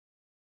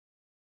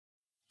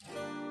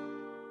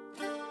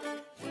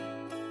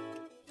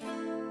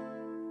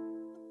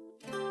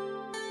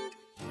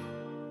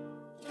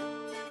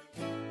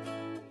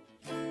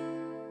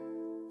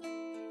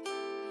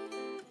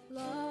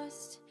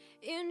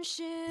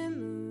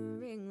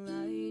shimmering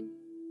light.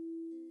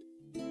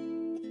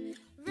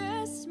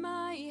 Rest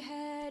my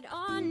head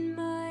on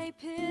my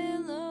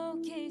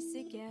pillowcase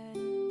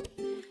again.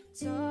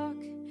 Talk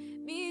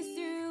me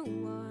through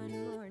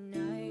one more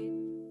night.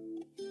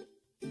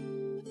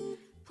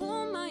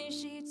 Pull my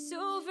sheets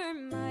over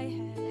my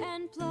head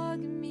and plug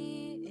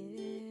me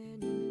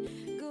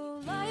in.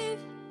 Go live,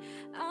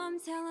 I'm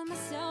telling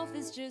myself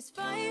it's just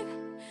 5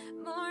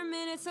 more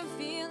minutes. I'm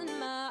feeling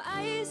my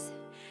eyes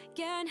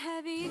getting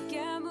heavy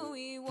again, but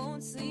we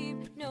won't sleep,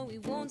 no we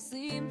won't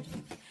sleep.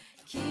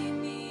 Keep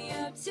me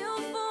up till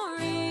 4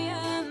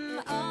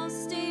 a.m. I'll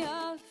stay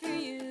up for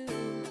you.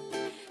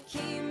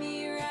 Keep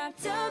me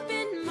wrapped up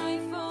in my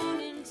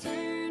phone,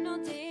 internal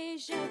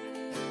deja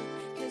vu.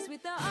 Cause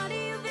with the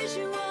audio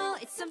visual,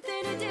 it's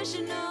something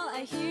additional.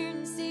 I hear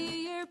and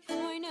see your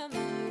point of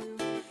view.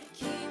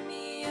 Keep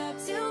me up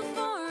till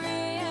 4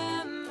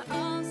 a.m.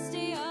 I'll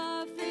stay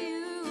up for you.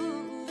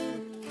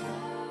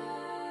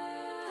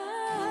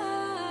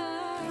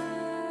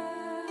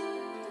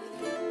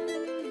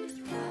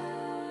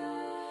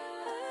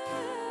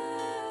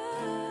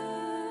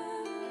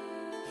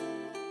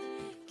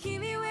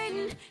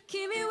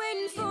 Keep me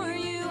waiting for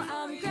you.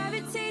 I'm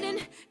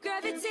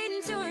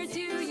gravitating towards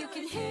you. You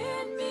can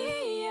hit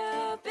me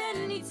up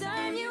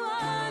anytime you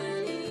want.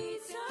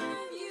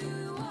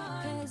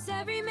 Cause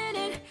every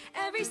minute,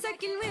 every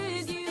second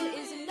with you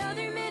is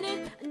another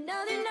minute,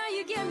 another night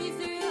you get me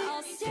through.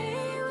 I'll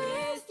stay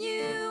with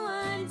you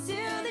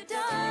until the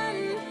dawn.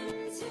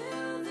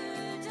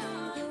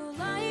 Go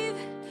live,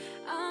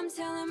 I'm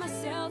telling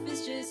myself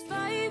it's just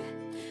 5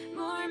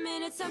 more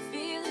minutes. I'm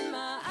feeling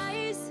my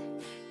eyes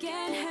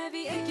getting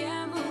heavy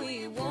again, but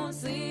we won't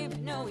sleep,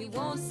 no we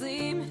won't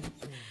sleep.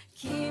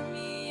 Keep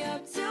me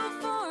up till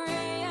 4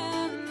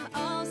 a.m.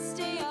 I'll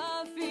stay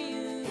up for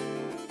you.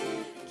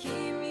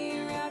 Keep me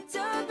wrapped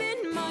up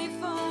in my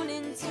phone,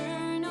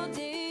 internal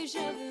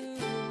deja vu.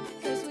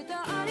 Cause with the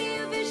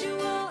audio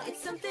visual,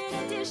 it's something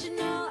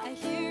additional. I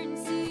hear and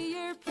see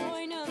your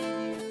point of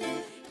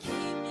view.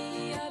 Keep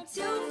me up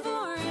till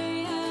 4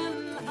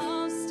 a.m.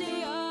 I'll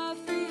stay up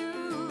for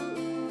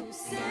you.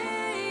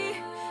 Say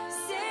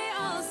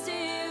I'll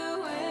stay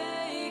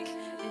awake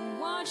and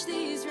watch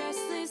these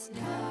restless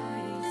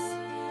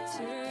nights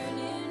turn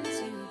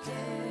into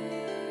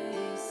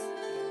days.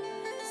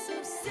 So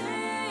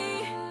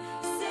say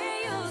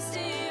you'll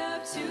stay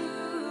up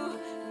too.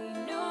 We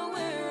know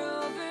we're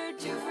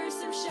overdue for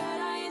some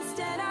shut-eye.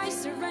 Instead I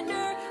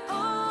surrender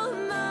all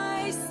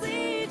my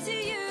sleep to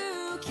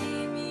you.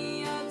 Keep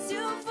me up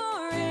till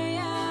 4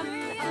 a.m.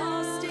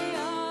 I'll stay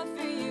up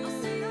for you.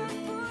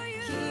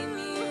 Keep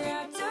me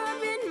wrapped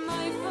up in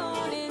my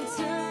phone,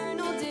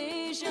 internal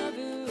deja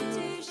vu.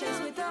 Cause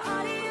with the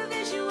audio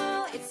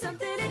visual, it's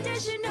something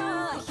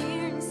additional. I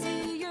hear and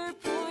see your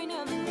point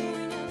of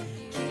view.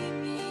 Keep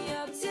me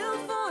up till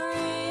 4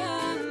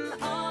 a.m.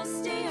 I'll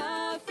stay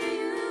up for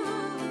you.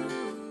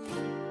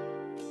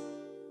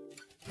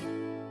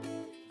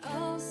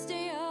 I'll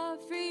stay up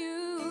for you.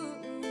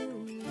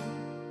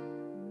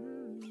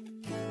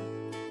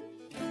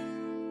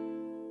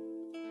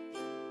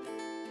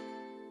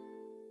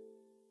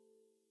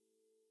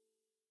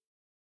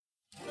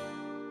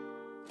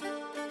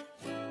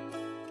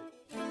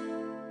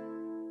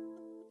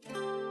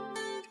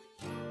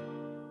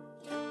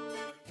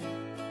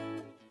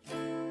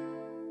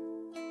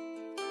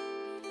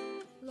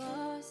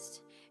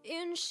 Lost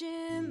in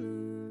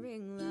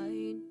shimmering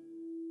light.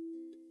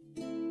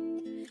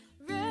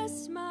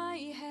 Rest my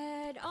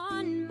head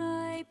on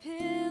my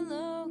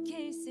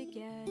pillowcase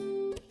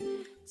again.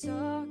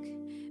 Talk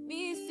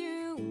me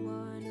through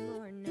one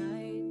more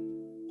night.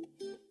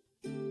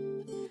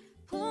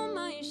 Pull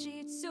my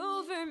sheets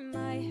over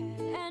my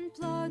head and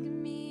plug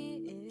me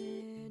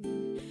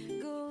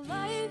in. Go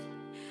live,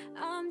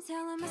 I'm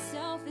telling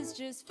myself it's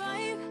just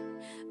 5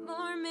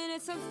 more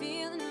minutes. I'm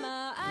feeling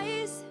my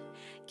eyes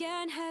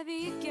getting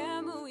heavy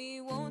again, but we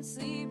won't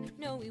sleep,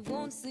 no we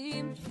won't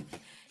sleep.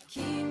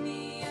 Keep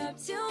me up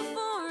till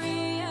 4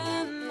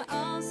 a.m.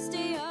 I'll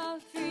stay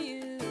up for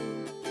you.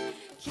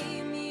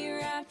 Keep me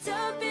wrapped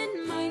up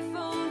in my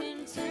phone,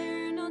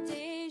 internal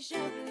deja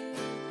vu.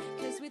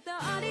 Cause with the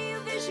audio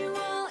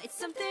visual, it's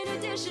something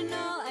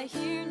additional. I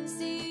hear and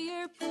see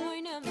your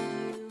point of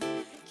view.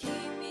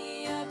 Keep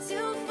me up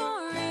till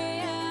 4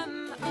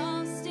 a.m.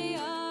 I'll stay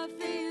up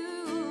for you.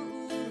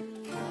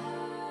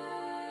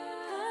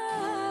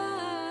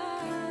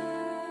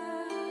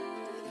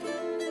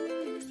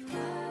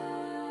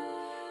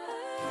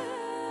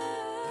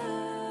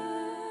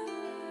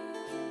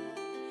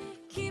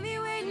 Keep me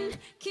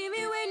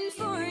waiting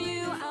for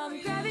you.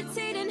 I'm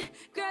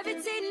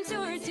gravitating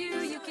towards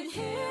you. You can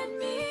hit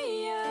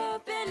me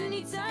up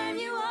anytime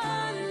you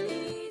want.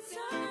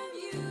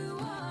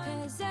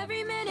 Cause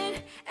every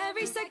minute,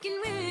 every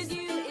second with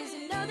you is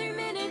another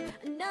minute,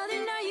 another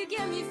night you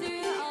get me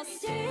through. I'll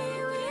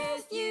stay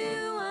with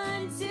you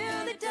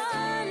until the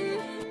dawn.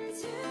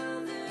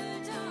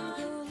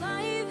 Go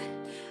live,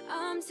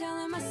 I'm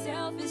telling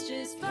myself it's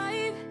just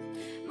 5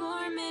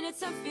 more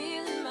minutes. I'm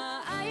feeling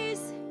my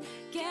eyes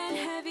getting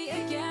heavy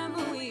again,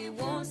 but we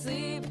won't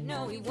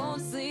he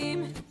won't sleep.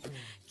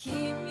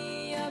 Keep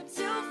me up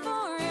till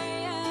 4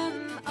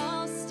 a.m.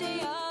 I'll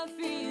stay up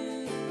for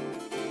you.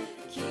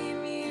 Keep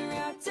me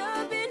wrapped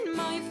up in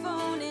my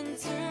phone,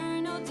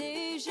 internal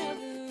deja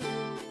vu.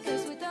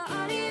 Cause with the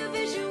audio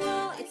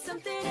visual, it's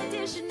something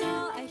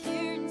additional. I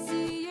hear and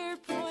see your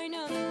point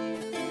of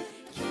view.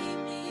 Keep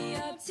me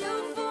up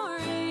till 4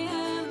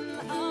 a.m.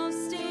 I'll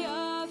stay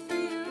up for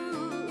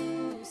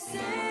you.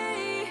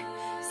 Say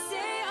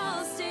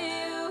I'll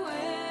stay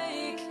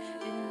awake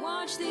and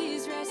watch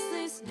these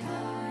restless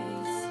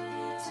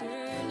nights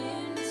turn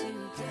into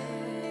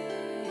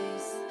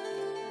days.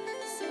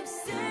 So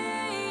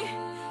say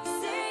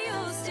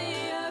you'll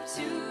stay up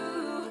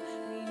too.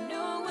 We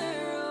know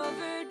we're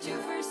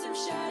overdue for some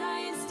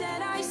shut-eye.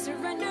 Instead I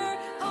surrender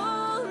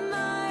all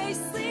my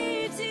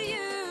sleep to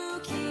you.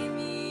 Keep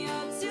me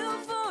up till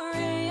 4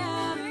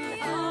 a.m.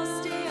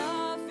 I'll stay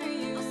up for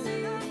you.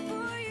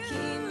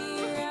 Keep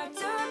me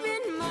wrapped up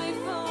in my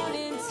phone,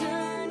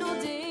 internal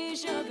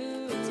deja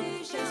vu.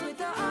 Cause with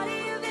the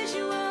audio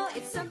visual,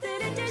 it's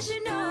something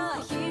additional.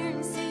 I hear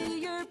and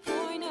see your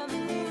point of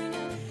view.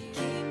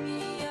 Keep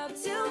me up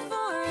till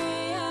 4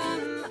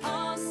 a.m.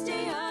 I'll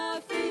stay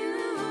up for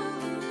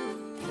you.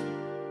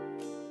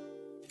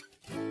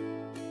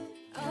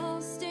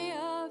 I'll stay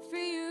up for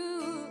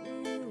you.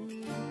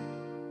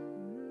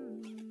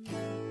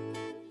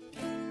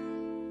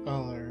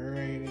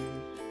 Alrighty.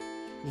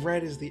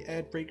 Right as the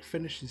ad break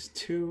finishes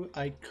too,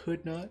 I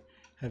could not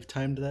have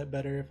timed that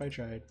better if I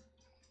tried.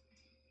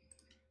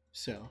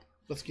 So,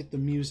 let's get the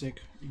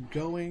music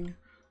going.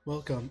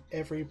 Welcome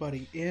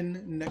everybody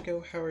in.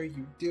 Neko, how are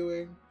you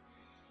doing?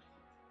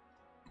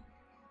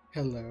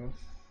 Hello.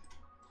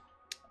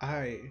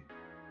 I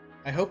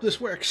hope this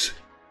works.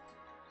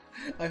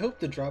 I hope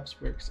the drops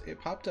works.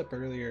 It popped up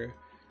earlier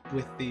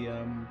with the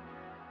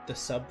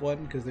sub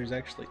one because there's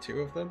actually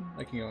 2 of them.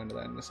 I can go into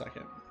that in a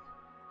second.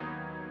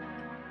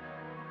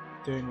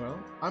 Doing well?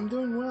 I'm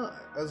doing well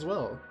as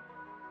well.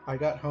 I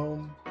got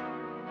home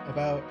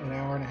about an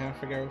hour and a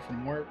half ago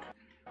from work.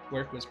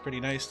 Work was pretty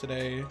nice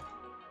today.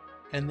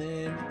 And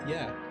then,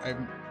 yeah,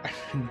 I'm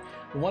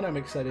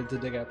excited to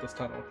dig out this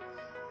tunnel.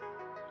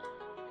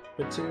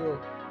 But 2,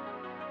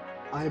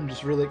 I'm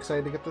just really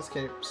excited to get this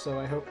cape, so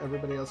I hope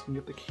everybody else can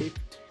get the cape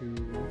too.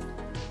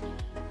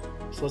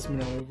 So let's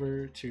move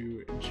over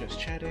to just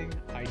chatting.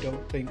 I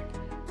don't think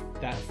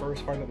that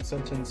first part of the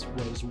sentence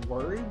was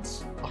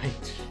words.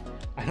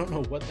 I don't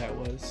know what that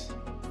was.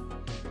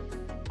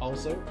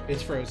 Also,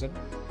 it's frozen,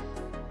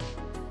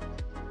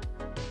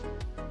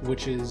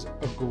 which is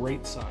a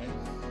great sign.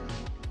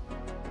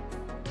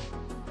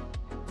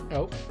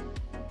 Oh,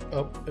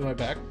 am I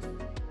back?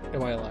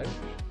 Am I alive?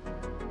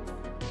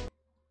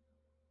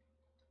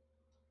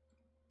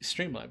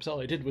 Streamlabs,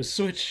 all I did was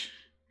switch.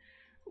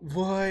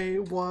 Why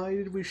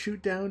did we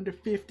shoot down to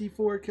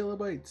 54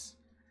 kilobytes?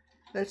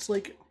 That's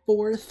like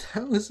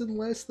 4,000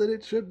 less than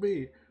it should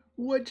be.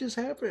 What just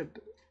happened?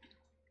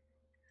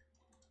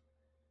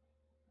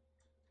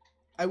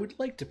 I would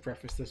like to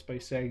preface this by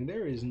saying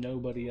there is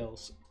nobody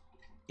else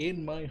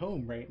in my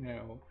home right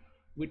now,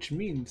 which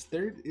means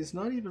there is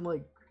not even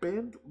like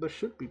there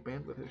should be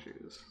bandwidth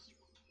issues.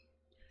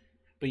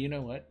 But you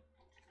know what?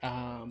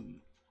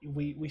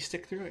 We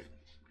stick through it.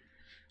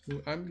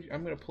 I'm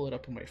gonna pull it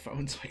up on my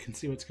phone so I can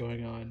see what's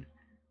going on.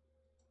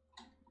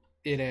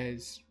 It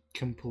has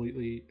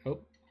completely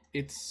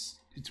it's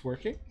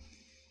working?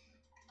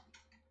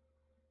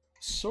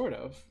 Sort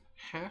of.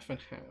 Half and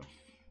half.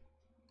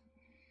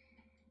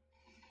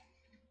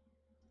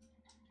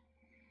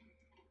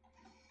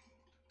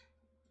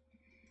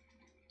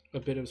 A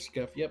bit of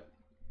scuff. Yep.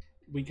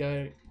 We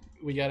gotta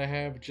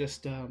have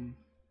just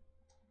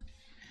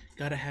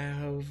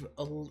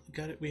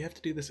we have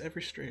to do this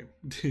every stream.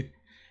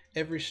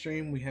 Every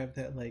stream we have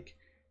that like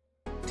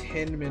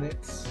 10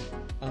 minutes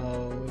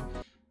of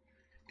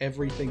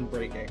everything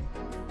breaking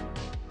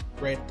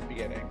right at the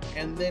beginning,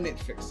 and then it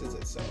fixes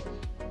itself.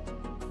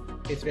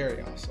 It's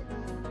very awesome.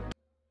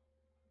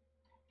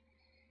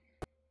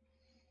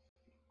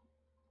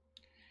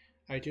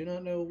 I do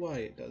not know why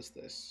it does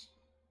this.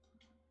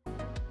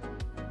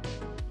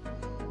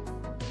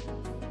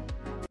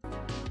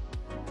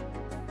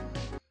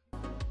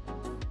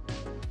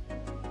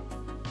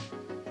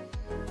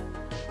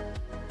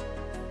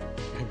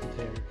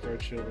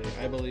 Virtually,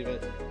 I believe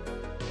it.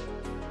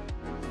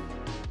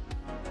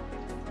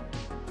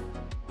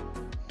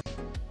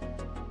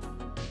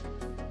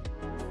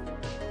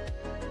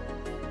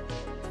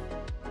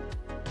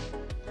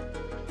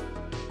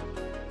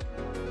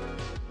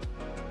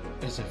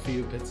 There's a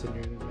few bits in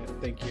your internet.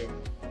 Thank you.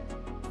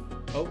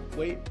 Oh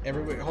wait,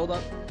 everybody, hold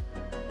on.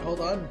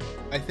 Hold on.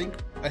 I think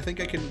I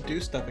can do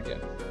stuff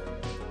again.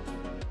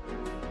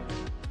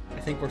 I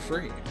think we're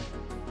free.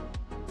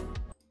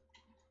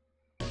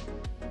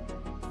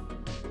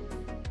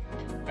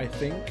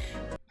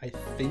 I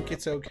think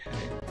it's okay.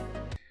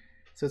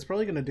 So it's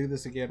probably gonna do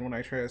this again when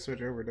I try to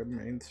switch over to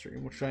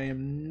mainstream, which I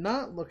am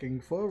not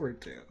looking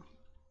forward to.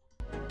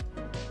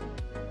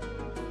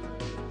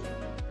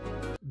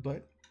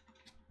 But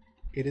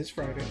it is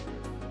Friday.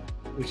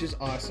 which is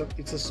awesome.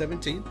 It's the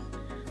 17th.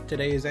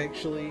 Today is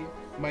actually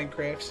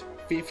Minecraft's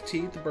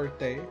 15th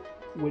birthday,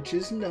 which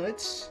is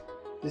nuts.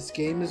 This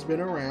game has been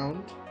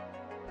around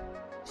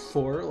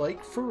for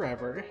like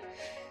forever.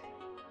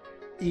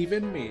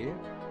 Even me,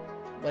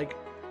 like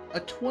a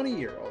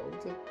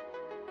 20-year-old.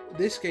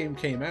 This game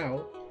came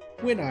out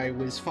when I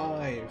was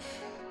 5.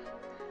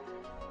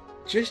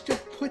 Just to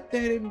put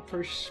that in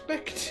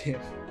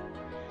perspective,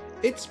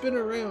 it's been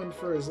around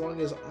for as long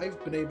as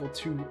I've been able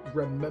to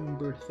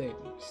remember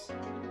things.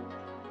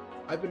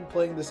 I've been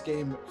playing this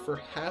game for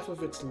half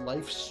of its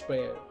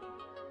lifespan.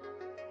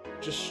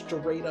 Just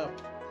straight up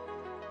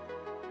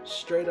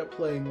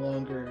playing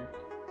longer.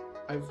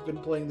 I've been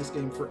playing this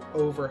game for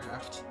over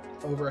half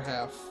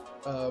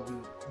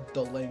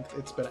the length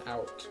it's been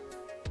out,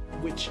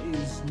 which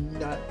is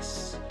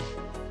nuts.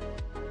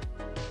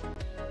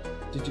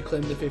 Did you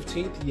claim the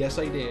 15th? Yes,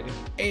 I did.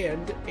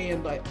 And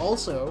I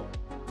also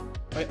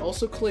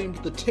claimed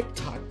the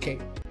TikTok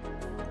cape.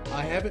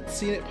 I haven't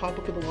seen it pop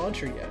up in the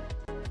launcher yet,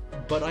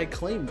 but I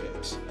claimed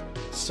it.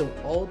 So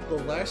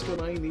the last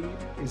one I need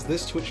is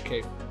this Twitch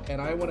cape,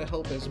 and I want to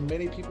help as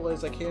many people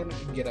as I can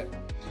get it.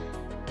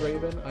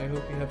 Raven, I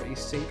hope you have a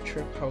safe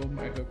trip home.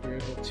 I hope you're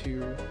able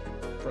to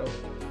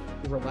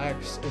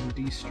relax and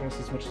de-stress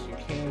as much as you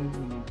can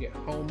when you get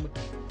home.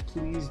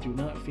 Please do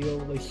not feel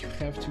like you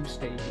have to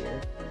stay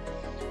here.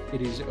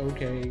 It is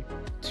okay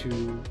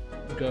to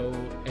go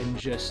and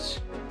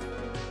just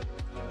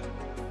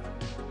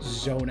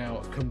zone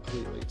out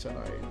completely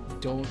tonight.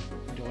 Don't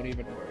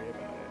even worry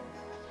about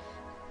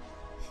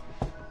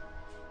it.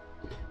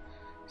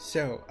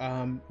 So,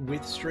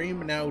 with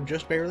stream now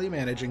just barely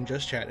managing,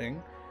 just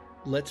chatting,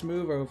 let's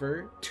move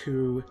over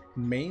to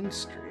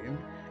mainstream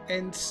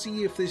and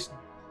see if this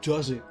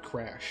doesn't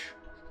crash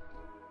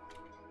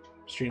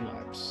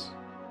Streamlabs,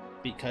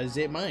 because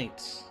it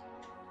might,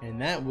 and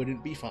that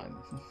wouldn't be fun.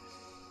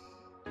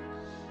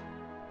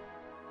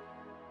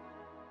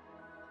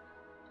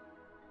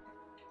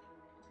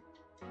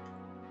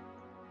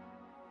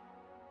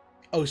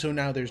 Oh, so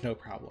now there's no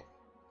problem.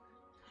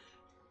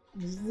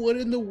 What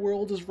in the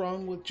world is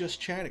wrong with just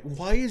chatting?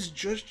 Why is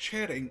just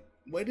chatting?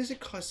 Why does it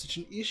cause such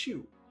an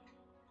issue?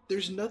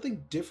 There's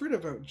nothing different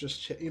about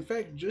just chat. In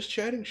fact, just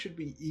chatting should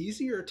be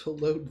easier to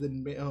load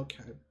than me.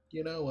 Okay,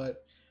 you know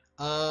what?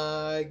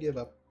 I give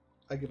up.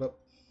 I give up.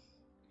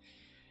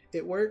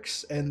 It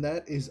works, and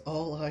that is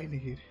all I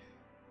need.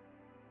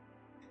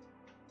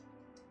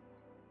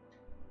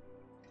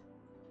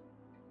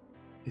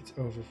 It's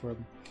over for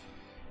them.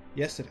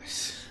 Yes, it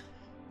is.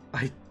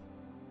 I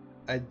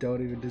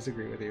don't even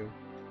disagree with you.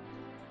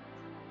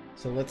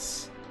 So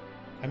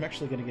I'm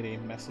actually going to get a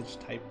message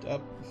typed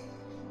up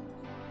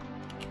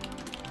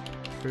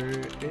for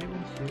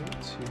anyone here to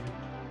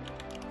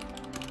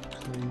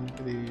claim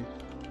the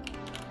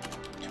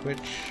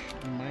Twitch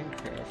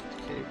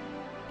Minecraft cape.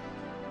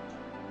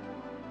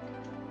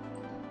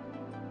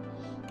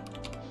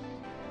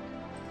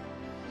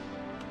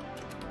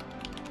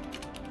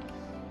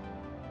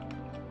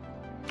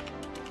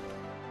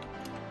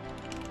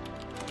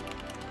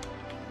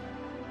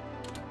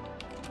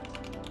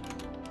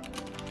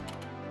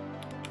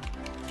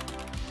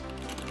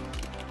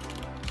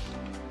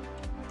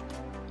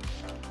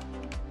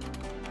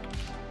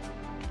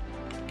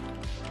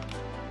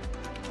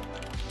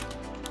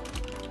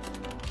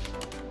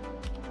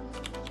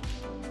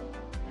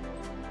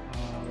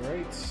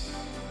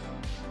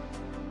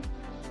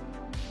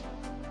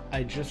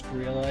 I just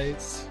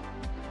realized,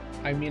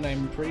 I mean,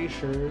 I'm pretty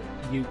sure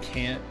you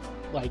can't,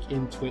 like,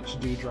 in Twitch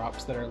do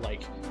drops that are,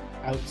 like,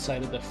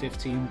 outside of the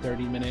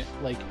 15-30 minute,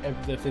 like,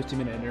 the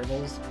 15-minute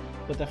intervals,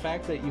 but the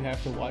fact that you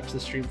have to watch the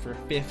stream for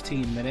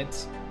 15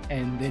 minutes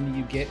and then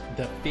you get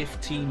the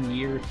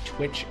 15-year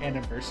Twitch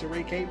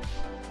anniversary cape,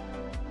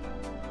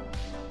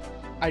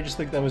 I just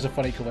think that was a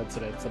funny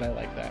coincidence, and I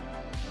like that.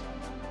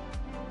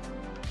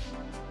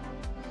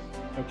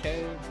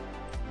 Okay.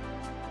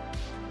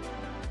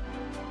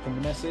 From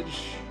the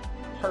message,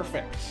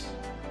 perfect.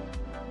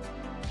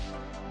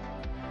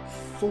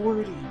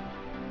 40.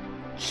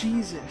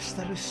 Jesus,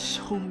 that is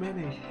so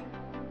many.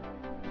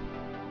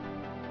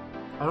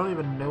 I don't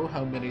even know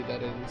how many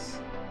that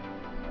is.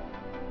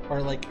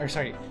 Or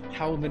sorry,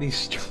 how many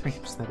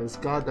streams that is.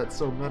 God, that's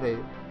so many.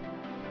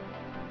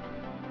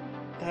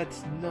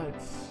 That's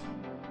nuts.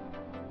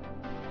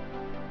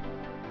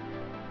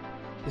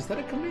 Is that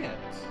a command?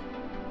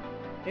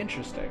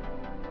 Interesting.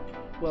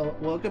 Well,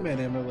 welcome in,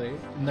 Emily.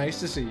 Nice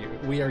to see you.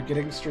 We are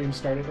getting stream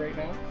started right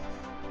now.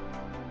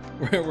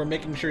 We're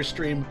making sure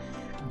stream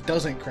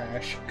doesn't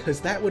crash,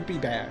 because that would be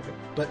bad.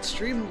 But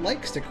stream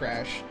likes to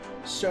crash,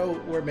 so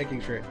we're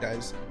making sure it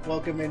does.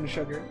 Welcome in,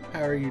 Sugar.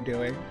 How are you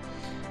doing?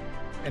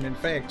 And in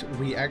fact,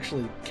 we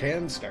actually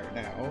can start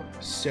now.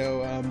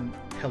 So,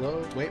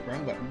 hello. Wait,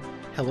 wrong button.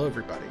 Hello,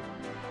 everybody.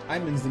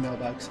 I'm Min's the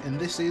Mailbox, and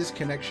this is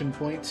Connection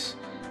Points.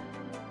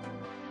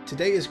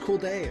 Today is cool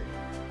day.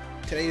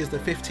 Today is the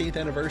 15th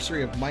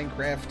anniversary of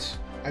Minecraft,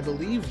 I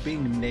believe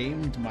being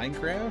named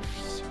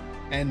Minecraft,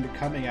 and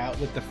coming out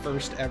with the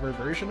first ever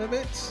version of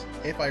it.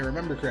 If I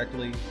remember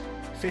correctly,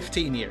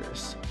 15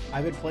 years.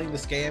 I've been playing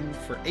this game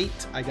for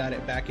 8. I got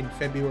it back in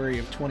February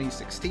of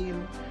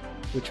 2016,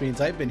 which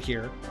means I've been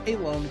here a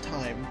long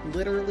time.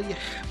 Literally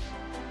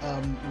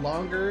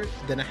longer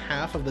than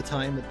half of the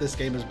time that this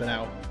game has been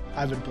out,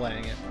 I've been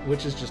playing it,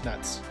 which is just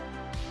nuts.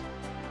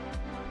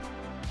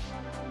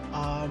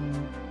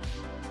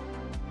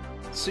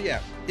 So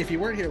yeah, if you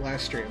weren't here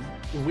last stream,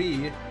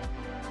 we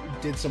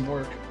did some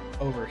work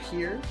over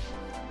here.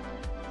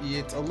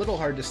 It's a little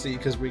hard to see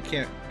because we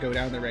can't go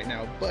down there right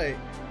now, but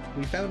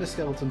we found a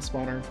skeleton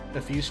spawner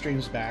a few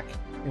streams back,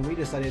 and we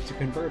decided to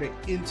convert it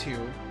into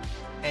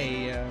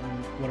a,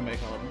 what am I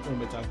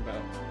talking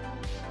about?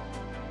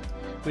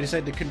 We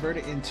decided to convert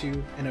it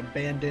into an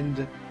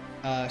abandoned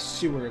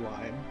sewer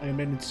line, an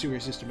abandoned sewer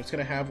system. It's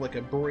going to have like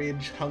a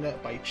bridge hung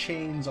up by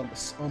chains on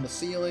the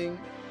ceiling,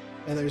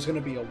 and there's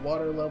going to be a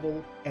water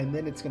level, and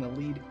then it's going to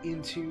lead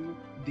into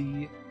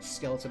the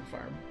skeleton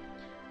farm.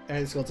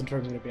 And the skeleton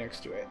farm is going to be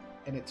next to it.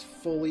 And it's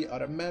fully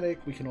automatic.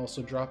 We can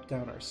also drop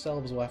down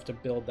ourselves. We'll have to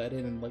build that in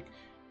and like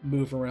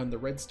move around the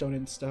redstone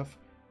and stuff.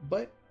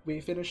 But we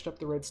finished up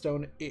the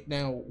redstone. It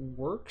now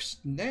works.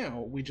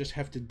 Now we just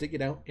have to dig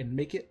it out and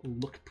make it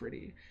look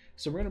pretty.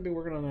 So we're going to be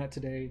working on that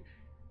today.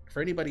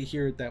 For anybody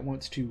here that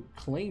wants to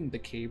claim the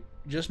cape,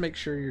 just make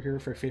sure you're here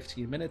for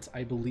 15 minutes.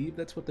 I believe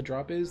that's what the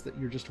drop is, that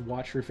you're just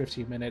watch for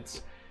 15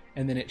 minutes,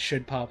 and then it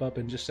should pop up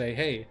and just say,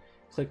 hey,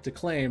 click to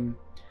claim,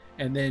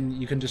 and then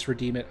you can just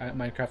redeem it at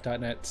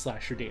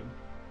minecraft.net/redeem,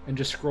 and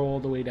just scroll all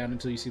the way down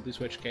until you see the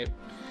Switch cape.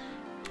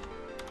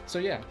 So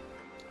yeah,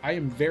 I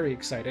am very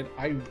excited.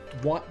 I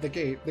want the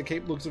cape. The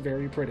cape looks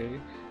very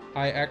pretty.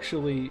 I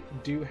actually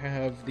do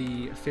have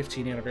the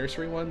 15th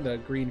anniversary one, the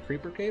green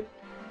creeper cape,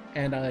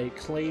 and I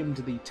claimed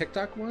the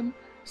TikTok one,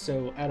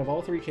 so out of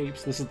all 3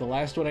 capes, this is the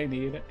last one I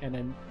need, and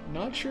I'm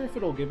not sure if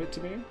it'll give it to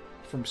me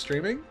from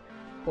streaming,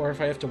 or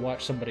if I have to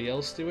watch somebody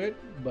else do it,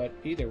 but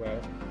either way,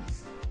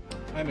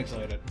 I'm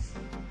excited.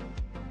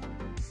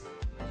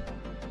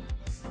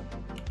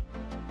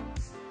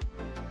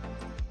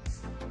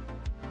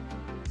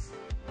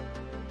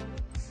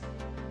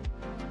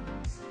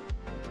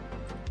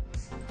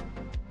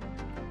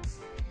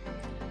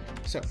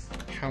 So,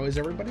 how is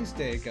everybody's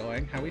day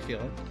going? How we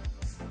feeling?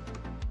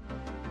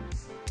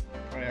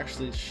 I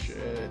actually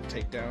should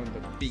take down the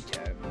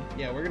beacon.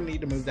 Yeah, we're gonna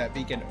need to move that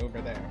beacon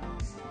over there.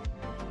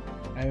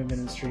 I haven't been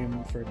in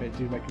stream for a bit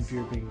due to my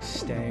computer being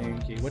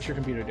stanky. What's your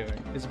computer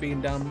doing? Is it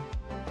being dumb?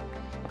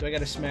 Do I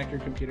gotta smack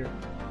your computer?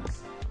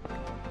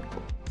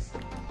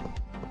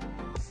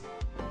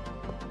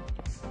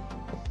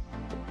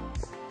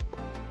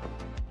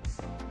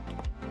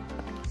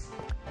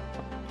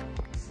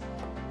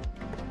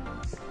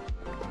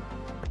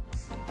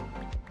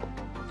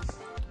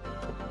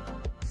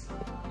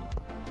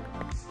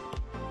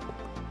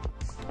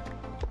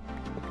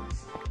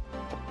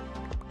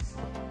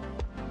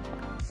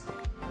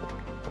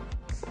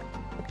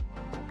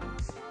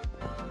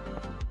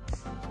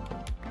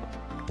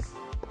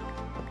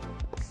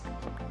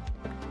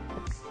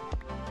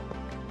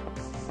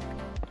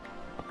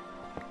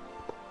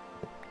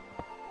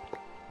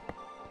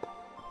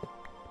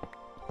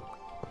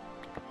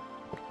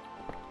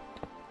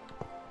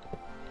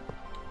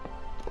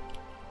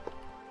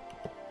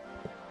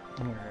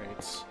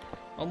 Alright,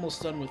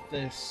 almost done with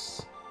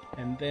this,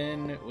 and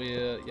then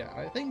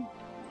I think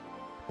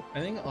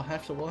we'll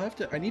have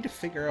to, I need to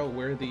figure out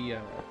where the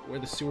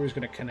sewer is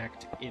going to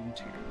connect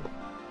into,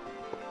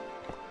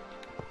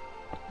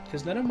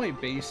 because none of my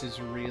base is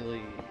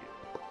really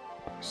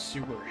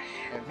sewer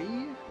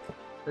heavy,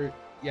 or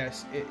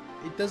yes, it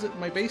doesn't,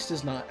 my base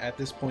does not at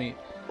this point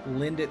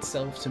lend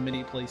itself to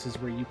many places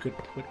where you could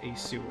put a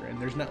sewer, and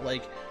there's not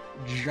like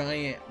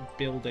giant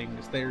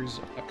buildings. There's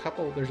a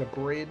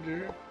bridge.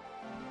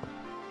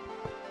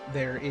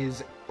 There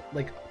is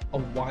like a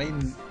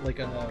wine, like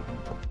a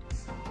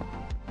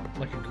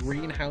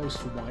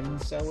greenhouse wine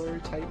cellar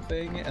type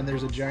thing, and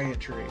there's a giant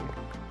tree.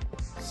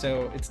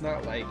 So it's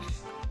not like,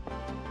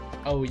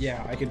 oh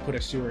yeah, I can put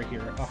a sewer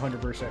here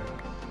 100%.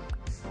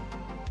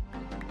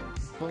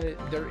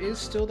 But there is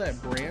still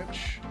that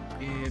branch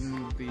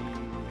in the...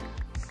 I'm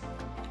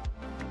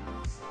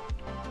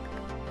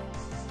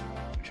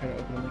trying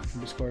to open a link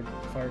from Discord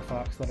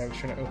Firefox that I was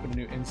trying to open a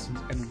new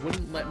instance and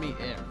wouldn't let me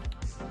in.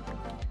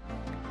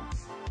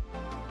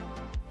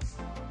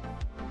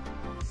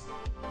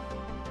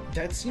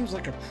 That seems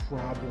like a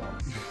problem.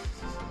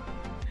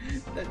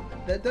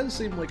 that does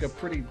seem like a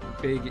pretty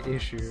big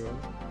issue.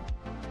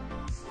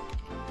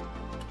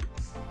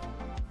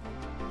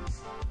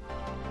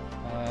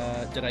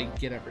 Did I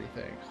get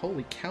everything?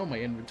 Holy cow, my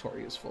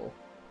inventory is full.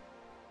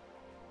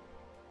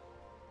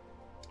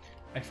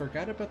 I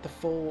forgot about the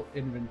full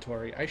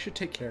inventory. I should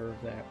take care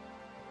of that.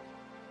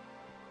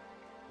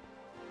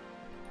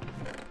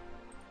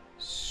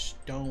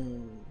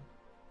 Stone.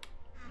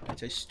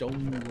 It's a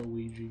stone,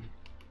 Luigi.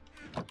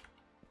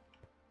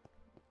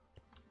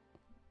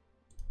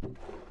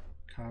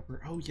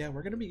 Copper. Oh yeah,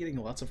 we're gonna be getting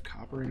lots of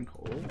copper and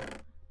coal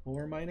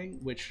ore mining,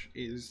 which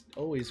is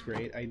always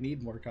great. I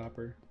need more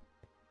copper.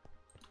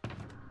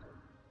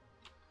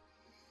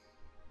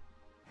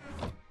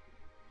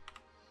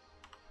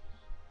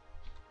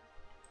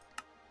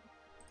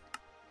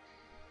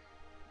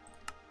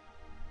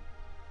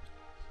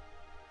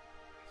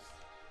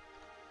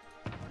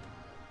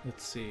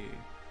 Let's see.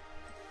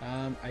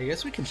 I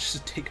guess we can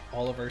just take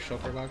all of our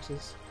shulker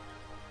boxes.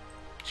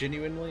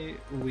 Genuinely,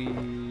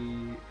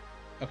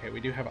 okay, we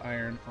do have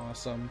iron.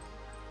 Awesome.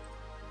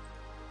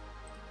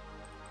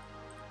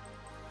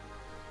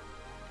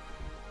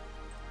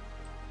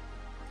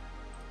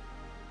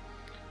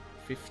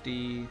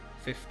 $50,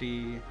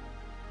 $50.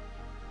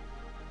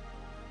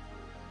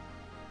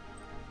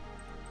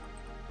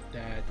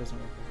 That doesn't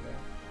work like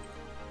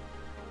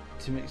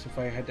that. To make, so if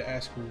I had to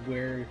ask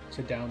where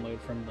to download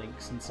from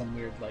links in some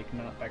weird, like,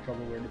 not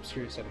backcover weird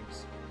obscure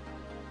settings.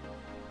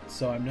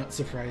 So I'm not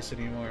surprised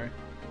anymore.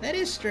 That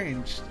is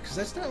strange, because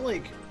that's not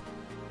like...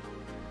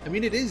 I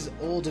mean, it is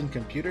old in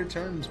computer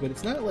terms, but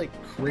it's not like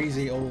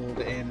crazy old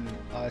in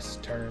us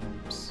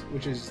terms,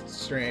 which is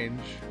strange.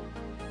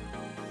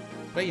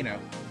 But you know.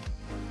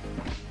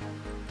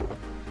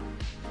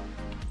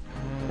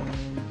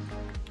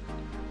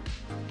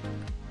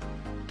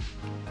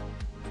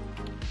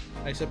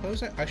 I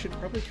suppose I should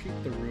probably keep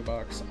the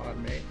Rubox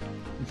on me.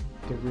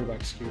 The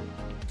Rubox cube.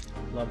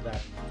 Love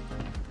that.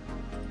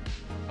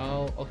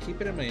 I'll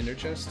keep it in my ender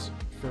chest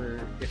for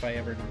if I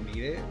ever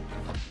need it,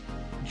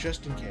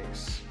 just in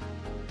case.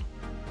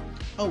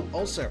 Oh,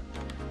 also,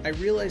 I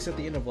realized at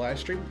the end of last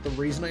stream, the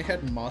reason I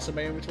had moss in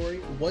my inventory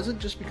wasn't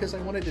just because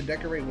I wanted to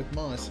decorate with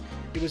moss,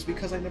 it was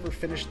because I never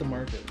finished the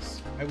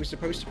markers. I was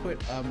supposed to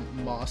put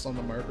moss on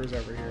the markers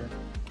over here,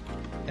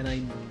 and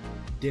I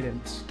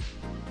didn't.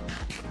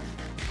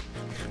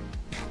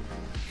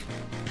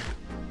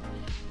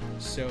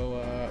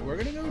 So, we're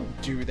gonna go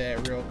do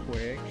that real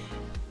quick.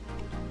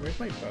 Where's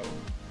my bow?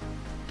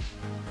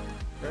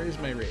 Where is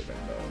my raven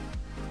bow?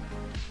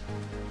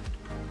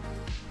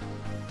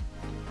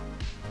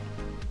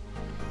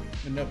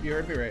 Nope, you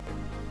heard me right.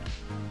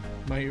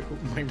 My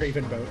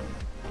raven bow.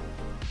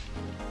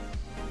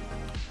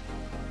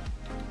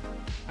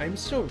 I'm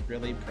still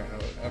really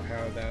proud of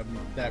how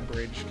that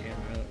bridge came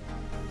out.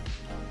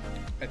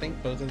 I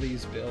think both of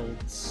these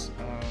builds,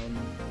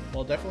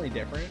 well, definitely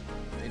different.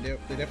 They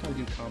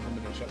definitely do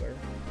complement each other.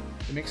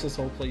 It makes this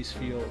whole place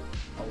feel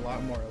a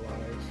lot more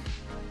alive.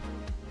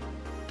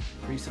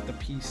 Reset the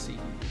PC.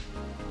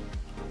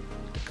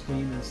 A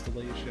clean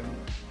installation.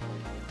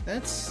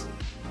 That's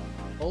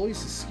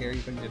always a scary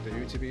thing to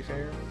do, to be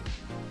fair.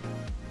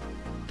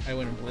 I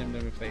wouldn't blame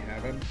them if they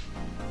haven't.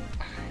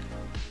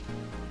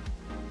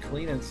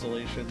 Clean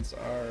installations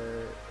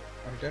are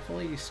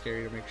definitely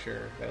scary to make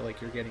sure that,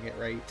 like, you're getting it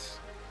right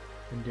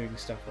and doing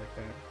stuff like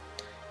that.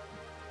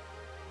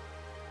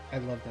 I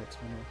love that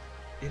tunnel.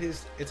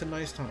 It's a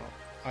nice tunnel.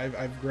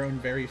 I've grown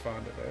very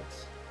fond of it.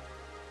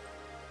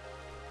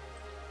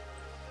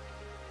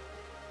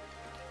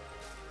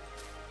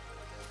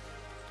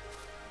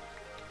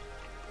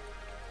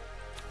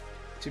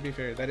 To be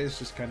fair, that is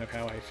just kind of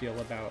how I feel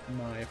about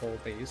my whole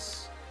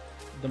base.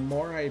 The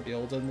more I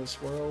build in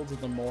this world,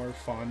 the more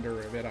fonder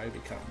of it I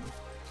become.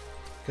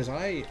 Because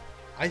I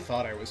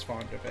thought I was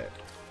fond of it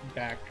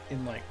back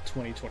in like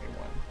 2021,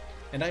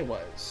 and I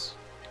was.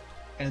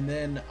 And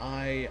then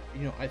I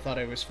thought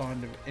I was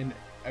fond of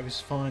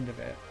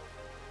it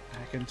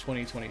back in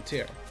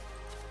 2022,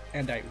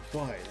 and I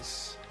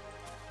was.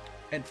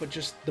 But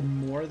just the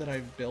more that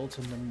I've built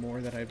and the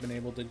more that I've been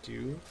able to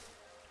do,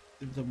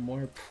 the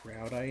more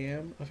proud I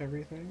am of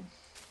everything.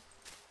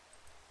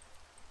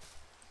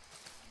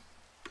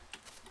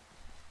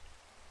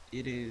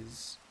 It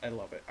is. I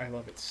love it. I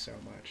love it so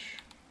much.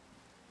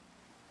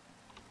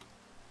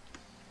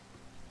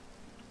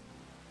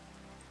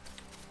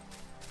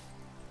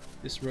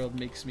 This world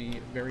makes me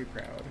very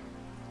proud.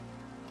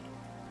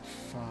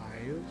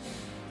 5.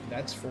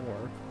 That's 4.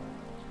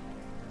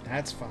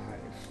 That's 5.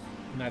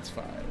 And that's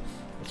 5.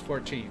 That's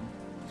 14.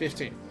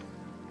 15.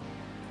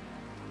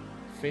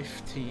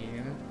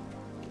 15.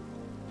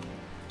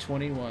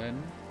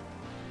 21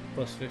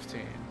 plus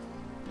 15.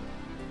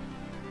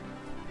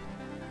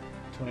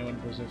 21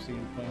 plus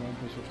 15. 21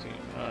 plus 15.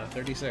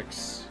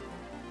 36.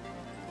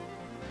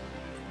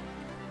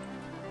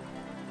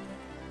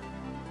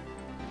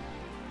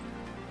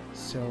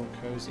 So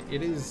cozy.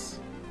 It is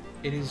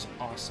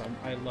awesome.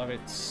 I love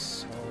it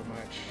so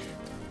much.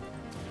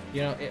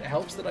 You know, it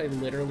helps that I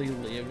literally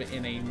live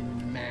in a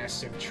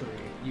massive tree.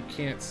 You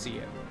can't see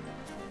it.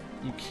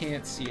 You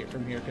can't see it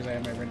from here because I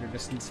have my render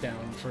distance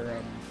down for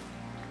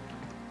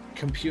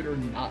computer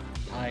not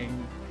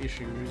dying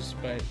issues,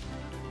 but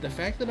the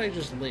fact that I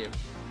just live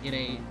in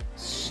a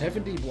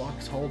 70 block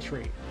tall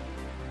tree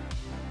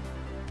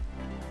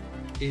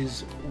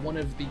is one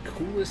of the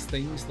coolest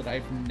things that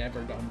I've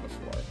never done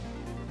before.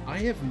 I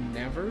have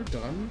never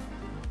done,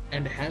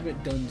 and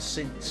haven't done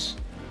since,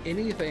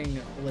 anything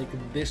like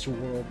this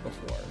world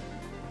before.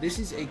 This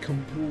is a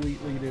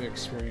completely new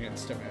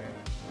experience to me.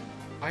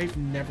 I've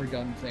never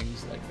done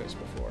things like this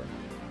before.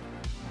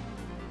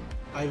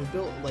 I've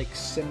built like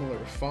similar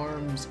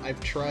farms,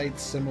 I've tried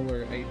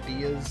similar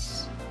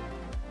ideas,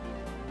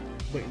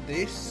 but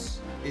this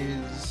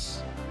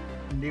is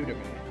new to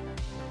me.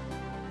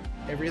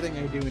 Everything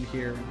I do in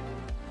here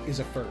is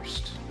a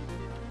first.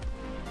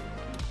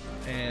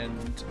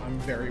 And I'm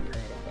very proud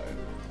of that.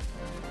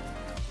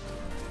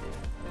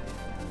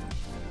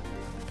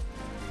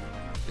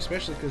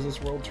 especially because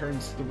this world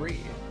turns 3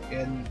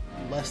 in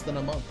less than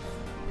a month,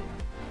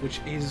 which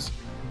is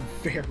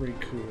very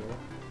cool.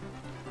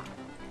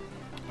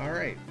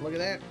 Alright, look at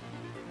that.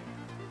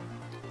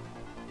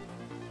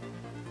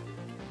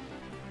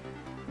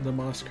 The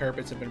moss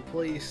carpets have been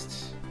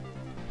placed.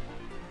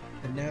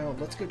 And now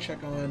let's go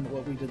check on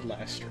what we did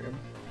last stream.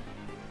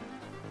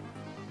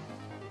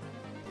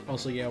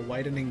 Also, yeah,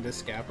 widening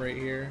this gap right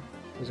here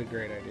was a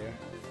great idea.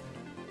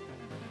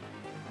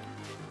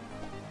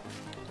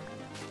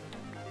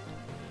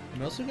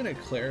 I'm also going to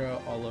clear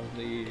out all of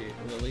the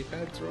lily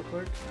pads real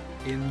quick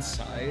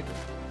inside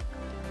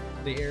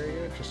the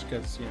area, just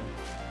because, you know,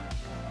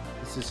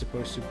 this is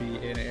supposed to be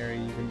an area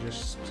you can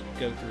just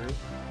go through.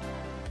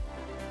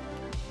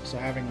 So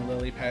having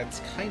lily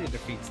pads kind of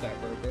defeats that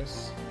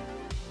purpose.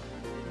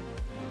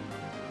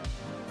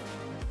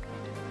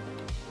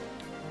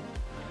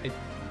 I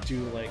do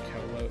like how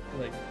low,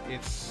 like,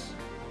 it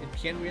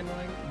can be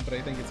annoying, but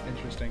I think it's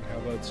interesting how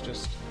boats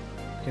just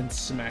can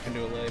smack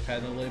into a lily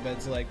pad and the lily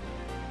pad's like,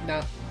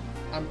 nah,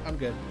 I'm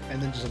good,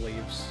 and then just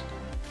leaves.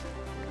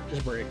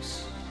 Just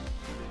breaks.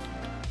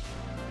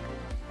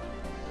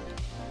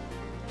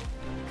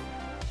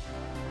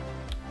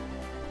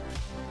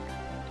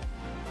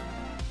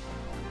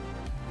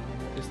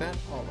 Is that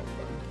all of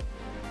them?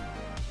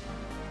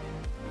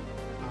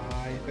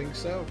 I think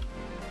so.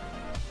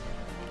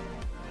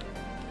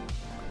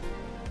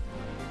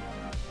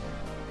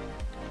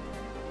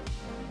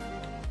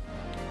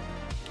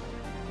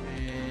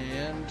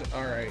 And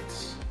alright.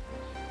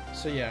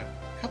 So yeah,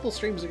 a couple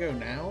streams ago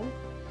now,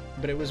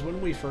 but it was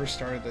when we first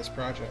started this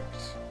project.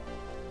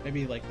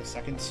 Maybe like the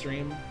second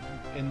stream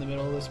in the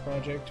middle of this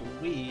project,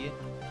 we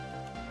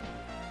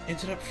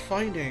ended up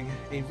finding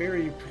a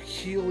very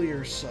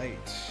peculiar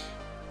sight.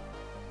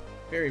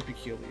 Very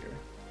peculiar.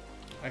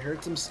 I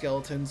heard some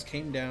skeletons,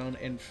 came down,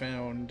 and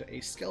found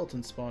a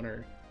skeleton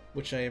spawner,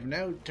 which I have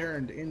now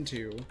turned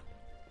into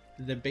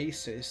the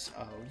basis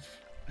of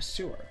a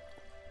sewer.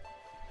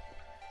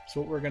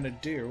 So what we're going to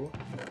do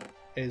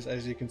is,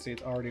 as you can see,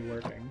 it's already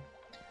working,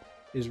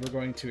 is we're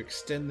going to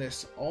extend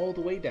this all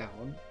the way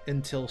down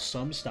until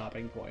some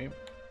stopping point.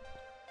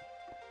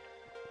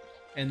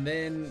 And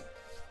then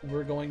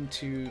we're going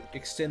to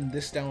extend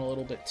this down a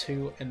little bit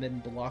too, and then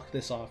block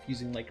this off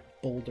using like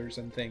boulders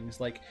and things,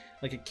 like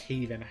a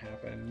cave-in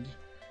happened.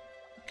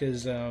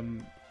 Because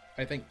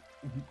I think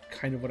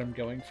kind of what I'm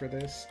going for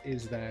this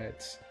is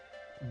that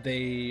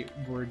they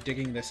were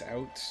digging this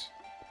out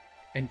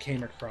and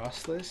came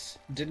across this,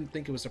 didn't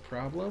think it was a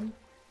problem,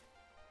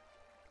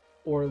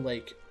 or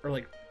like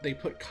they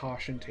put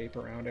caution tape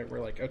around it. We're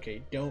like,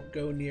 okay, don't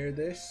go near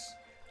this,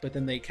 but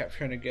then they kept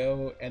trying to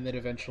go, and then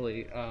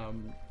eventually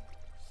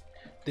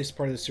this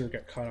part of the sewer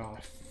got cut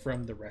off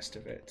from the rest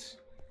of it.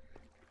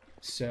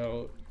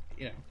 So,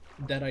 you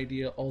know, that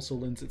idea also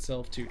lends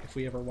itself to, if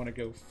we ever want to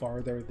go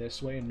farther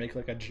this way and make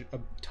like a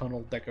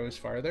tunnel that goes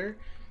farther,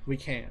 we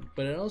can.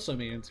 But it also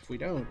means if we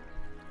don't,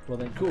 well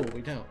then cool,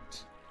 we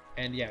don't.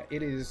 And yeah,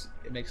 it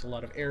makes a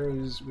lot of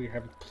arrows. We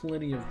have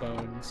plenty of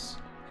bones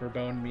for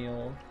bone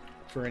meal,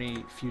 for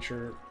any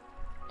future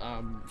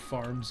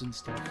farms and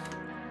stuff.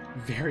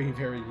 Very,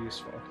 very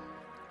useful.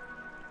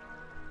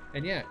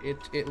 And yeah,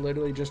 it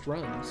literally just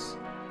runs.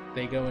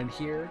 They go in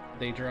here,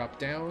 they drop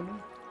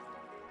down,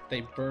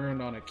 they burn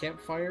on a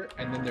campfire,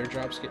 and then their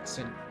drops get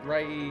sent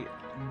right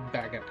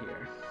back up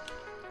here.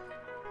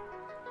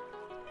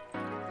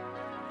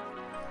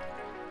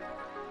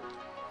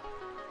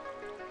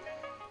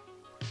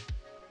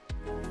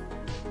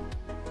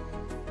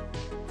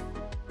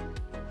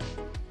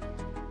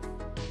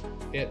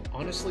 It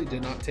honestly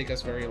did not take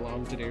us very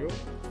long to do.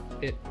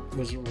 It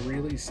was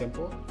really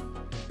simple.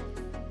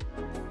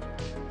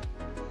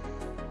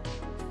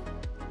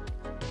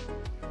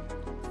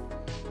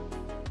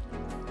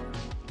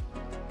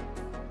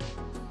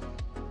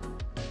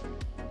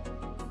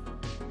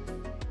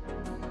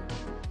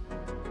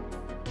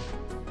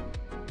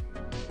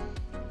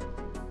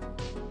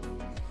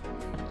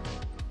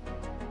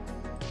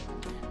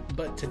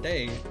 But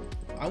today,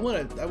 I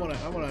wanna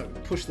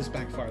push this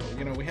back farther.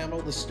 You know, we have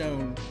all the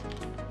stone.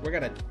 We're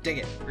gonna dig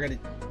it. We're gonna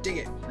dig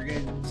it. We're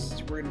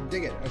gonna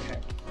dig it. Okay.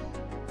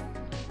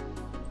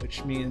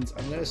 Which means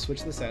I'm gonna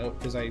switch this out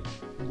because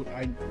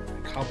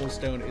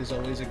cobblestone is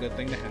always a good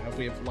thing to have.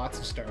 We have lots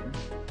of stone.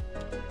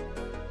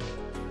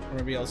 Or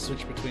maybe I'll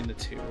switch between the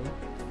two.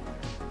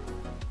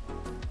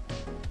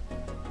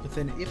 But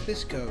then if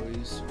this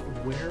goes,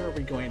 where are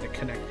we going to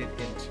connect it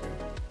into?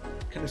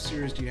 What kind of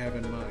sewers do you have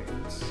in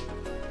mind?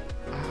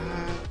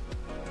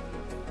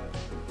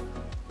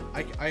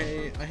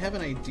 I have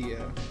an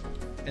idea,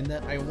 and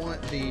that I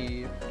want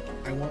the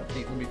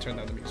let me turn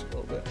down the music a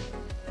little bit.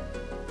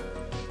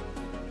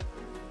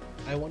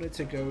 I wanted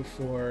to go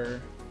for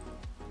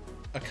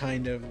a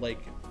kind of like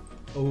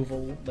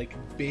oval, like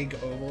big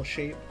oval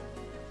shape,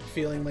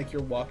 feeling like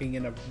you're walking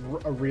in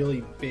a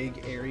really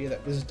big area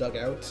that was dug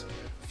out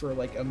for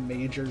like a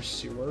major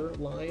sewer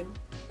line,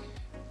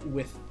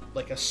 with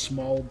like a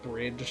small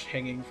bridge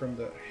hanging from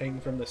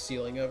the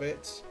ceiling of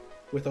it,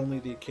 with only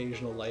the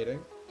occasional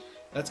lighting.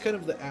 That's kind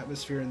of the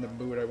atmosphere and the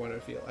mood I want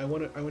to feel. I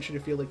want you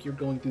to feel like you're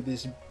going through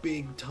this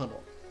big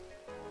tunnel.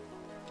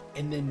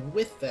 And then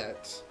with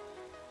that,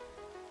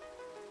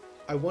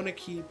 I want to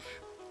keep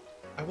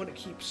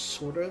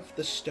sort of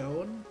the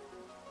stone.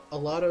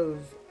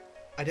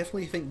 I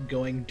definitely think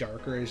going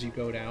darker as you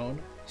go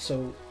down.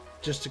 So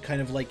just to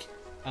kind of like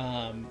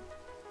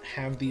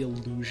have the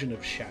illusion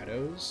of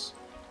shadows.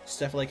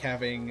 Stuff like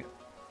having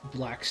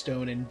black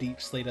stone and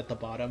deep slate at the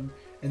bottom,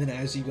 and then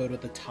as you go to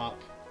the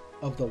top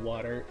of the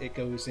water, it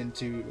goes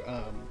into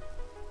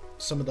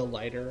some of the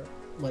lighter,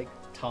 like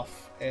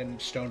tuff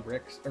and stone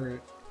bricks,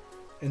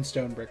 and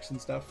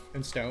stuff,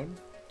 and stone,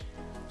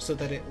 so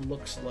that it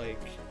looks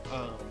like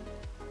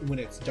when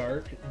it's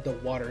dark, the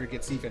water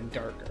gets even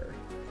darker.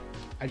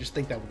 I just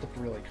think that would look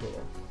really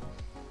cool.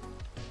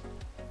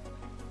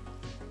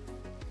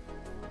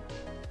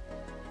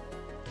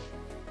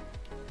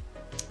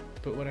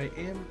 But what I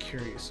am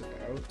curious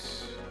about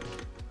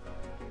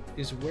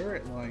is where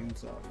it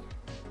lines up.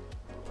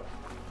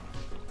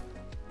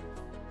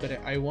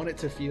 But I want it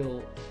to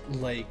feel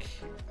like,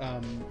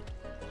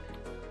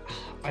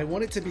 I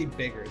want it to be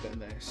bigger than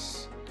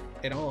this.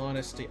 In all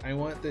honesty, I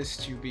want this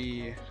to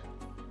be,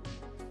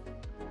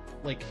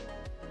 like,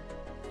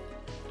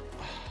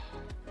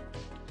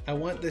 I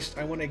want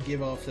to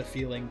give off the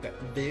feeling that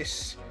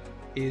this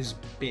is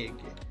big.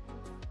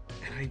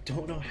 And I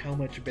don't know how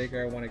much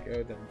bigger I want to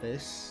go than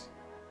this,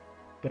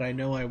 but I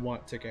know I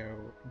want to go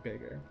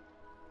bigger.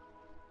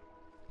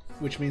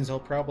 Which means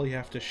I'll probably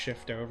have to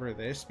shift over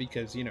this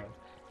because, you know,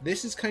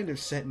 this is kind of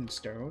set in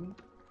stone.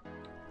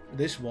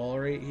 This wall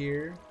right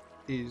here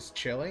is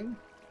chilling.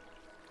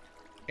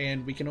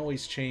 And we can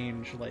always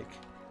change, like,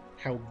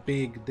 how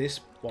big this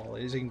wall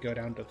is. It can go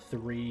down to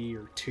 3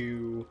 or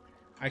 2.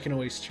 I can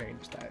always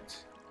change that.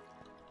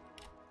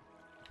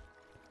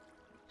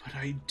 But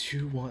I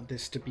do want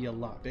this to be a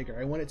lot bigger.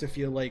 I want it to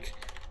feel like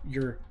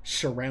you're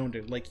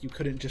surrounded, like you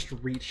couldn't just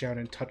reach out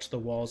and touch the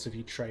walls if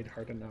you tried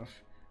hard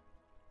enough.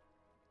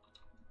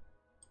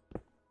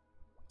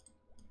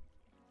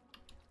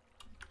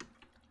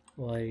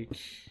 Like,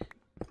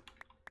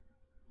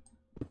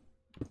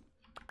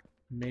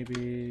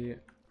 maybe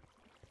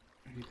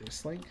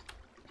this length?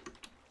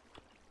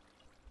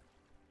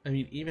 I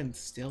mean, even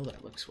still,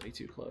 that looks way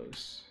too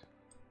close.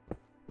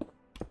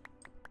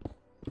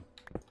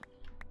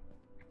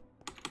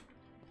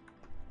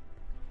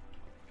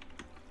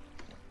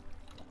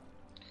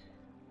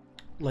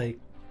 Like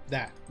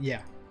that,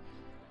 yeah.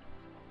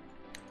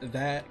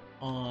 That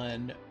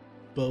on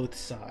both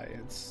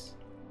sides.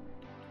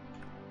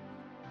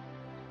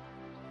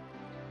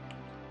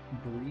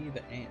 Breathe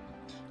and.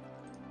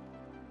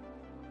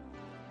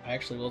 I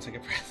actually will take a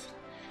breath.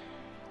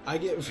 I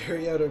get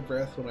very out of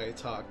breath when I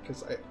talk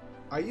because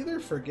I either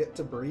forget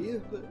to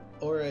breathe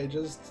or I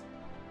just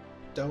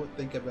don't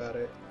think about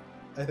it.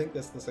 I think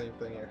that's the same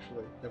thing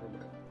actually. Never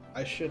mind.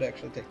 I should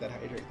actually take that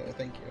hydrate though.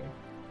 Thank you.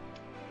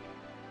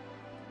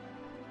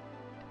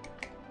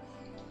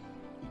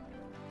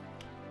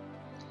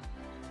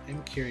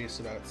 I'm curious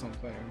about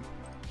something.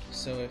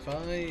 So if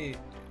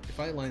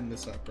I line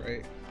this up,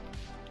 right?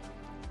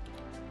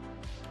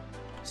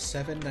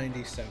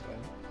 797.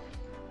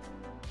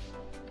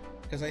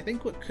 Because I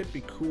think what could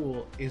be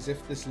cool is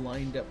if this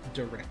lined up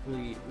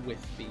directly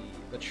with the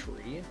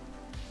tree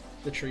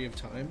of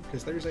time,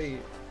 because there's a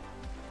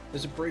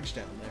bridge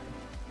down there.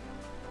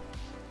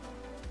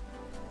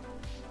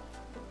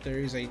 There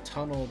is a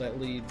tunnel that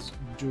leads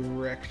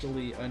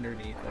directly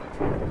underneath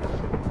it.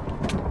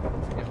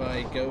 If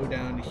I go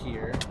down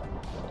here,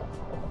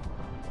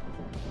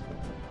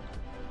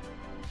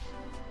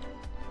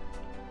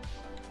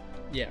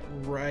 yeah,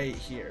 right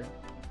here.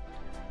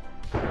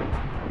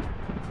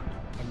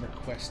 I'm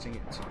requesting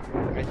it to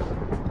you.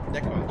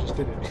 Neko, I just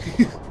did it.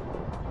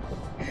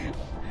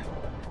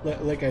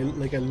 like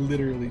I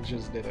literally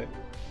just did it.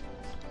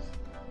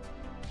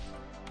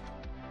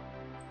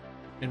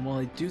 And while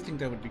I do think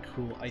that would be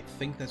cool, I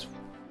think that's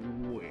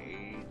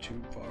way too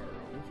far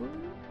over.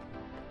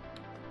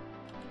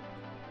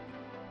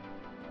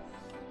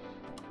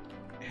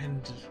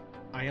 And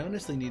I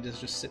honestly need to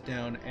just sit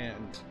down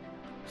and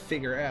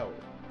figure out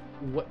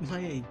what my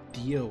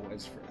idea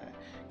was for that.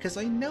 Because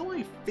I know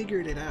I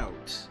figured it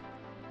out.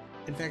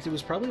 In fact, it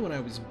was probably when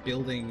I was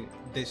building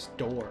this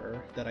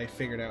door that I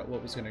figured out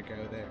what was going to go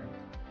there.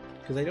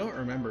 Because I don't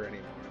remember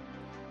anymore.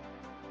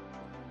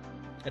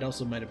 It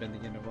also might have been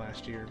the end of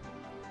last year.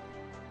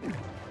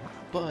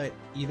 But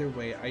either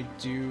way, I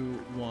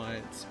do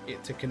want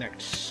it to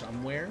connect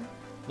somewhere.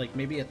 Like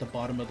maybe at the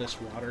bottom of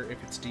this water,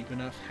 if it's deep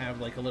enough, have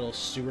like a little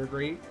sewer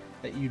grate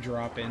that you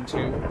drop into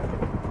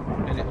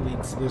and it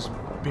leads to this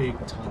big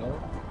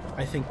tunnel.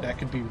 I think that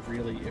could be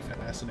really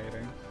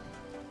fascinating.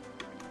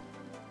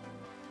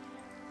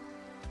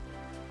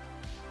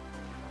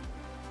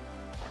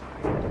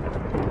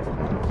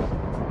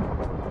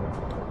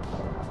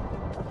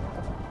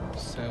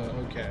 So,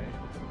 okay.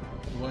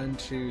 1,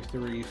 2,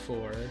 3,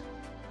 4,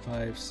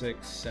 5,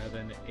 6,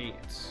 7, 8.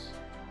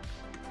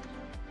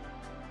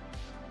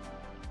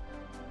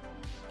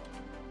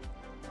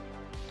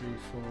 3,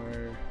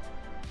 4,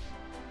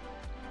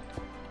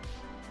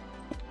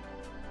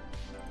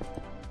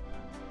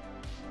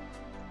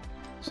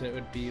 So it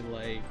would be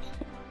like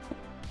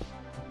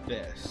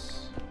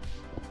this.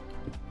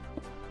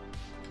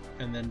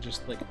 And then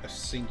just like a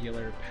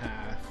singular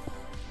path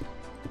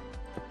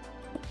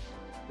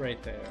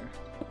right there.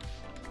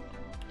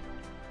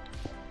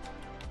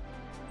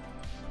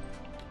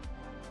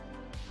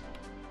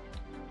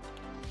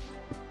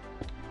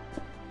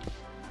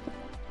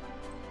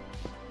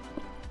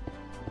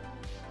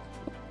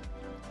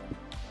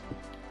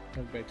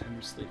 By time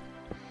to sleep.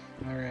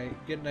 Alright,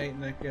 good night,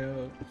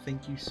 Neko.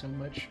 Thank you so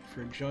much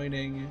for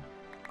joining.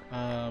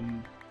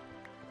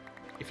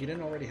 If you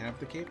didn't already have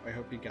the cape, I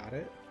hope you got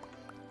it.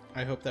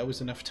 I hope that was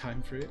enough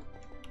time for you.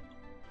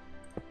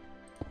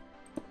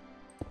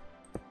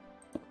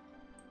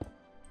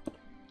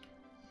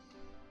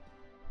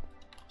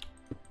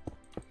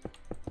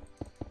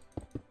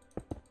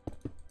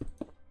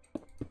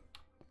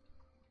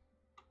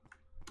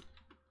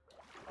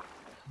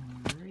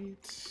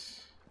 Alright.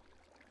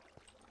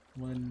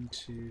 1,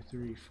 2,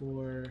 3,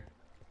 4,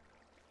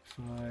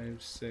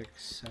 5, 6,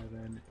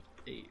 7,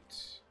 8.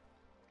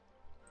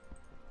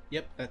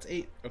 Yep, that's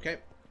 8. Okay.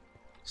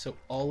 So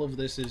all of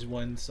this is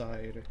one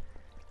side.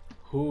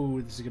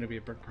 Ooh, this is going to be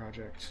a brick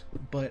project.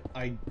 But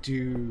I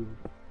do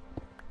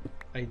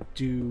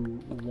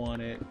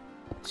want it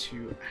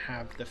to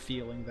have the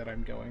feeling that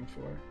I'm going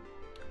for.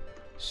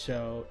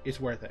 So it's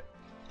worth it.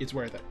 It's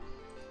worth it.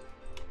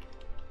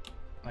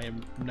 I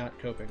am not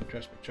coping.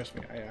 Trust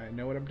me. I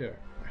know what I'm doing.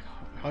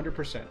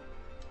 100%.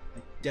 I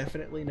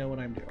definitely know what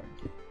I'm doing.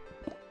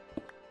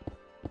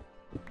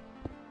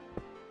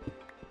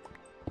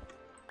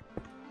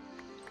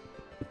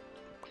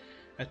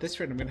 At this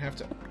rate, I'm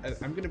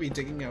gonna be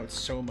digging out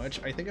so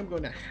much. I think I'm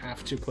going to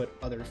have to put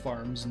other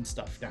farms and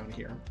stuff down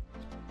here,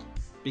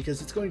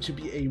 because it's going to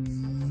be a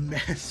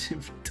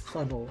massive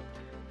tunnel.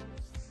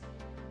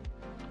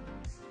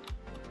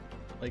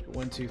 Like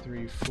 1, 2,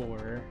 3,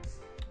 4,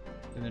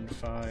 and then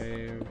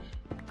 5,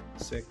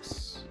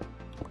 6,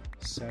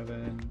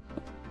 7,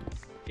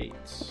 8.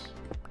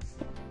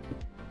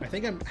 I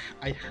think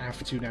I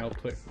have to now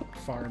put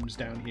farms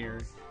down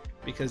here,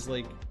 because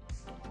like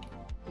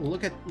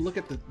look at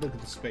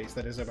the space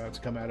that is about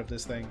to come out of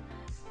this thing.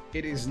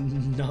 It is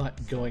not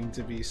going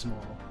to be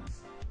small.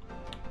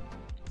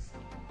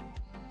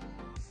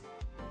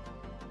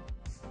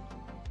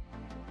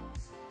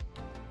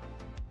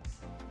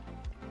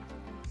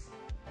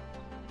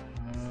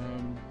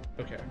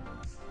 Okay.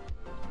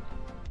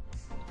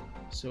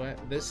 So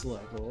at this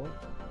level,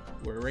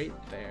 we're right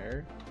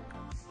there.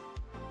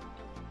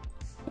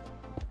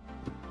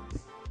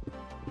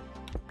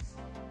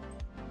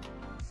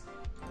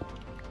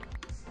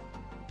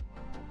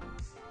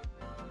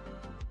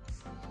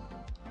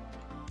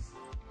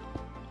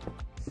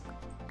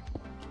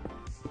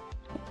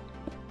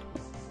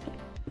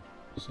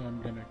 So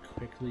I'm gonna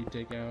quickly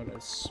dig out a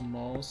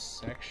small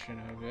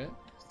section of it.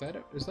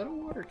 Is that a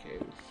water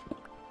cave?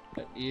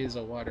 That is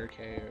a water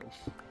cave.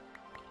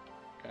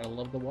 Gotta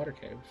love the water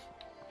cave.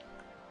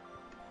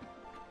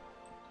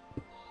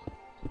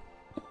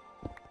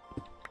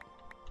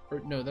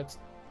 Or no, that's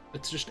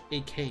just a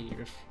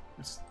cave.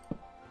 It's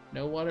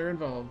no water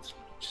involved,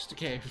 just a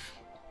cave.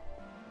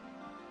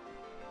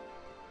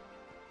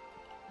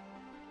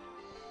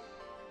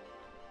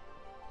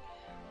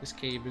 This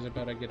cave is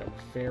about to get a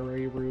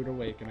very rude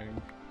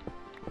awakening.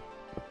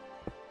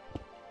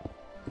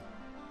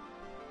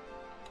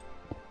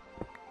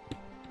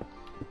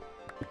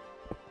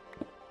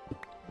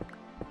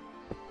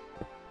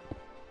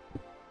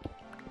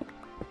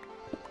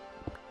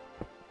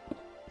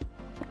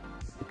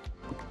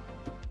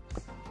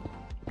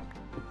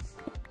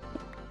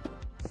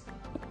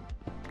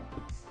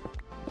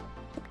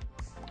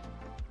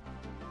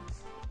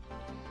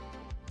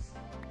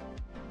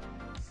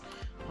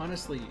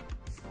 Honestly,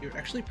 it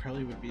actually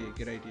probably would be a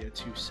good idea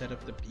to set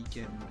up the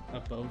beacon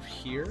above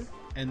here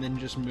and then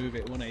just move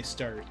it when I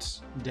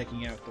start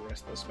digging out the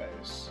rest of the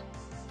space.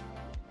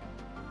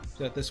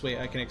 So that this way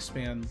I can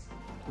expand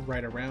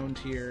right around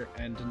here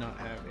and not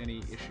have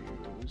any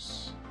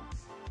issues.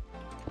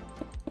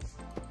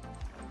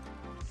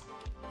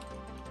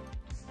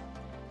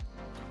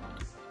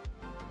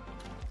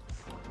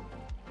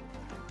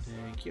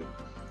 Thank you.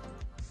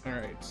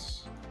 Alright.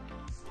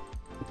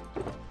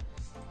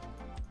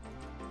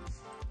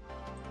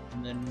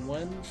 And then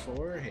 1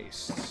 for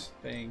haste.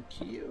 Thank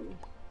you.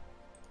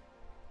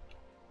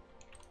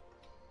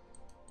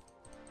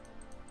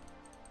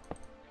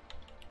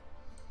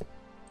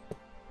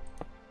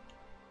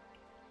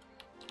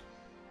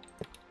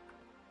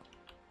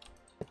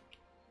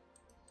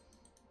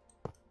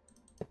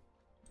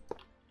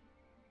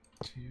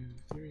 Two,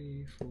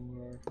 3, 4,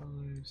 5,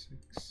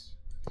 6,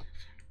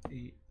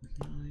 8,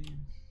 9.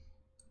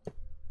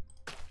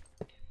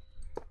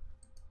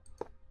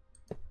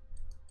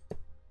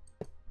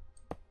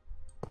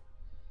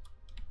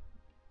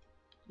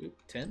 Oop,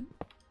 10?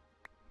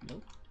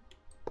 Nope.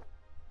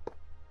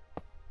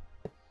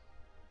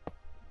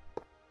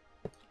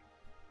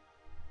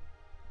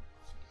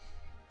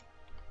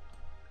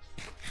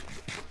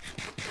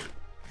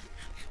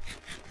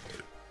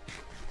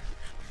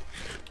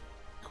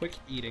 quick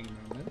eating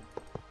moment.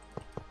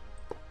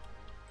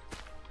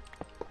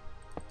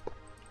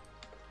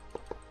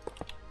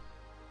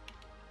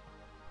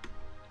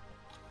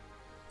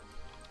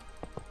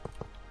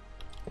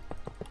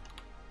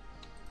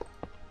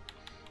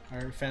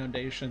 Our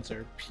foundations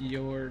are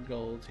pure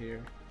gold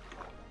here.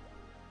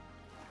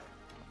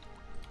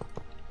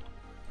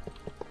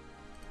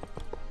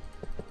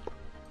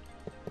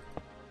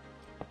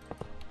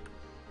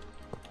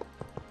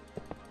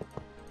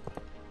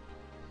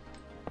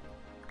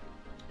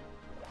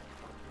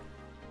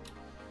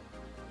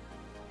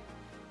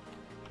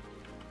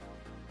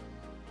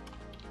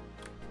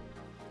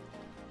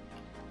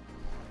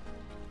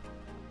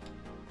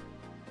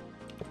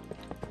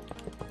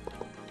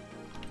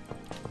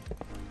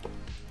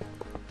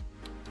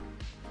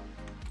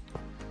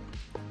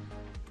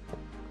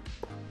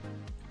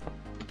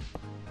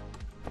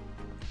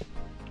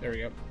 There we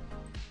go.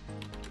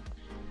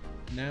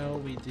 Now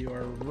we do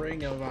our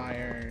ring of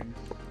iron.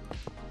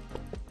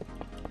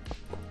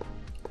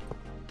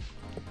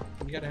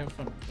 We gotta have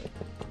fun with it.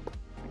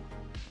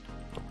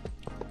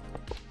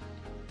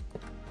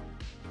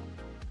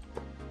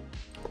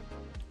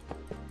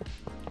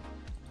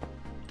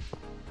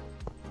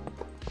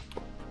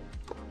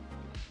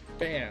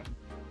 Bam!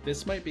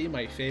 This might be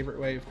my favorite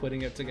way of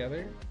putting it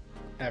together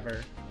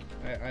ever.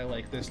 I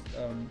like this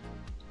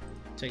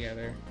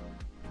together.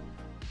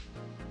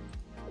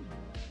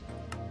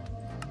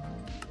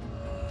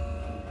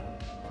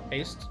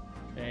 Paste.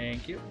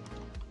 Thank you.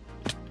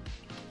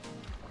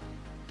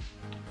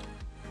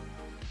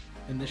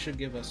 And this should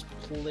give us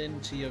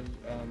plenty of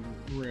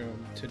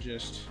room to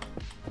just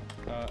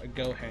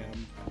go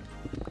ham.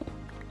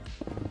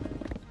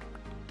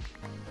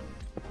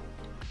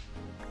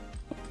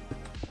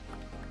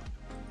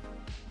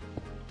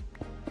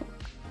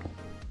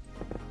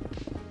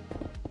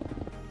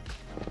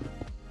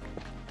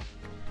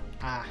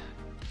 Ah.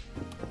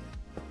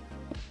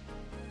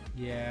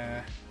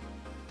 Yeah.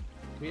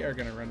 We are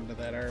gonna run into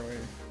that, aren't we?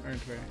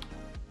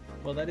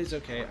 Well, that is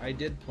okay. I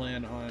did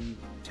plan on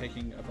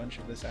taking a bunch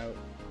of this out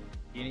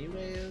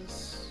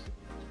anyways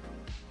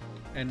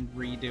and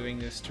redoing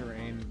this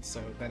terrain,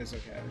 so that is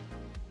okay.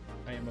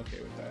 I am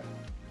okay with that.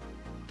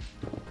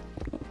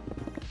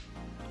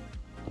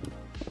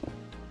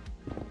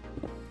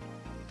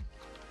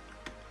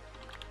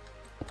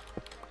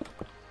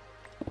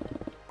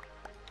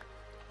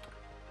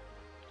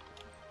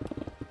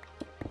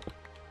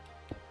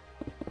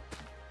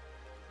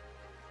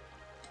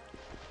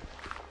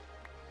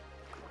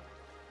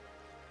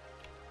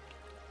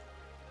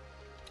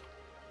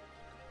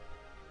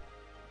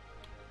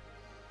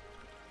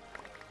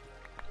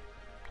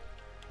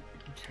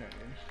 Okay.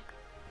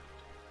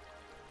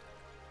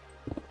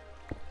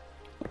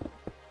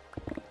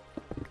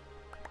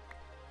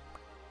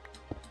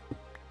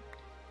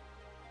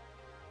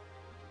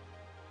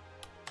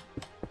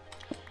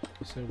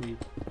 So we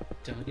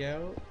dug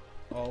out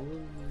all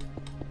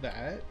of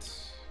that.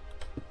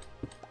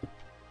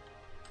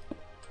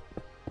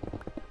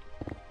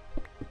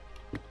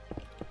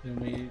 Then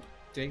we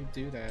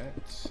do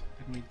that,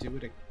 and we do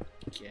it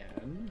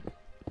again.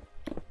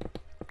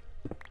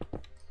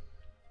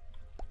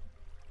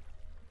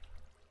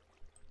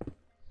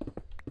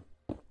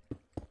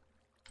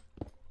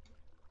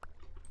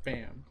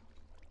 Bam.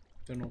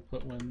 Then we'll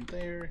put one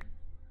there.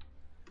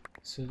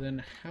 So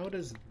then how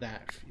does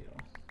that feel?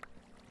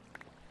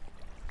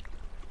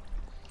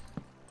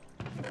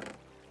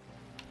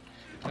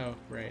 Oh,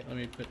 right. Let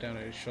me put down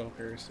a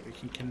shulker so we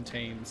can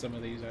contain some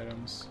of these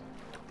items.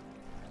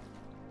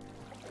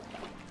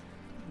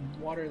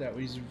 Water that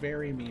was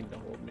very mean to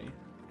hold me.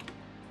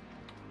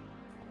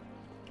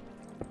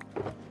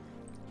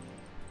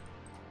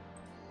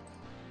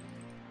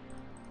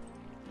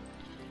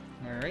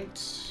 Alright.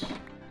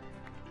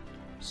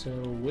 So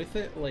with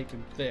it like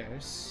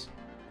this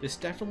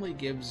definitely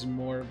gives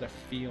more of the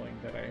feeling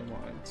that I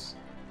want.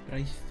 But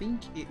I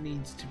think it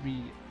needs to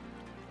be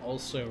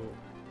also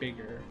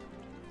bigger.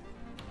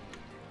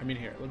 I mean,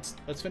 here,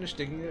 let's finish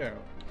digging it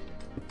out.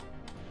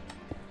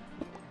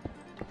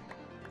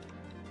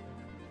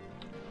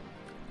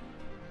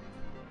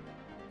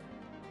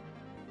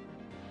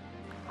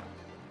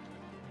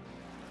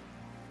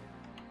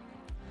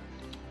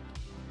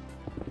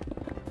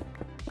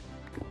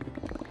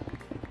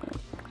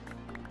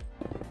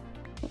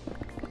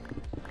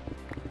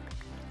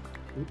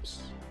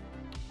 Oops.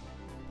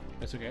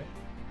 That's okay.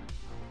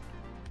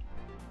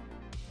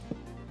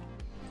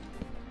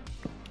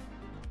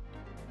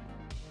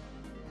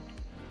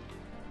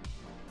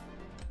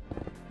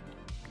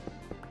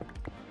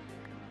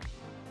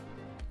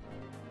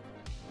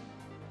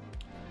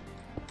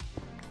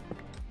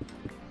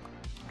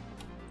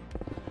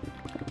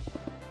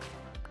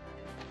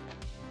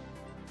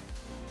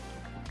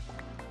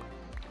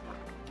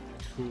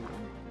 Cool.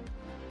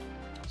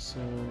 So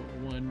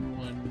 1,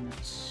 1,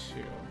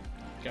 2.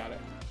 Got it.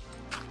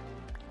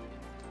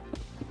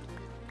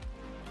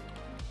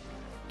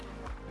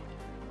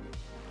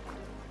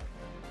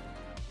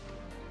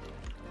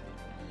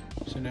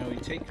 So now we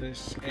take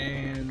this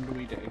and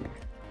we dig.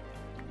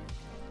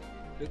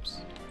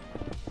 Oops.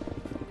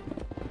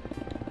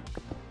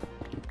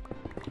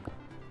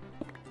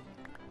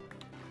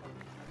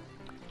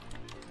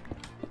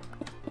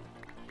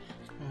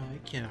 Hi,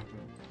 Kevin.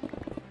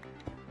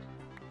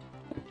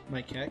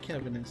 My cat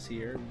Kevin is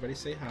here. Everybody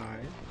say hi.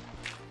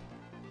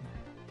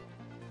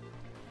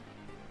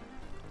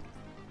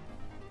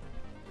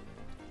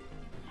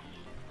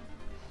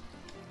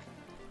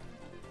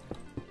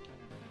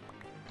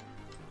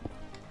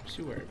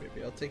 Sure,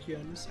 baby. I'll take you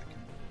out in a second.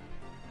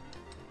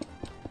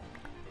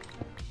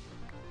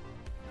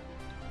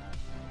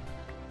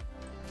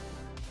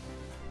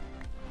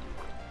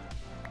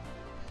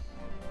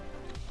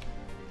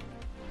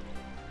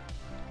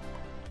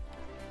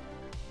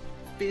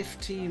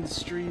 $15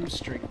 stream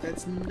streak.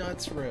 That's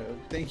nuts, Rogue.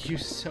 Thank you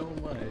so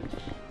much.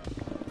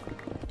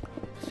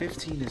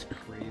 15 is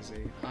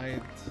crazy. I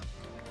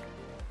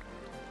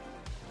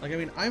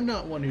mean, I'm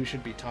not one who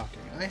should be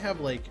talking. I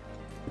have like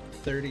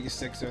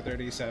 36 or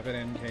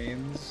 37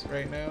 NKs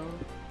right now,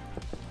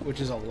 which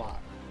is a lot.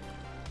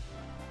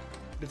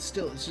 But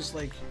still, it's just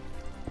like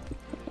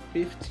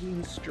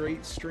 15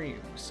 straight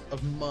streams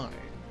of mine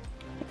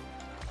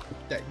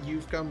that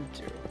you've come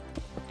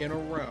to in a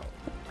row.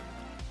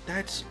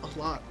 That's a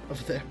lot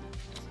of them.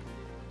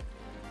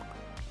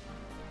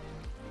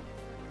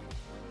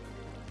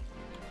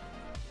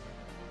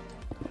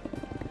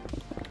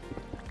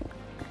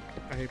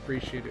 I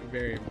appreciate it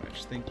very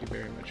much. Thank you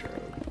very much, Rogue.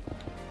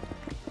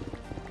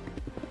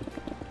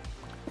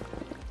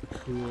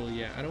 Cool,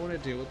 yeah, I don't want to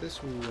deal with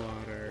this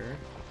water.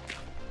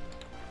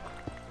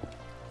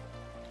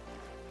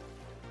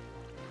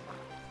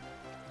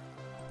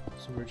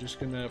 So we're just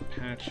gonna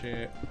patch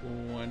it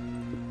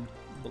one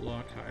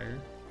block higher.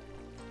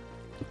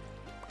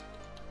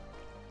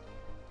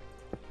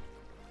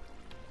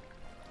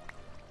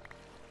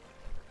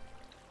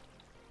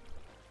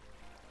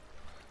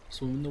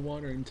 Swim in the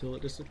water until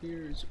it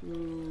disappears.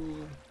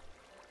 Ooh.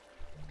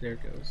 There it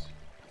goes.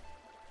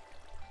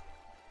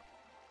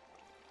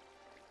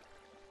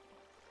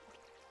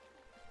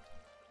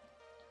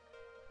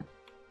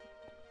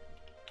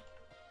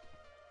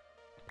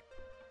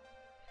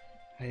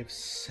 I have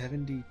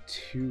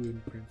 72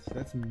 imprints.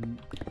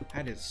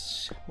 That is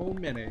so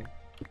many.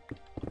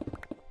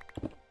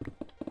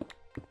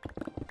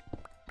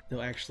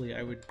 Though actually,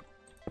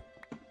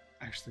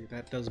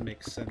 that does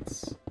make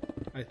sense.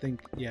 I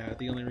think, yeah,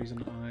 the only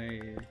reason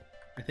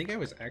I think I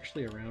was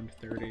actually around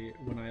 30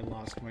 when I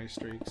lost my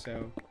streak,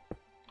 so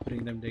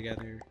putting them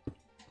together.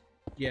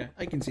 Yeah,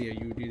 I can see how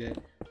you would do that.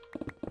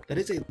 That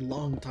is a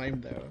long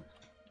time though.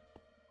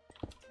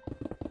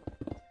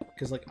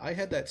 Because like I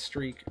had that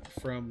streak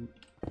from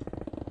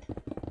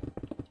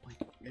like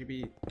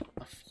maybe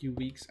a few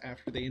weeks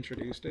after they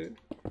introduced it.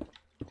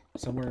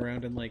 Somewhere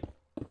around in like,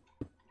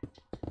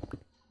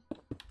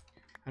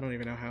 I don't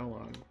even know how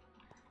long.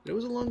 But it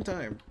was a long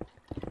time.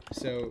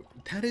 So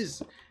that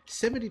is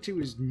 72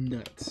 is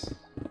nuts.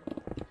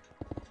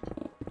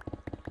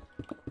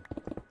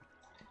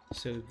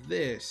 So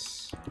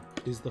this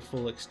is the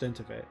full extent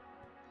of it.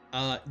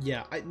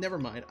 Yeah, never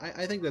mind.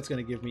 I think that's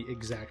gonna give me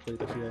exactly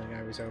the feeling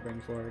I was hoping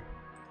for.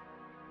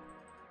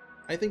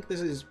 I think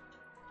this is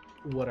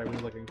what I was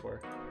looking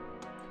for.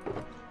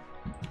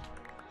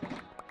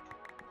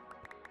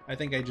 I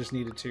think I just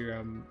needed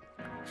to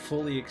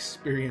fully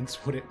experience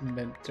what it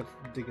meant to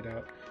dig it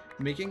out.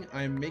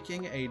 I'm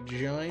making a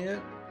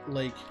giant,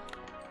 like,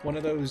 one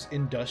of those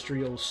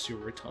industrial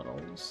sewer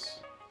tunnels.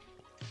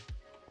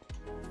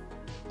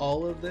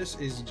 All of this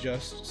is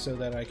just so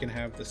that I can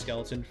have the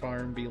skeleton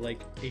farm be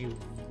like a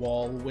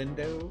wall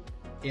window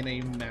in a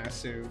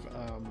massive,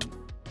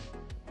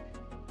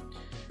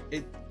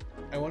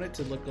 I want it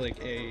to look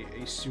like a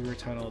sewer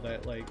tunnel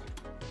that like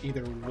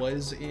either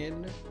was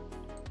in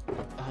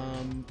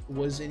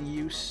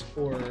use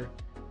or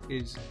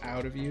is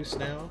out of use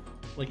now.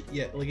 Like,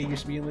 yeah, like it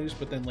used to be in use,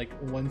 but then like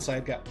one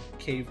side got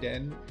caved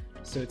in,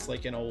 so it's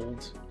like an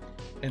old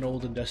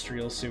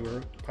industrial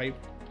sewer pipe.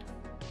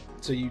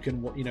 So you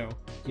can, you know,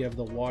 you have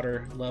the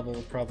water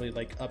level probably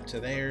like up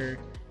to there,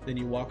 then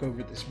you walk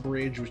over this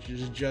bridge which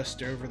is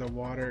just over the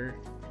water,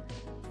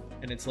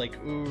 and it's like,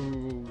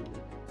 ooh,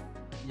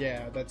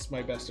 yeah, that's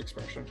my best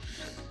expression.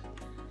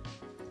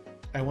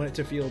 I want it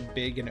to feel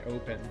big and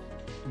open,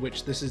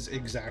 which this is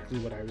exactly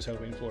what I was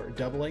hoping for.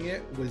 Doubling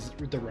it was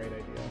the right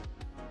idea.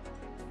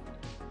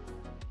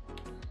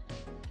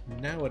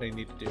 Now what I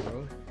need to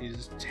do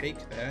is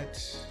take that,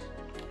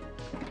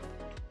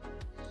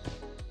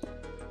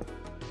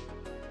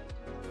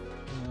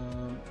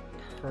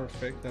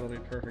 perfect, that'll be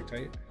perfect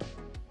height.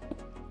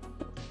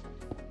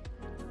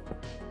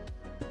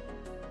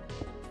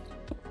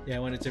 Yeah, I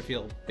want it to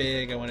feel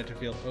big, I want it to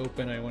feel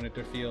open, I want it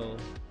to feel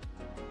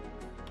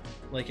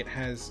like it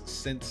has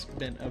since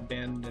been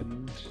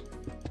abandoned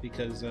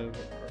because of,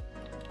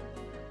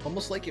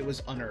 almost like it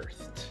was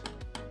unearthed.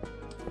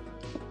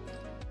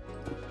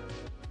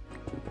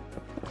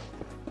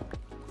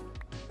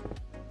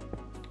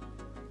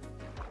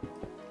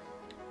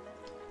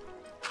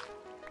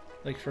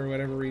 Like, for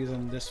whatever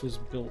reason, this was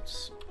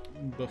built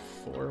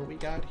before we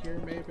got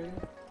here, maybe?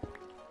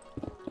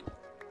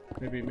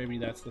 Maybe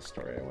that's the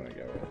story I want to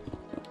go with.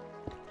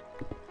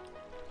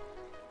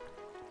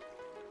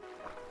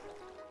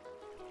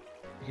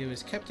 It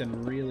was kept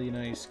in really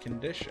nice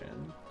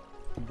condition,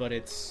 but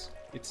it's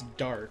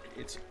dark.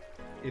 It's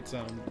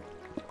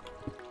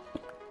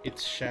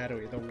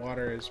shadowy. The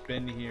water has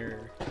been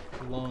here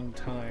a long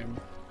time,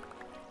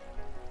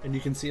 and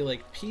you can see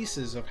like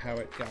pieces of how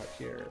it got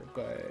here,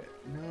 but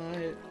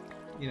not,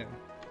 you know,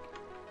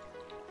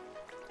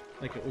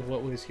 like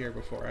what was here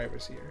before I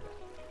was here.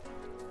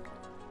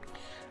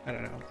 I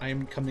don't know.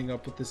 I'm coming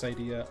up with this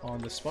idea on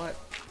the spot,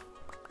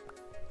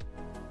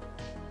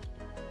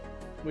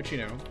 which, you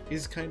know,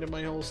 is kind of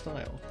my whole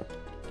style.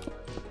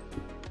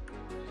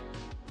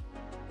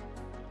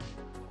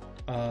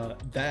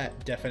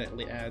 That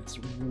definitely adds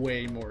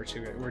way more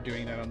to it. We're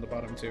doing that on the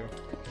bottom too.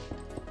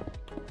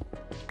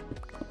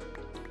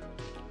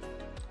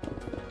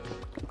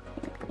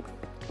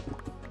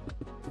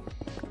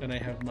 And I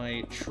have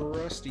my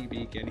trusty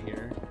beacon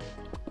here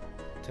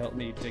to help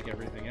me dig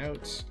everything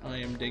out. I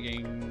am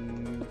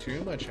digging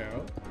too much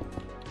out.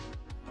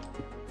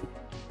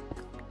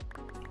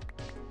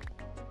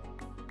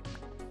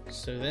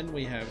 So then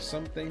we have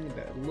something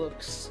that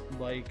looks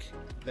like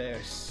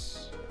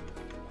this.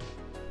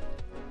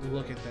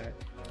 Look at that.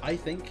 I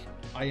think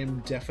I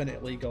am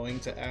definitely going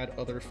to add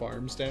other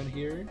farms down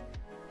here,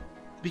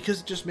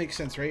 because it just makes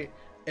sense, right?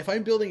 If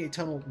I'm building a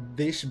tunnel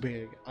this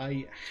big,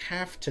 I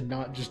have to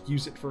not just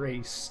use it for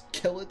a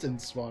skeleton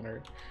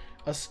spawner.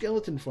 A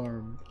skeleton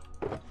farm.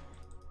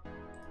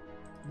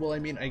 Well, I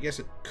mean, I guess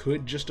it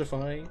could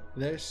justify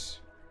this,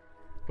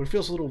 but it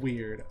feels a little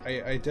weird.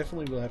 I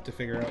definitely will have to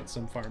figure out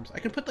some farms. I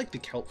can put like the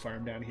kelp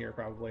farm down here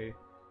probably.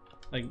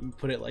 Like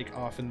put it like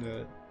off in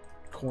the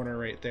corner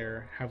right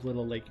there. Have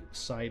little like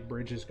side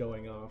bridges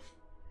going off.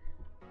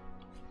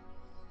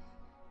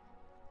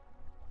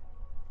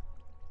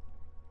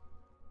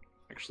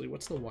 Actually,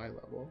 what's the Y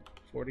level?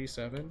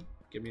 47?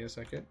 Give me a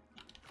second.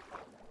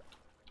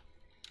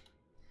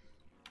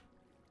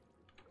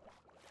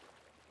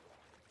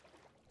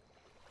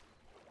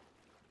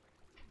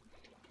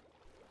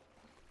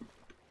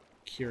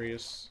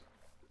 Curious.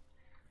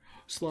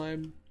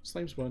 Slime.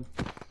 Slime's one.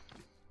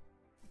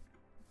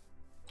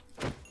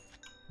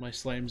 My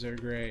slimes are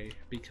gray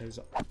because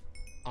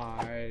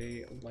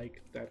I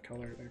like that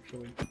color,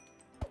 actually.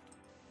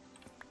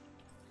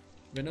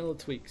 Vanilla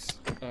Tweaks.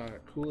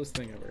 Coolest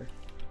thing ever.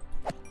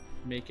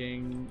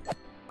 Making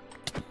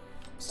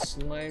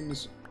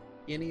slimes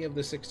any of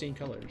the 16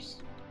 colors.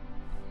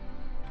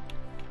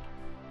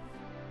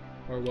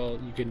 Or, well,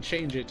 you can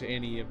change it to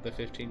any of the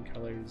 15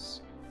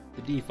 colors.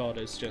 The default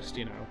is just,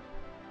 you know,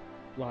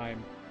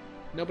 lime.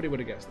 Nobody would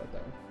have guessed that, though.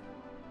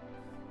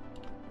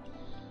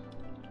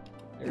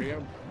 There we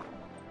go.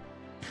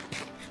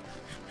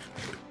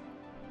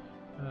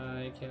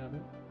 Hi,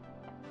 cabin.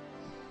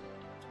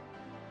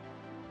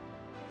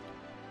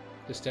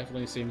 This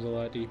definitely seems a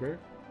lot deeper.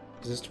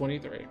 This is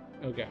 23.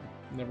 Okay,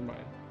 never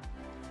mind.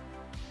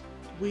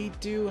 We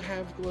do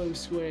have glow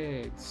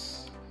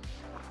squids.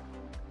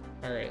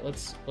 All right,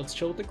 let's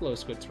chill with the glow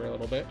squids for a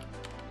little bit.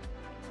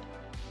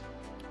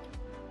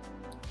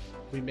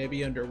 We may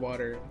be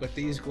underwater, but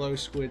these glow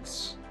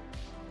squids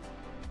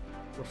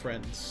were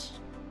friends.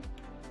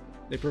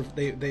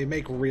 They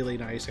make really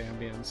nice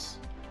ambience.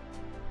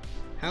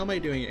 How am I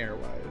doing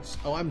air-wise?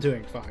 Oh, I'm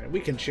doing fine.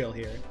 We can chill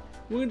here.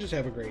 We can just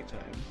have a great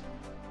time.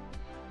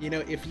 You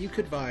know, if you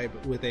could vibe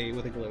with a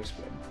glow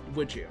squid,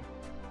 would you?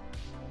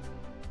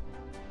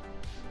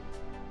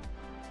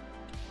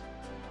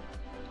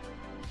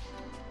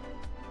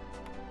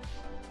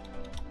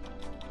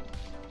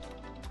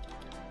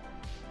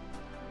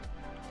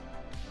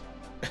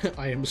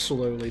 I am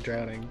slowly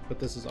drowning, but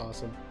this is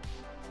awesome.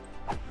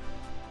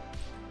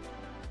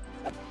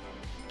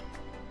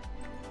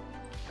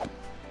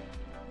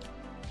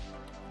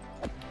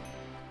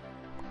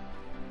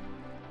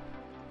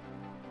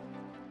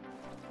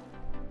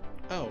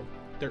 Oh,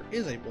 there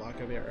is a block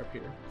of air up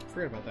here.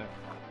 Forget about that.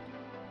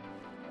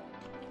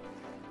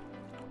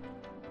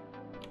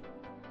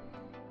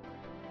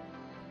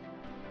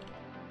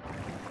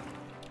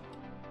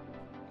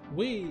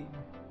 Whee!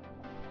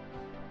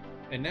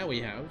 And now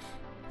we have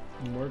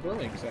more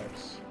glowing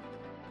sets.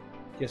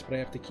 Yes, but I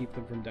have to keep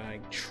them from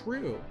dying.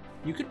 True.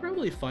 You could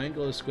probably find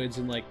glow squids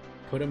and like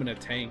put them in a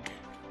tank.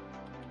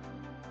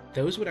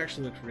 Those would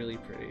actually look really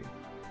pretty.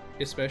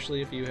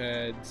 Especially if you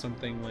had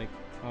something like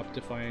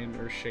Optifine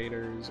or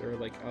shaders or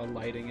like a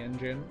lighting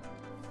engine.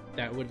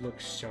 That would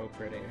look so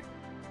pretty.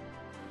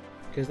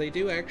 Because they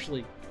do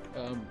actually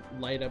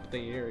light up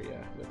the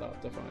area with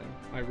Optifine.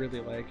 I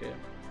really like it.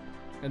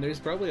 And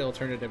there's probably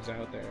alternatives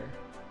out there.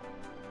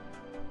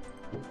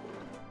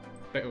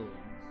 Boom.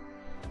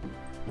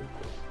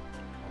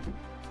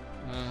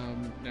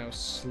 Now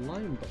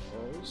slime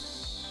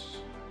balls.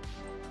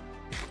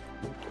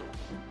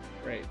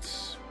 Right.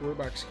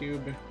 Warbox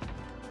Cube.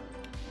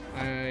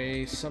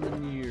 I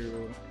summon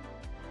you.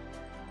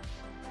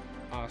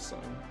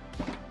 Awesome.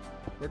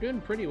 We're doing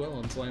pretty well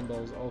on slime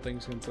balls, all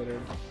things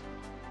considered.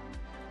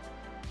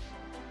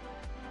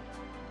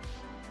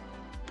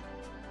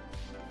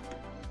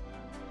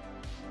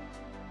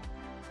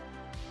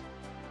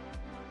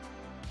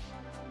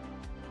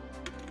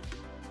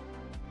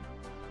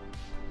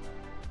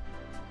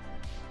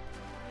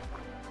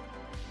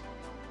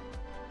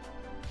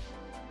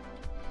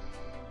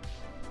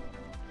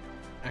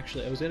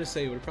 Actually, I was gonna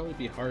say it would probably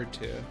be hard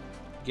to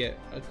get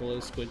a glow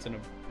squids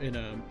in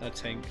a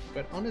tank,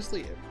 but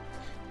honestly, it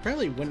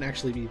probably wouldn't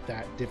actually be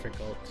that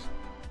difficult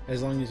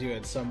as long as you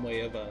had some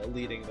way of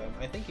leading them.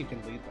 I think you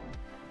can lead them.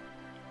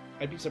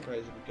 I'd be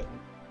surprised if you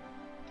couldn't.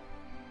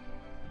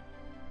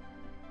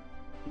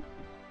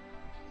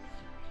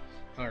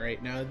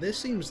 Alright, now this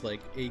seems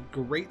like a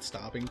great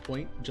stopping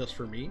point just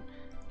for me.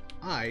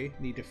 I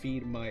need to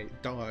feed my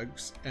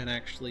dogs and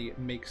actually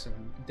make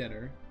some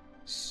dinner.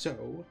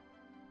 So,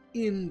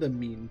 in the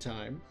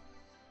meantime,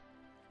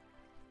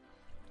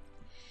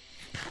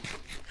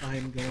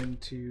 I'm going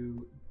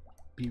to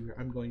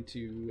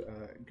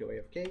go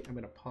AFK. I'm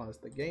going to pause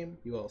the game.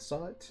 You all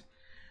saw it.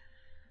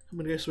 I'm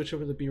going to go switch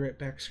over to the Be Right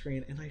Back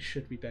screen, and I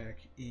should be back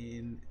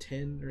in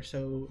 10 or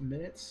so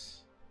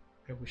minutes.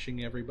 I'm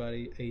wishing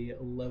everybody a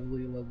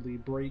lovely, lovely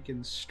break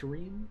in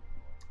stream.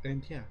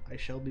 And yeah, I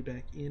shall be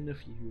back in a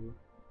few.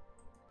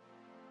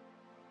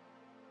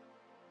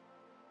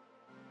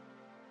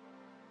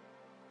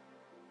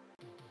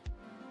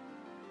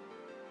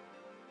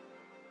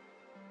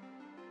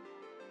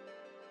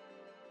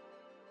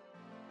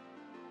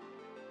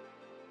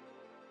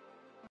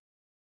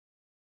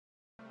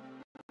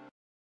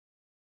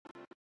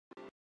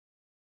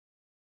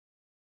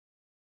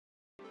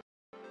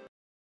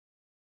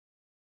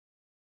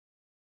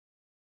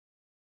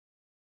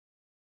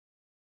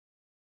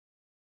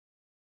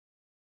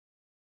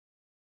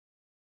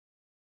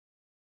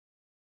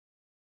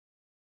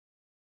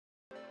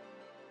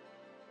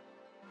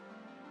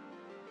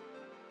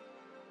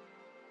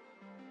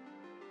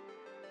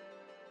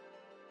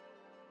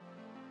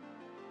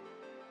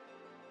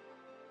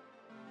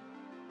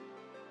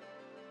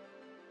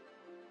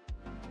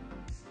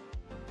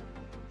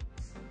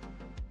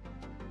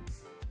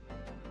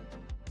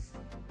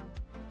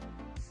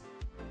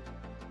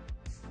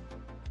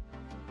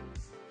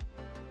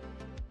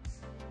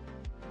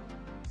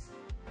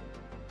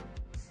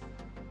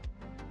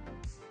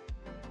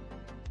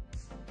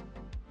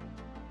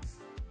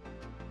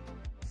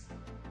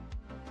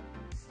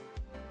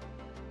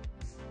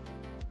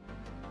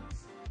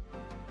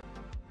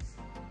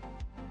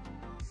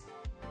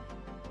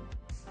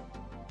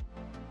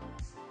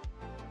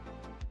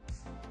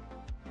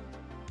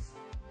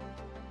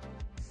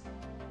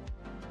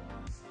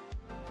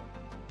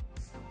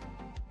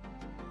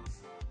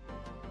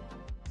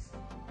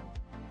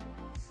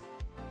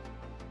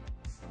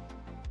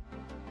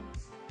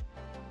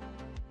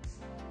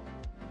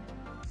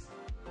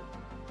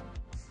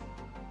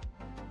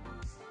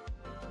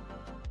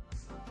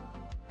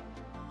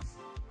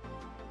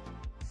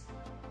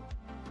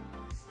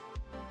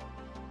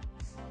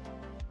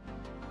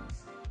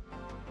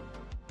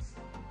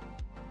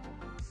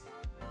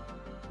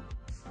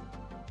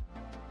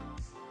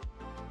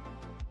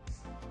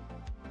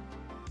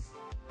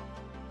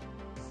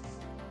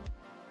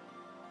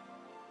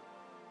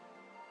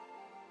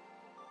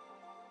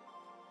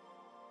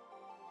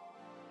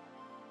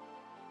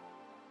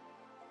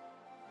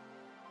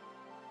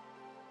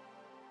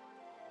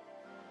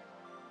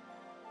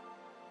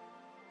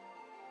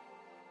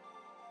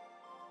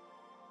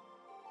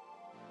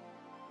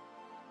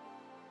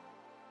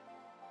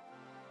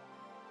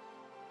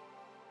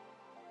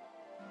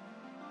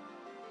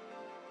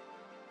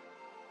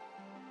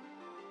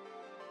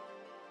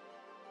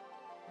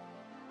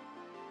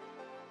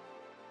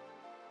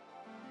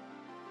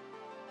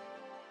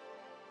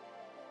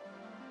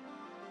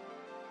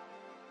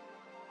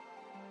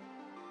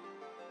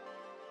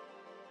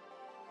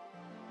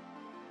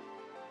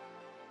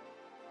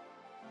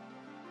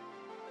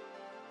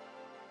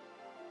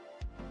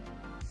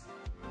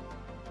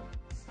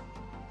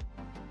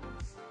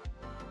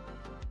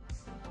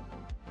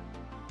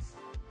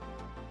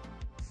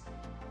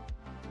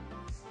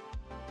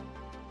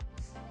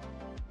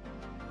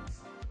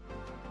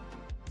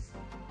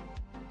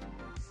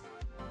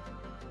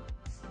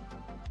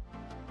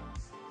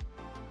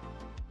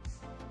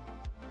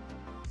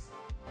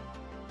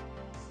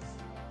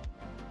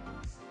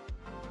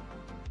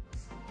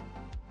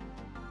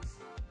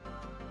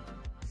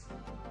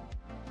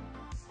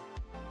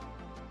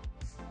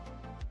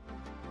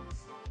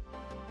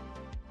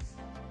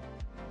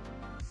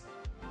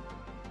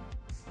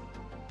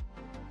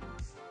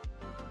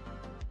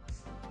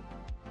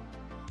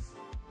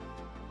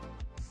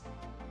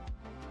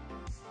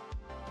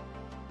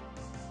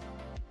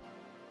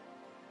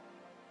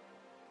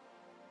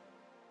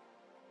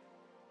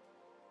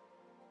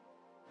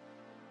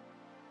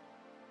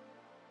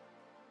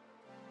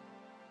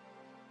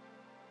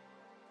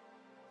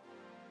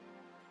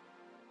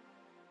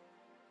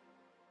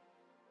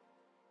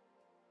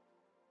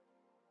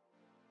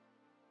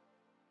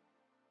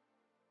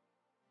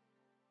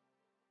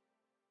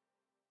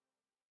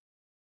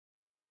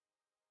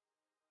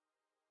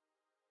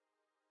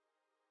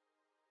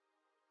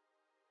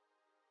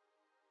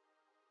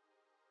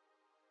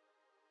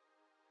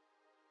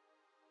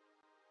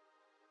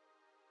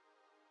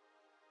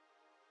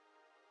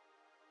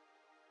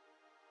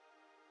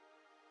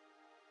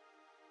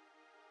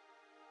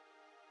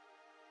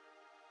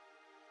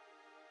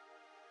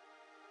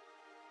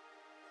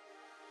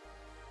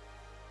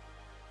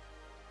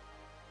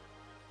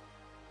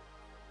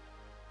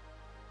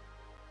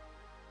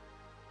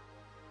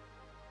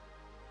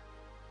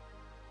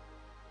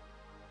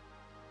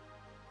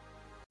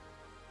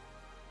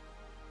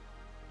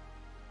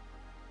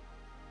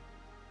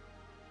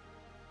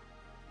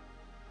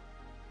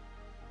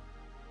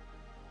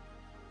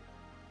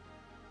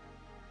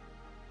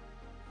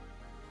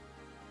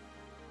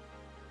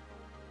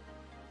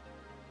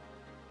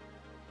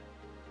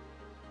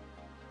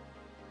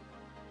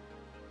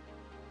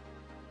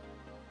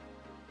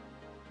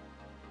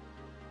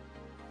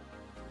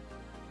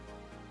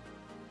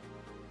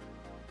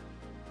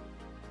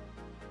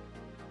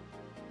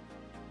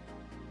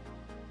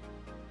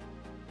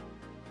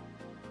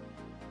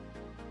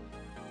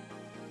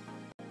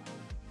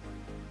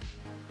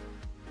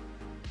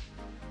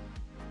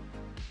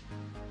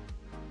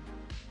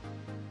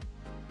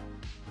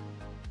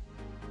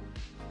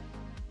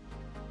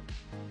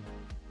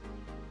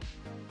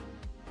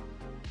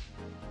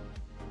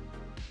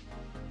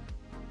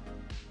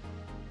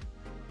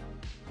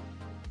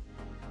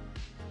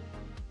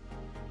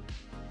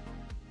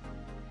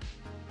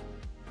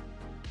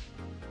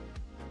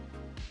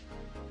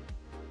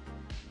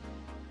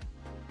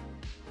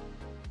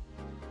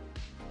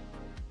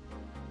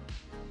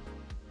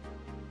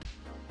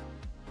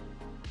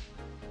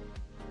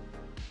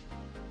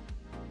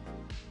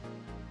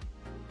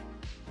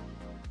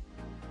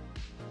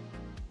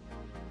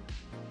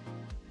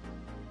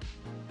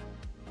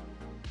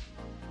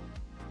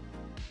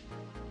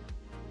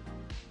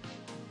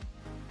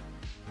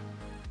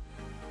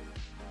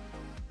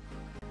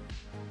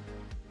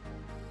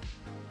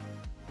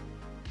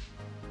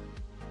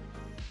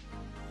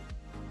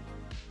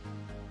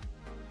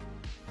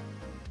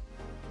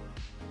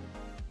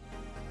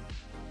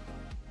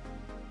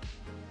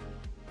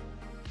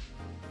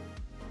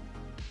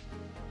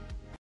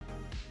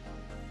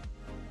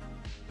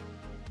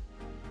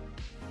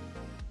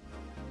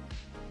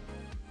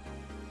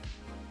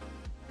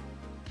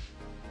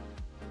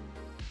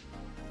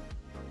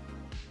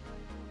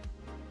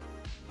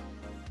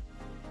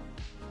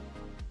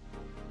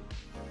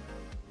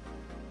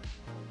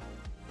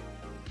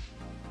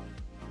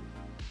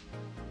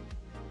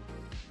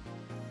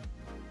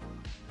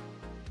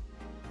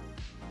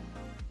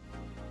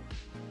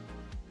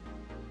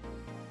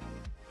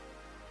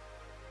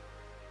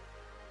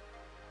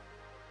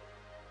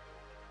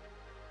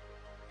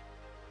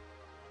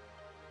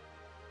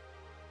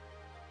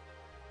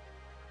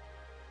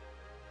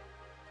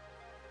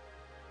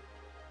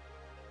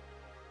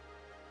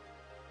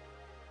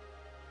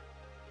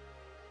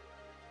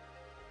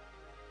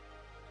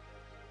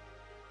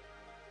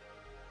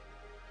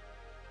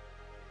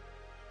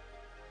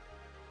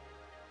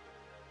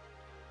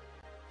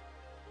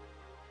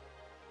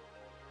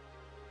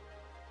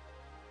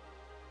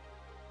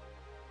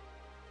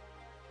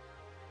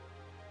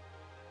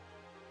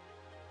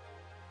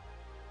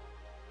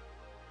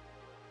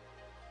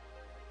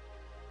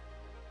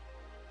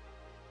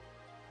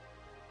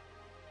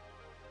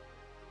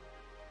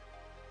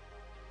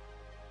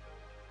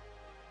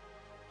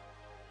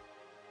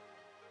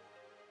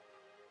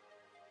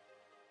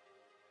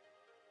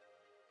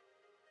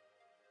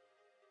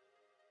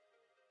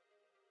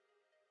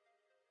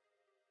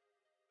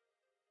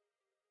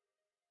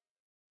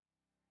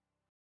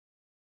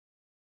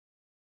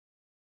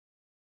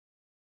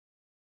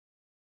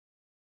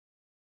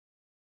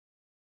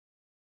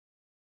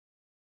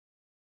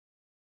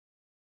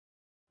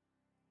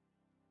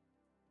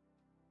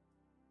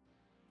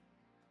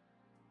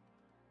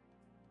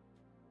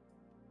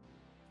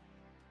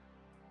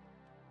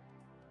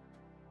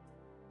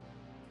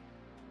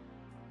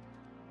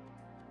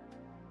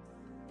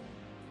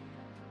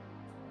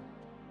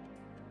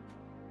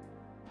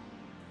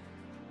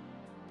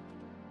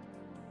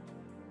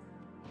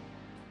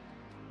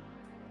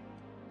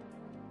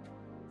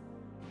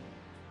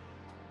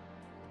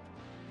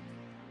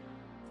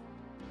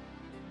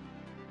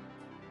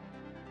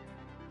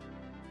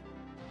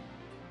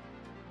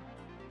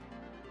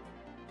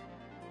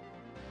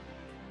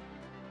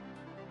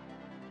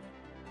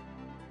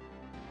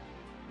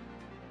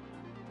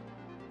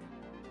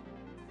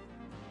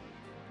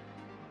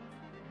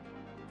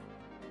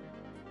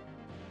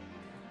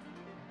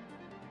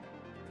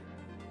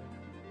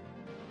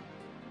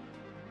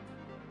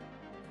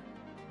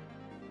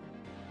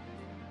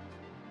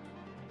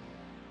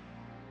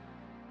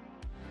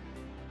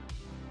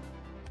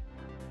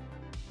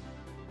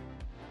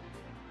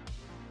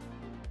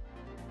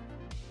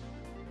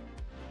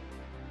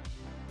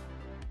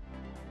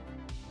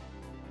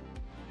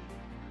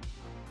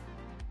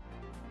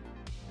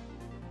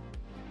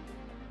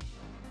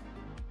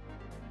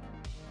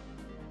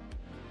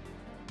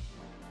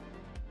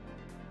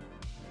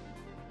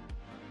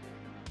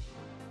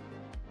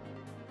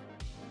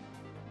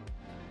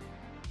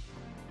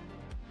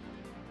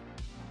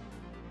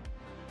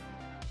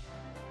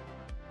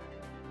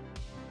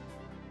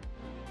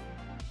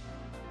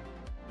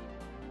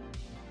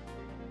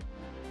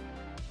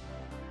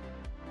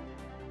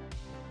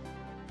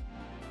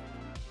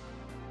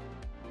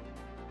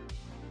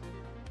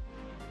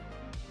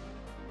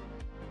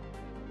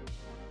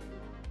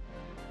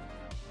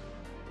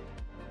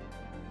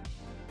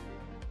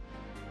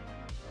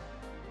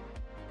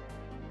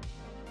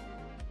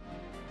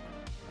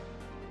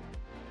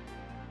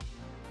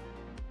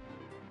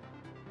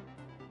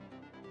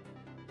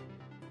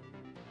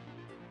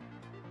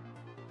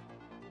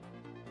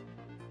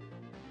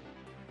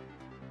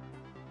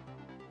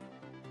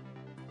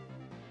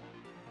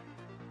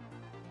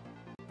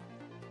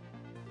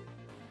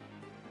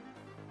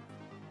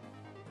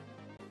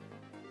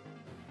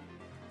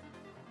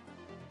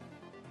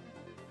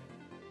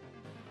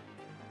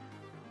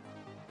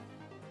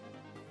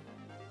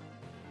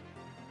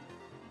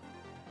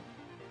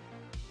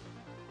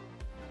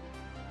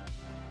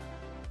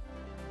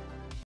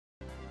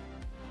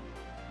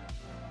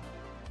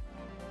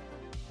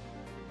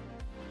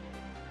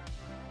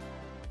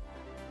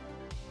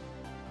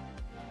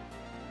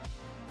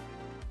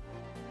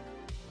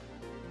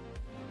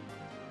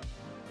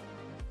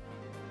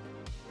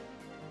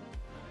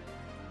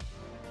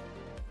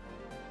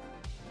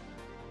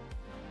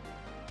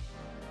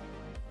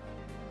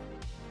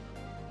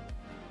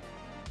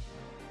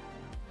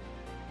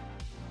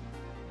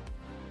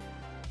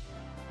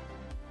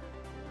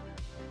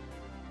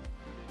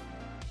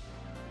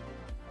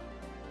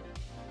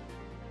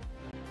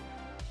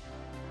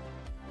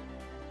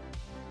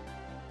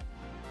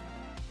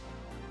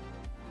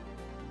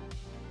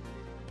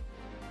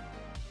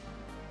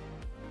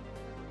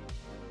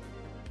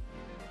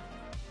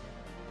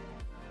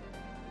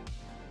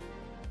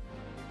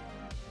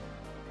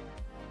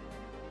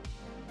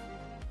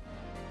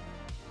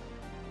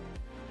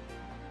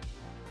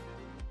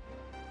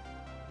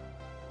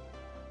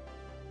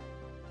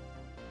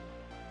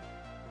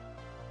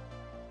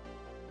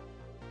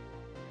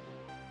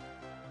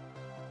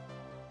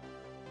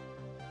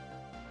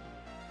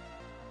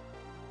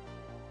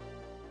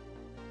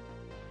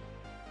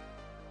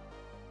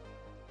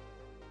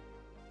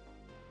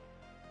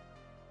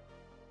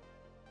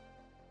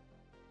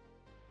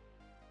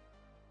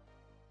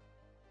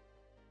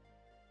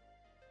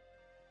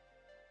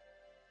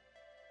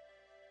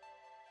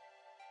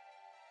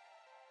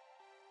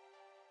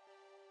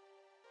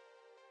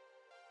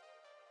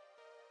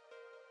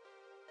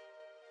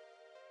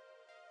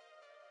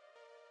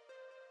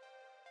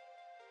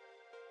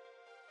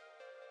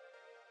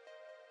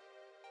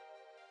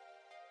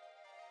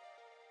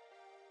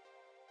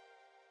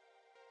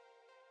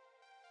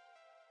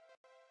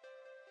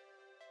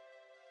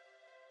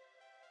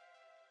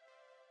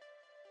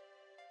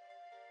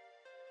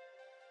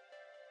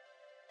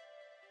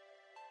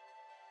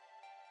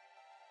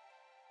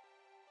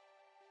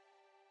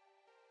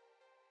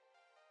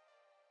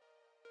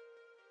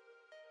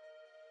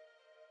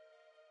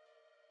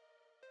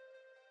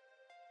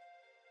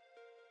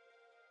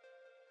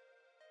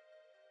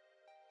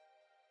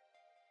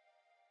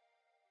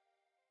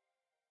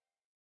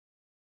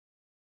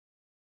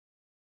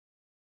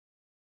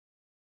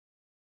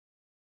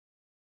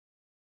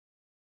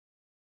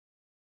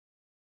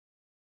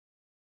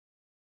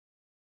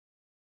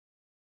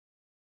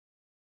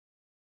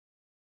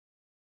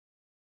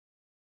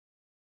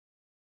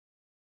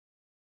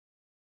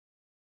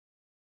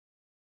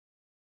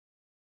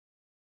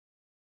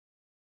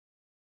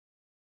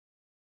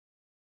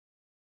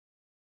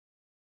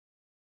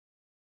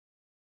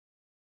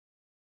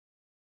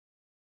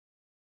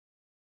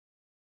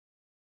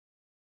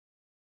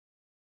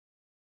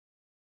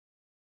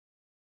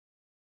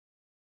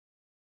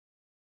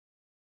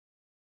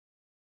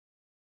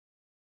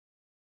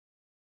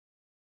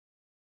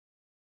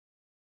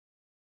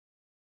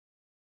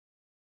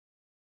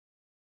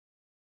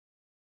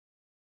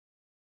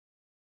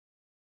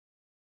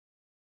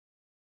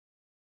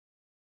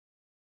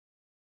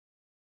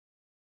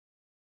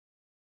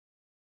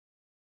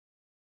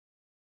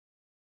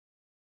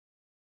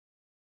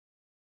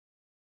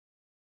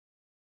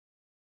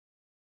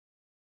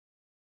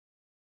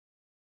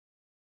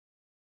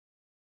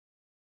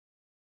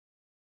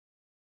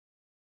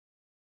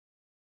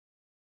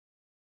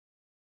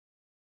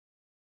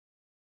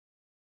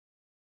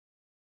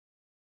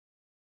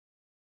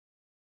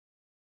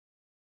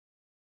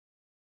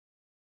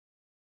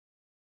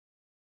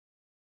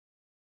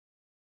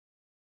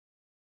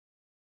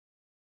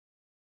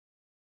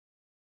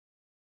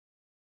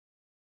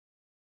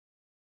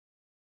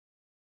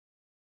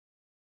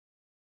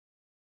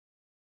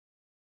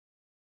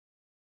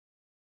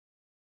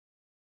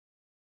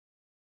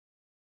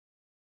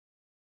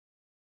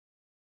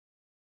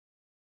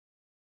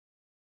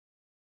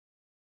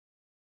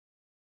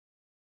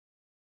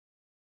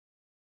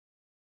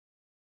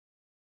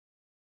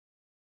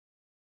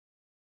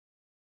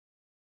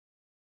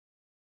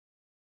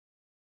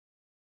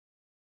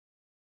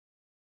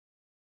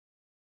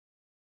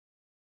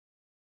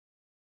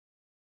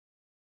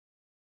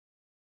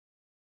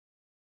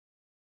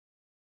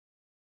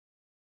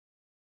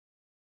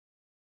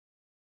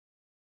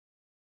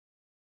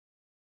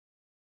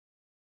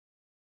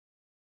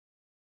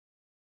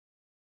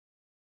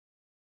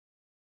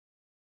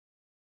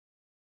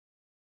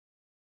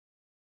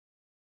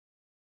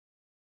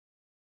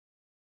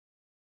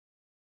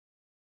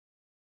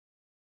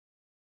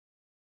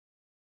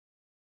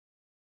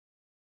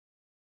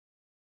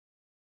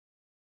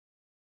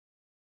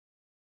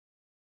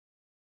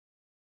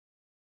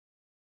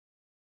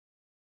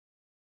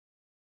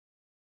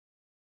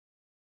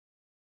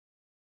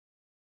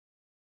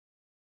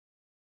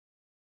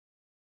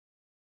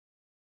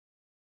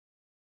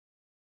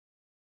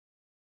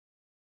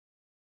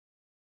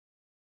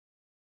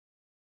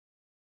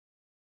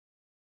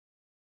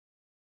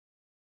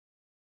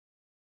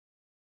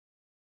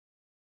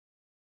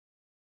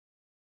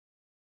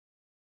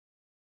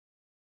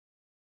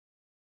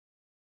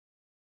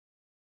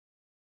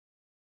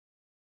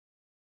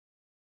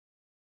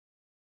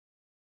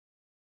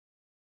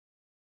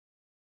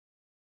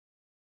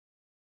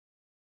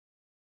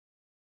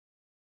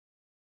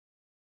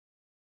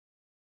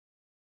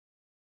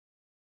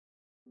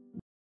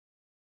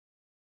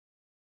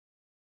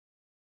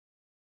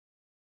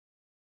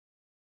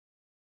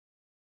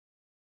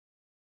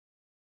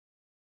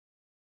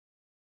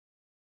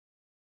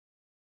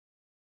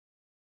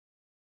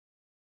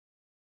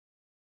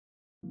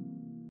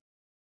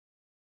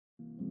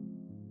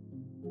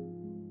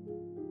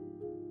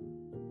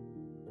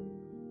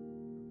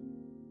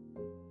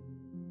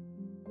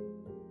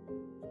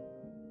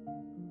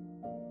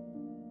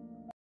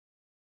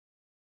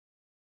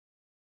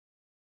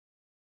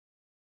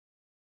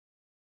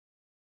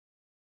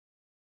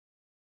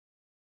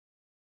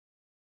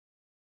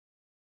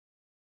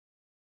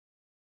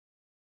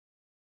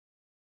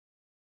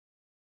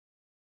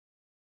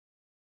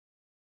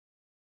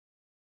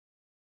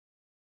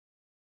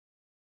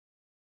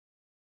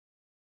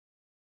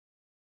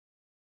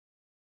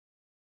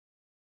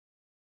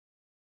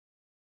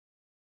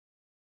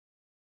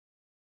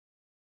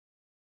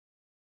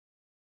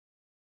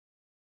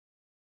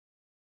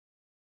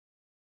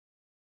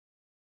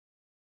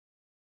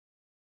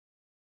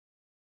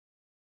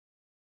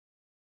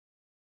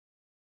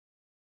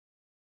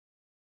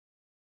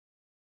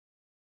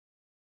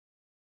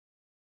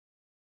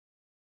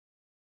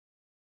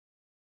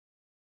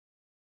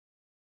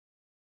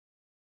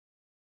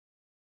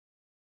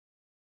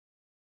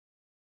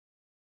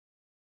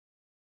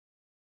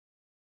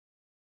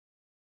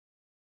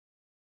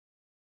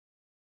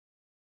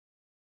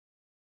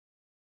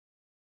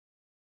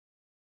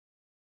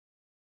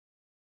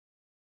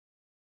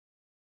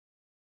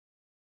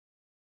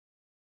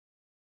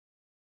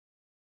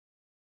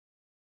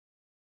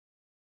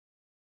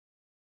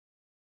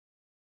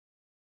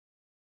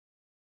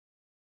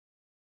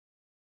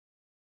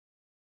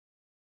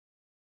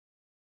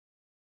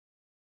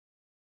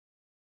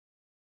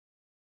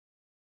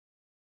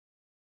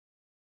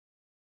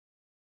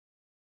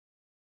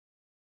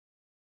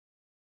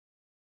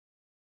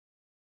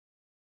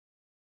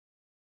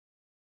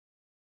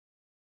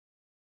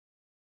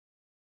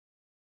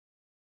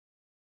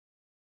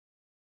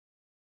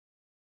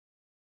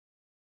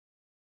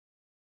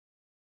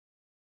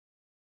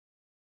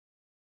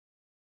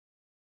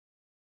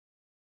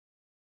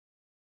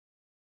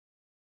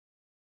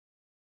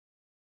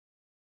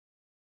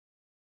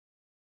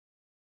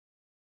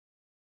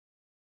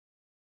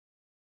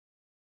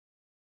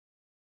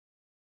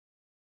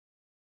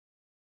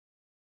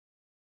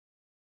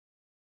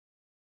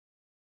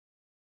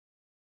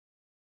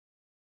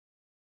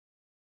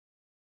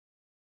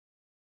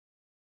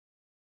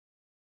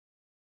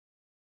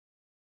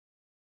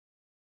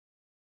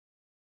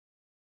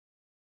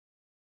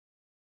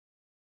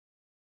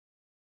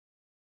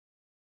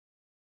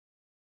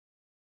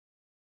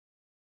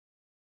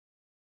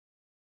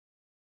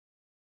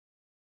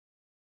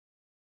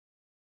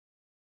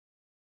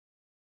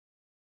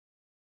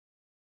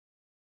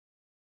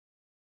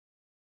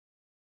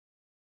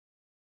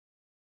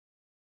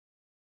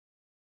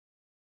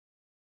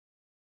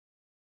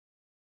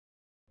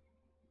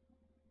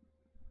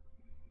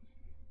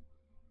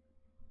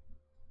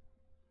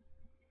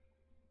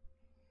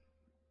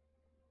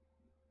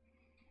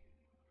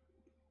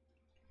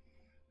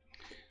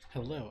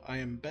 Hello, I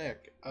am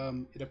back.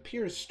 It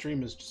appears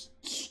stream has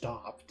just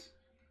stopped.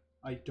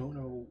 I don't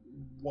know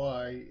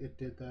why it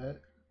did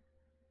that,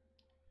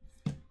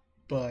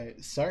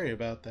 but sorry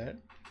about that.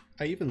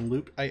 I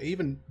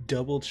even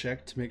double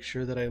checked to make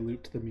sure that I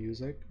looped the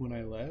music when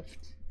I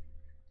left,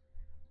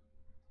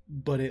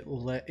 but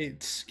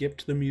it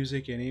skipped the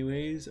music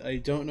anyways. I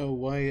don't know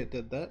why it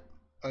did that.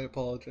 I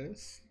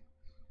apologize.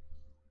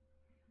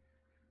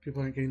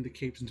 People aren't getting the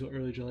capes until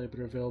early July, but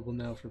are available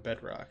now for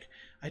Bedrock.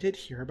 I did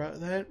hear about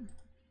that.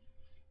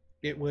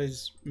 It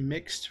was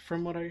mixed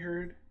from what I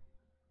heard.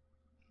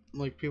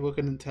 Like, people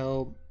couldn't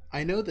tell.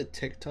 I know the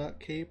TikTok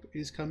cape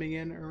is coming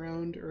in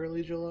around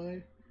early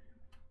July.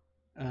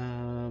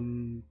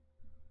 The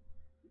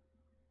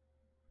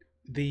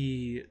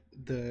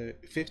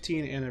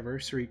 15th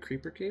anniversary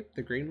creeper cape,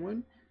 the green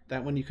one,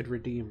 that one you could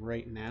redeem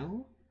right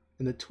now.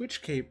 And the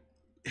Twitch cape,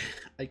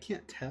 I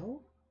can't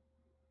tell.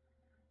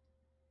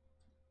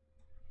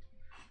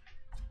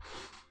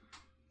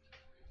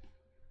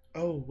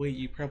 Oh wait,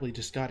 you probably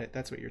just got it.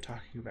 That's what you're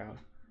talking about.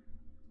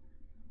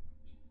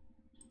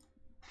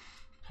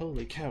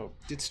 Holy cow!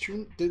 Has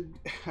stream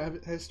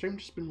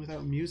just been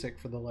without music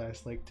for the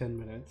last like 10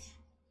 minutes?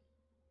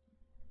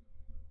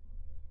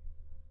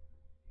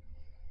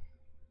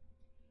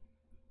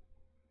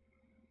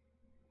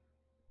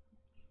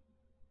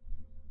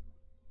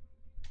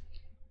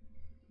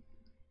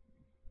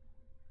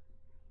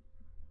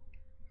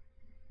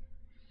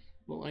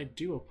 Well, I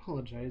do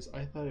apologize.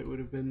 I thought it would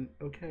have been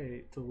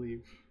okay to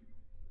leave.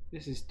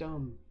 This is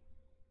dumb.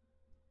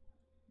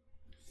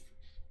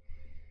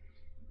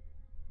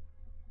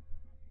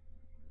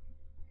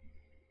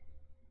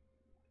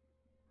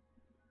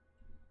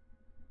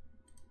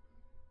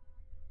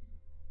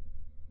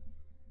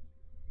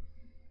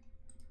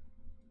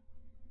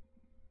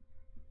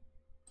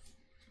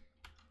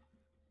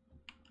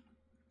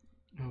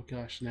 Oh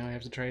gosh, now I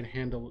have to try and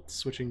handle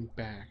switching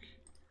back.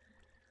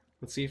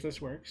 Let's see if this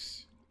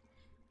works.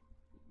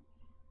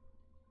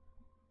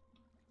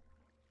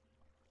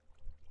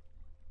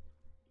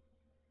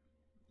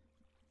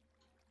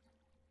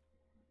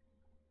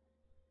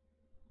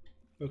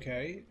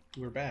 Okay,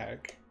 we're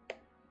back.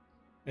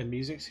 And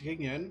music's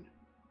kicking in.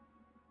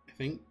 I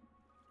think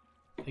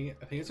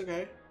it's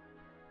okay.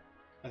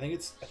 I think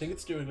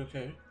it's doing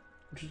okay,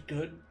 which is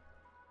good.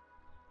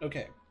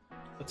 Okay,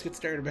 let's get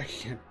started back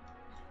again.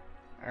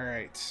 All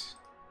right.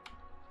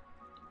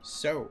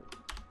 So,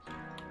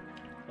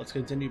 let's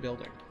continue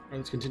building, or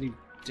let's continue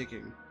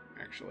digging,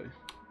 actually.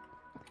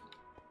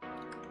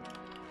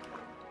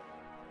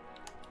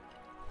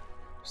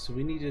 So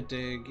we need to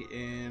dig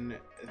in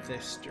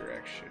this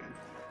direction.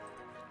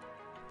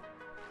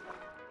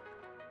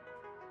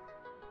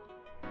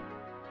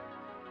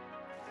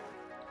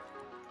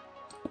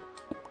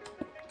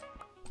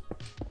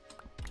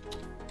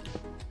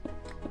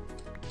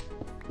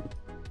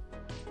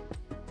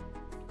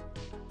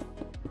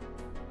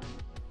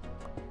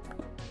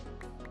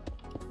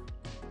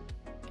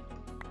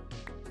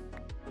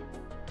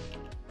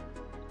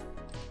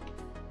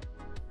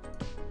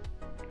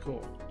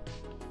 Cool.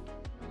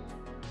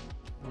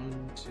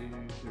 1, 2,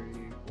 3,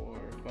 4,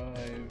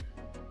 5.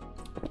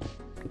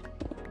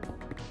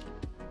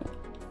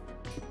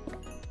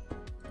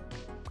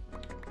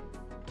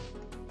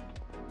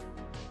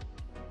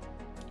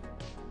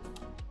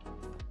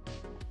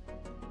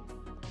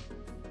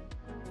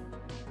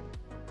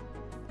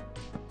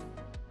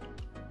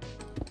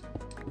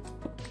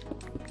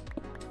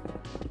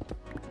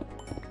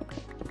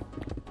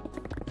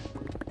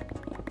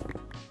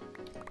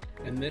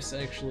 And this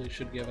actually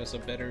should give us a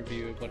better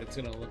view of what it's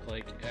going to look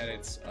like at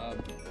its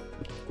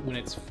when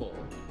it's full,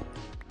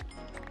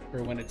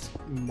 or when it's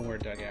more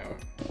dug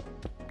out,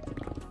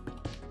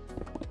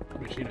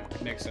 which, you know,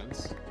 makes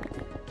sense.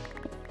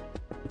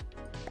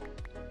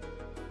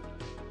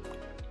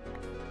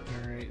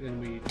 Alright, then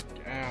we...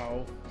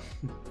 Ow!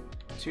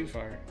 Too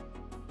far.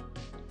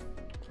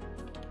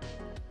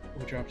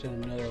 We dropped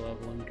in another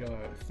level and go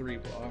out 3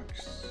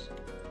 blocks.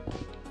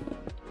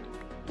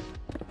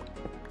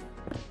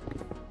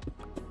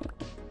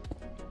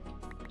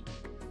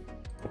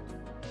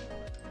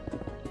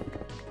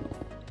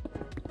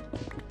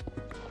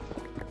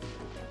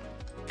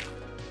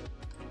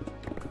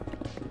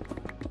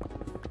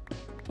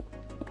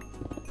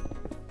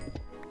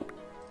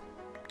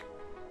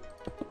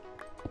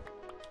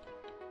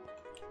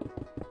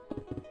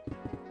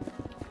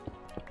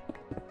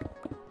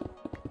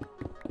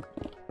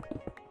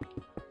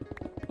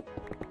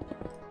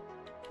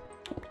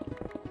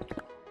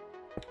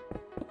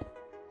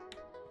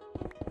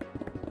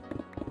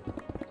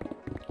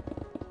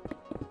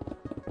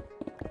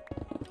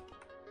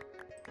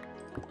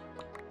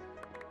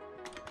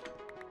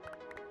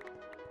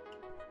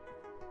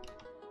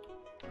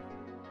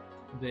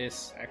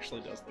 This actually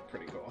does look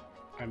pretty cool.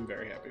 I'm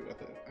very happy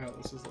with it, how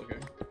this is looking.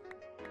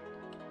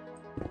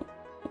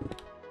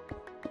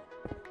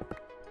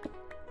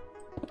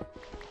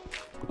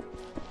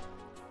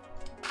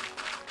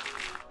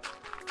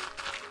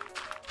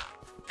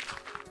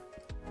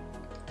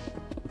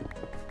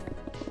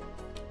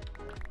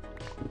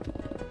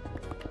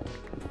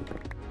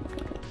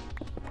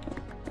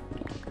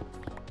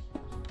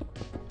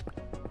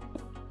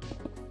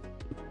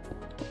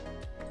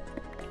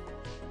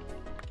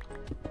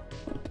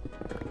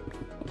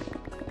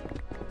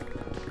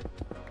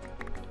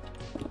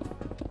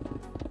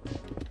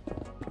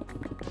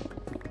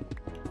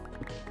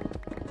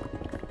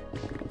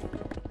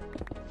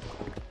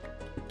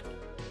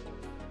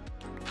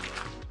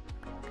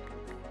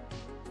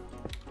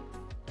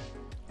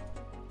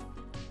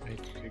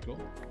 Very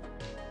cool.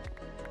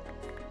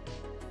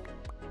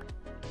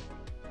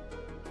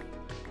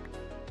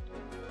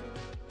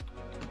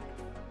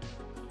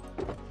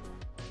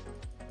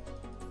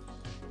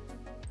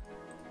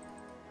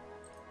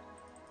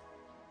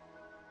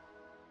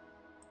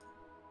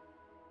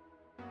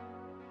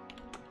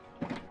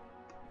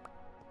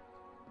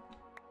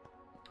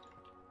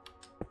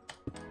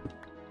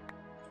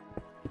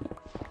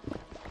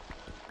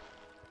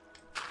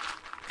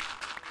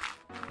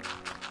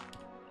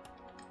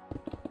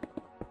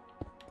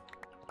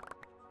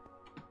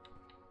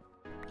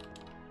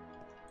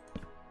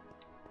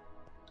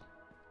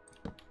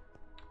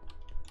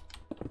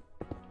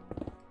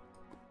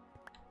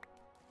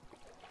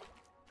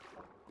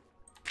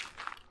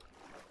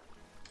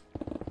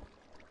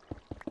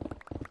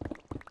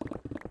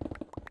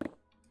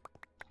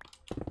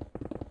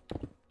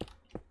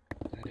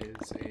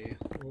 Is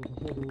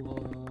a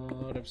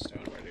lot of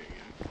stone we're doing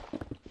it.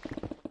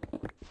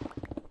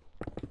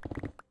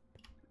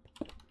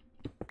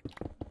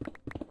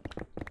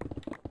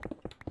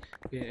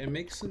 Yeah, it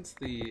makes sense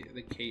the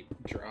cape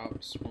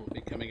drops won't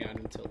be coming out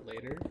until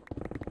later,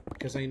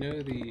 because I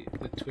know the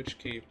Twitch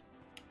cape,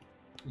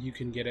 you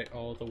can get it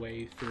all the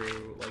way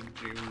through like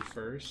June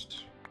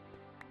 1st,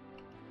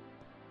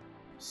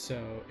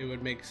 so it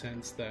would make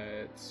sense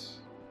that,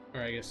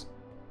 or I guess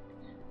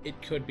it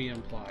could be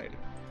implied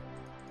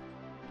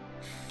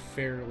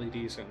fairly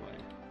decently,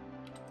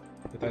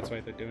 but that's why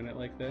they're doing it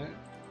like that.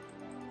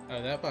 Oh,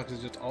 that box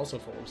is just also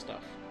full of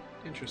stuff.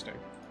 Interesting.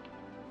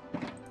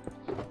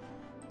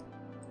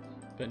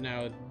 But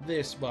now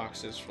this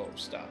box is full of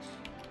stuff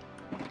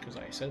because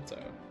I said so.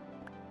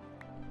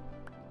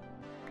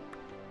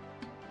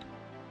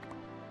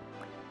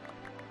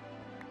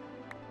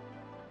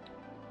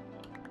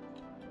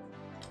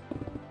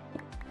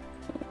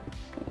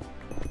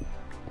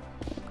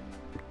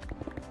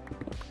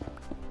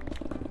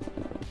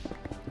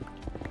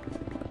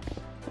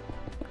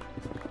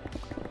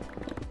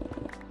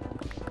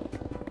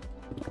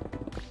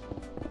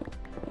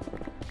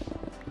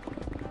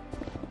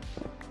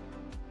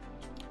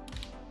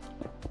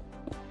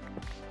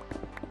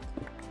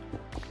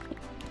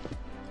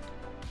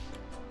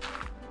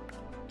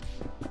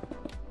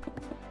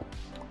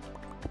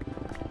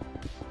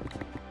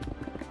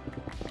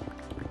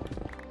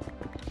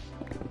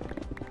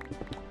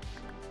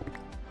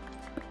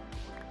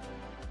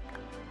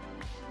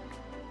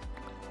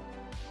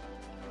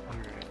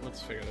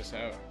 Let's figure this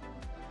out.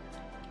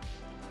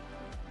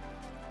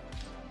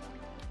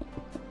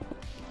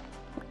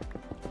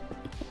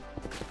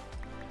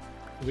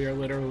 We are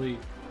literally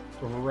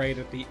right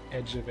at the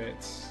edge of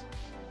it.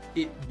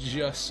 It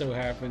just so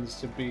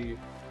happens to be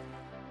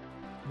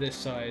this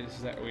size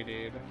that we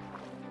need.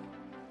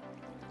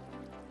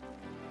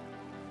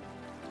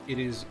 It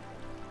is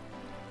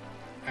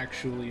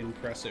actually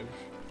impressive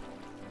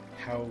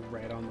how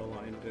right on the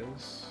line it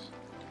is.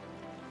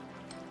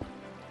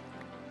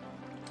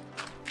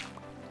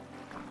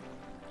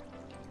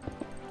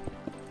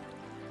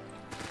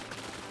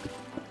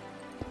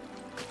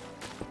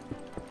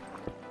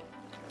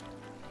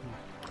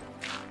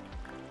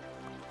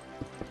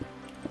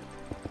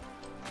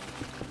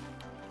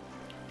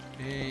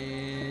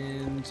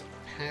 And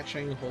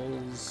patching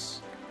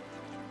holes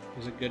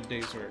was a good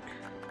day's work.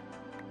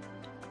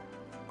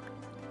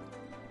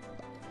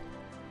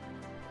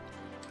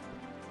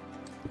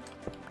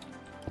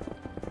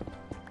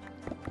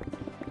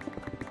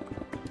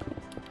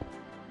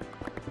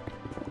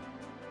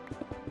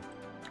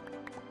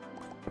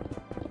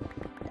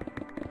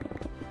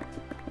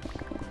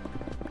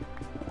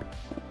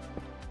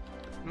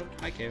 Nope,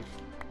 hi cave.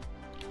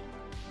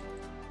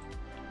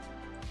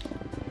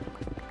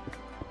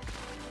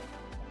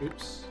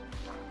 Oops,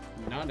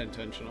 not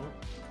intentional.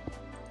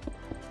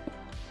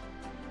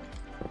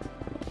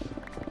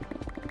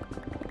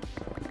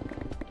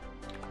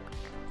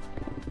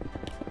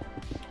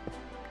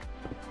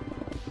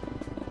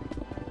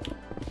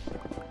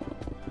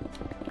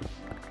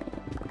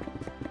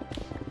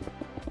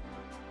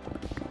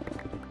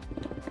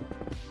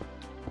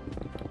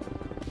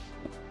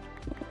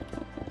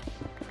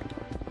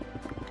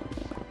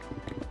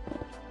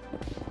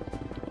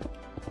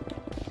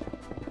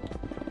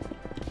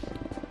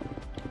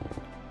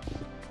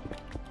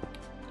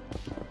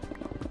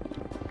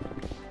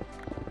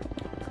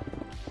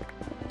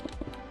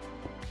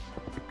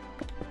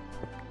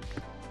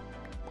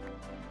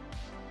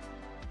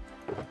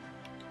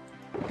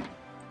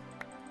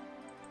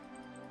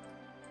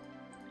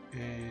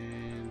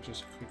 And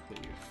just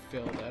quickly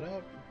fill that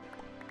up.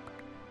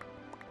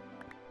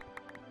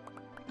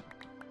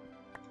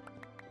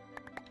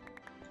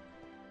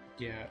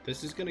 Yeah,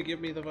 this is gonna give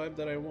me the vibe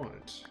that I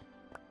want.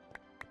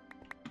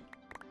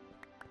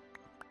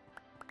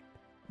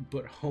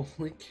 But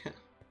holy cow.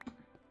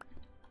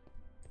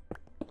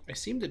 I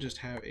seem to just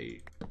have a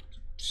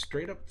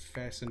straight up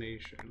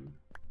fascination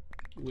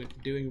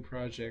with doing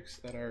projects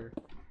that are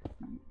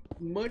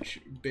much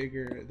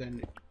bigger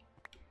than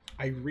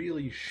I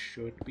really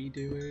should be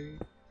doing,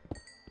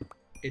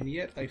 and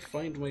yet I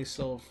find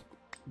myself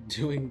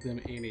doing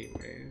them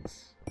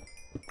anyways.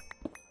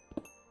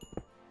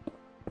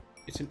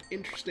 it's an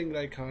interesting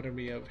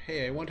dichotomy of,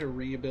 hey, I want to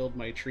rebuild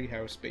my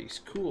treehouse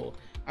base. Cool.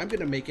 I'm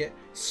gonna make it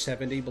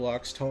 70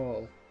 blocks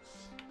tall.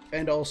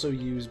 And also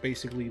use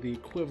basically the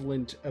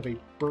equivalent of a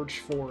birch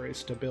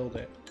forest to build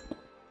it.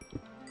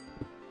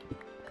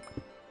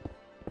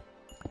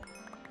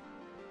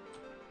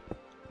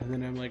 And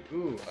then I'm like,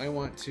 ooh, I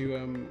want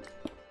to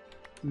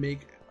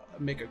make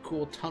a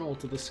cool tunnel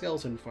to the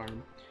skeleton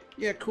farm.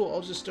 Yeah, cool.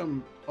 I'll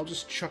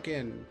just chuck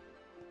in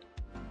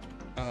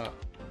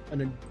an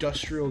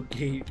industrial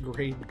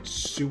grade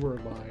sewer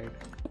line.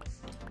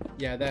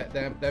 Yeah,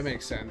 that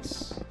makes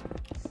sense.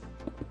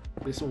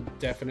 This will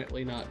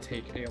definitely not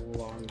take a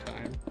long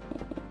time.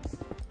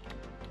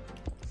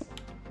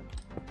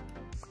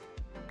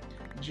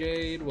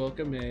 Jade,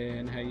 welcome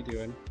in. How you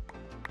doing?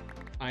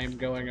 I am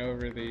going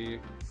over the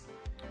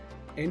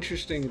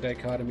interesting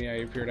dichotomy I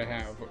appear to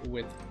have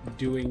with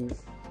doing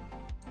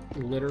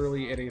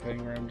literally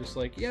anything where I'm just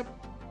like, yep,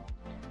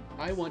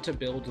 I want to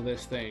build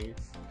this thing.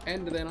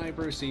 And then I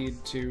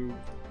proceed to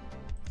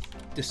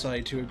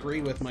decide to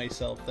agree with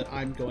myself that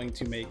I'm going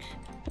to make,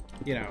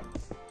 you know,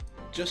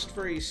 just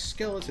for a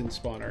skeleton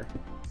spawner,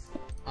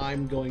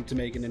 I'm going to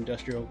make an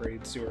industrial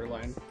grade sewer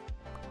line.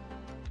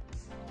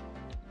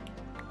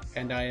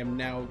 And I am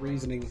now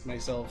reasoning with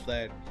myself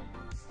that,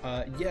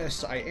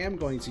 yes, I am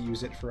going to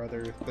use it for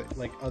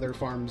other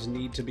farms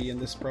need to be in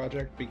this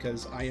project,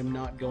 because I am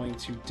not going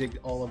to dig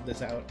all of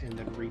this out and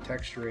then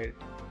retexture it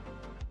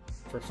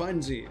for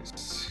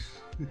funsies.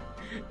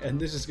 And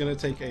this is going to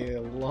take a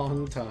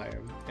long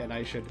time, and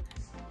I should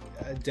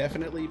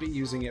definitely be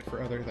using it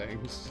for other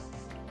things.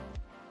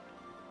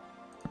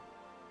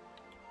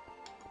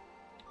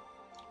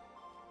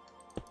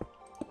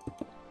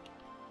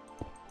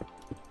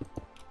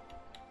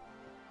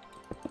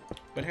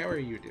 But how are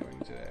you doing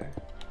today?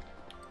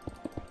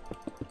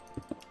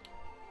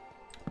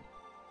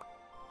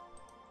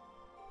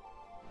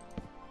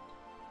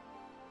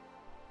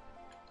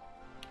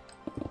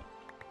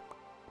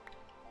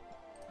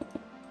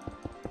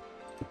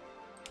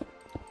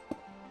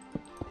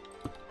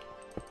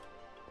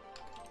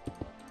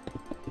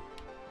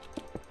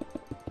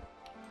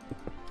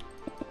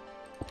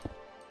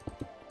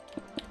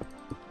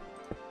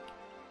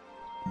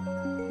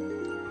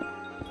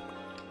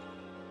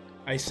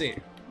 I see.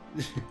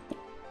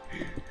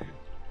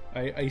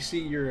 I see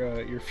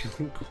you're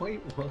feeling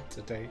quite well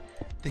today.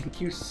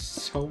 Thank you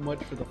so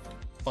much for the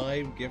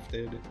 5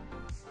 gifted.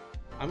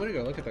 I'm gonna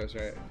go look at those,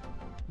 right?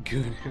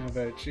 Good, how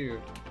about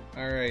you?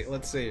 Alright,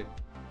 let's see.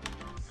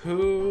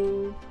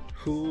 Who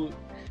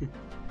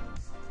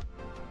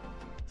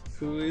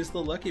is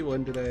the lucky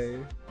one today?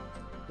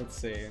 Let's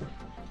see.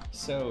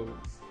 So,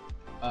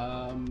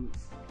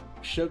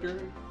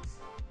 Sugar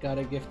got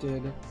a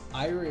gifted,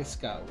 Iris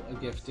got a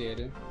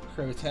gifted,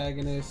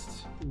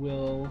 Protagonist,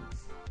 Will,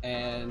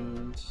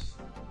 and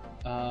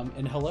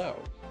hello.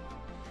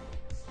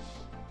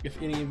 If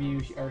any of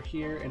you are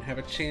here and have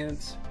a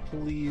chance,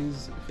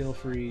 please feel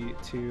free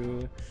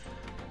to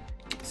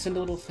send a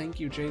little thank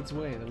you Jade's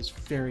way. That was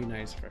very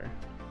nice of her.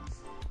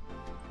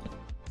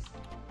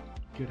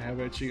 Good, how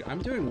about you?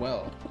 I'm doing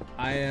well.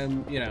 I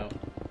am, you know,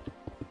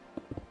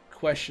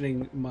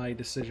 questioning my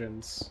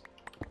decisions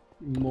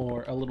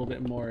a little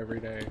bit more every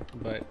day,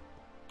 but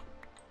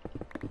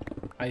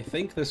I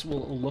think this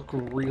will look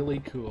really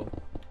cool.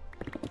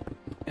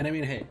 And I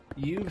mean, hey,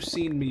 you've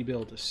seen me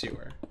build a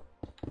sewer.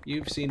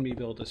 You've seen me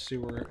build a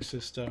sewer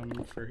system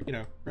for, you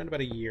know, around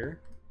about a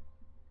year.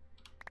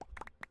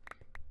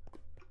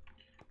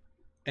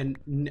 And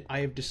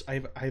I've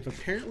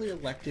apparently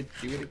elected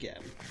to do it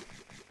again.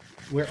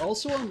 We're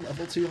also on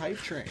level 2 hype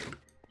train,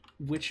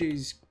 which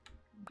is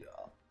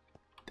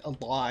a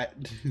lot.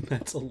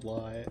 That's a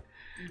lot.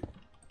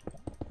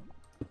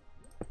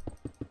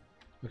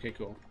 Okay,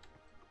 cool.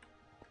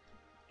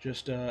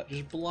 Just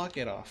block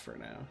it off for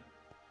now.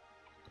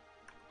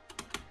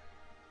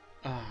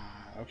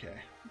 Ah, okay.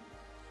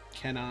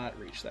 Cannot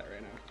reach that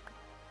right now.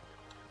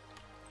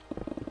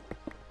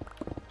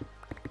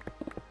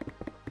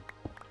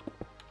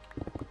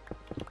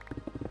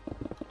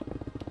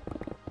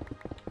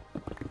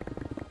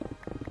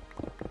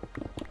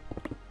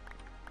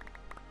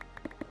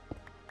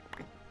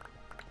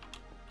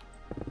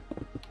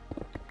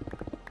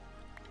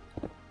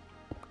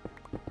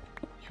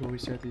 You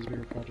always start these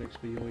bigger projects,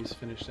 but you always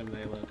finish them,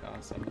 they look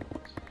awesome.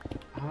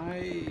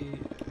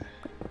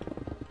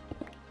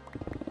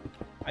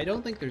 I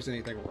don't think there's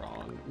anything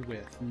wrong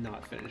with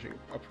not finishing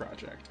a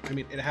project. I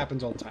mean, it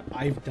happens all the time.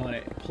 I've done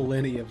it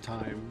plenty of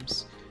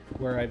times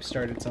where I've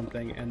started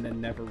something and then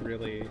never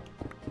really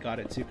got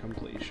it to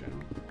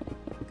completion.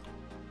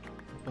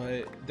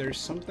 But there's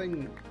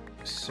something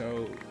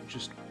so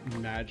just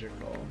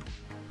magical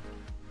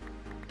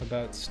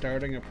about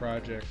starting a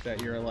project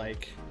that you're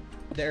like,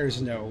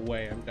 there's no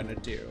way I'm gonna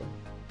do.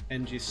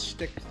 And you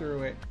stick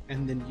through it,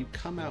 and then you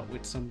come out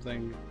with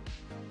something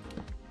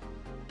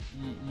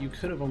you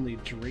could have only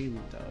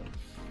dreamed of.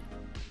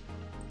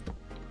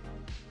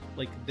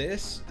 Like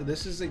this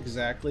is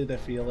exactly the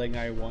feeling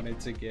I wanted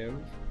to give.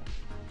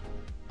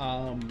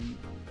 And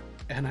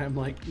I'm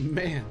like,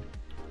 man,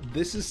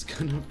 This is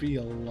gonna be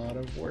a lot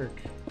of work.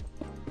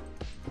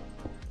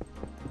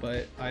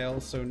 But I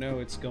also know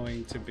it's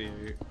going to be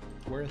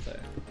worth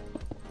it.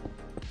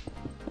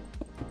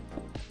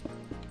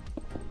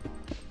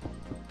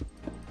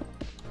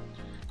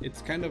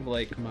 It's kind of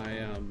like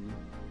my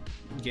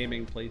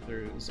gaming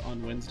playthroughs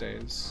on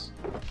Wednesdays.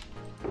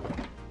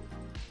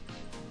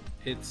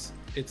 It's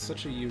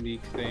such a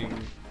unique thing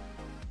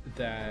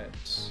that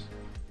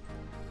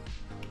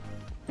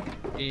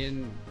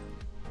in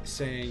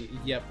saying,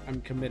 yep,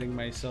 I'm committing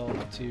myself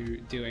to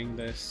doing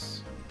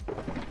this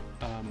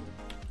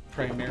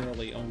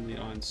primarily only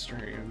on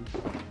stream,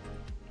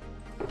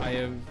 I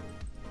have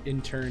in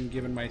turn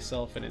given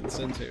myself an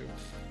incentive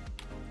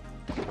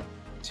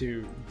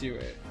to do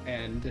it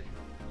and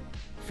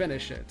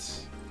finish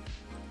it.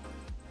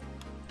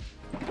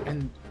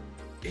 And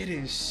it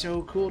is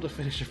so cool to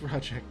finish a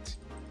project.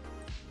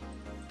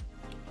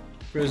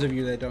 For those of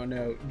you that don't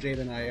know, Jade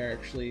and I are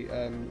actually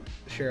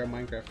share a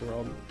Minecraft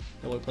world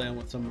that we play on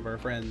with some of our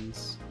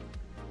friends,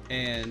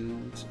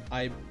 and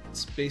I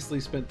basically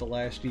spent the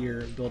last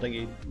year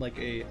building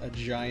a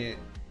giant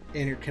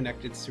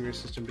interconnected sewer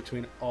system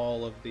between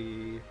all of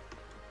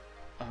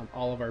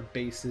our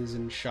bases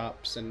and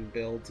shops and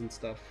builds and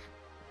stuff.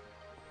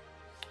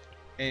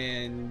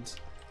 And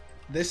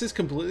this is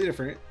completely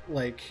different.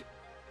 Like,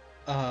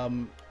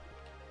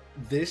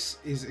 this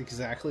is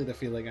exactly the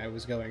feeling I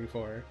was going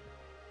for.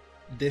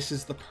 This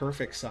is the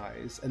perfect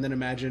size. And then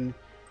imagine,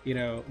 you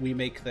know, we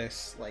make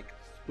this, like,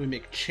 we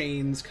make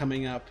chains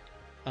coming up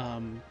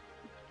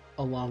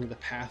along the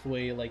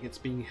pathway, like it's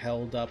being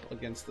held up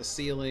against the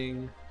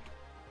ceiling,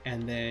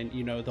 and then,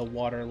 you know, the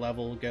water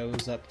level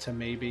goes up to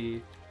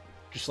maybe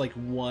just like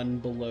one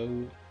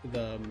below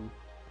the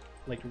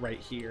like right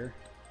here.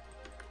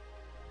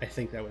 I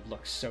think that would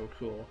look so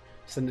cool.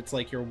 So then it's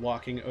like you're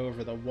walking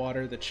over the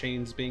water, the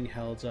chain's being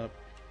held up.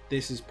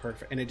 This is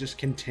perfect, and it just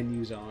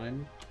continues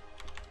on.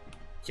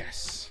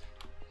 Yes.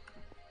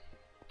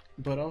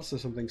 But also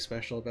something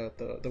special about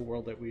the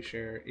world that we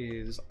share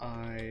is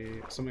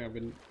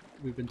something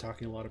we've been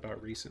talking a lot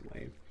about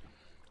recently,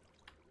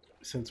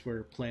 since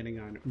we're planning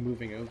on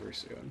moving over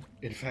soon.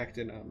 In fact,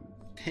 in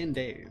 10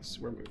 days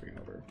we're moving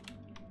over.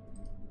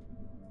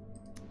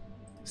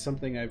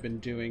 Something I've been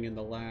doing in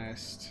the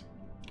last,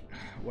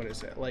 what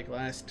is it, like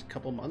last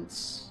couple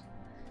months,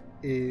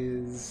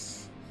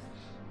 is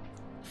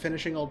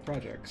finishing old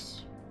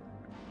projects.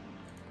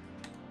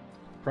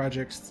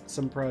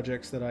 Some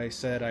projects that I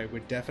said I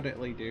would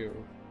definitely do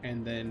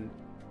and then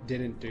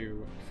didn't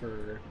do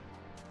for,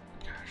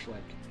 gosh,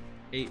 like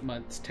 8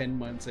 months, 10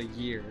 months, a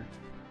year.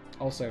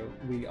 Also,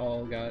 we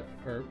got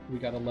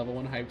a level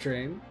 1 hype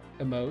train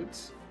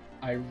emote.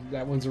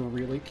 That one's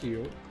really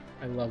cute.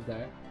 I love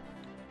that.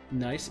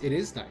 Nice. It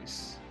is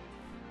nice.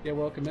 Yeah,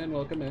 welcome in,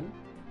 welcome in.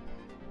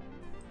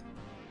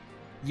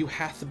 You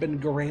hath been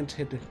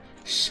granted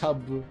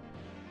sub.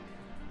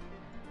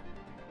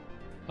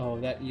 Oh,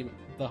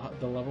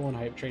 the level 1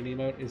 hype train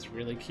emote is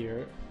really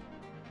cute.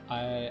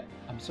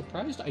 I'm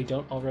surprised I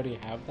don't already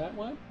have that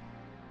one,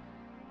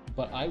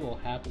 but I will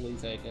happily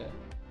take it.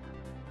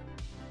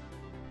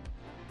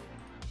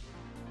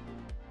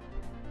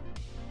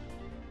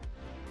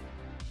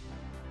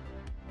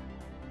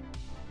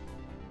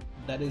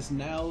 That is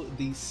now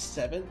the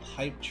 7th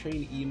hype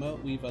train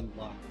emote we've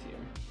unlocked here.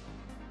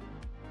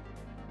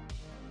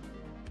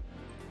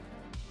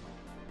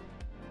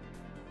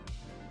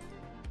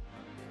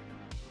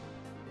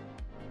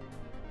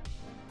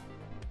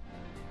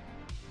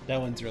 That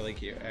one's really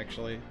cute,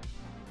 actually.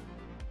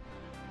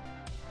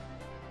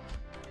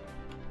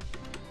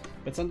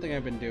 But something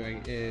I've been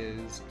doing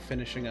is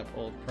finishing up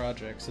old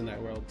projects in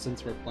that world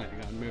since we're planning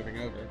on moving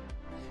over.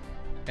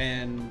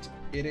 And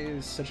it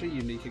is such a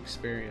unique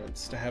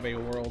experience to have a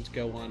world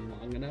go on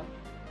long enough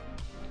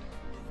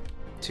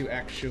to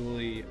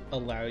actually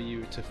allow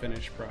you to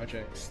finish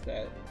projects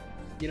that,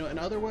 you know, and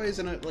otherwise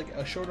in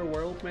a shorter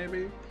world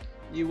maybe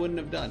you wouldn't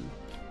have done.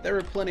 There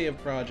were plenty of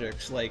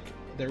projects, like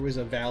there's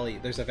a valley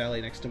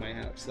next to my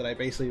house that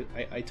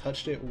I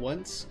touched it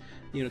once,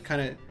 you know,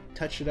 kind of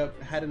touched it up,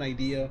 had an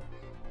idea,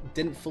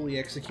 didn't fully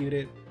execute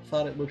it,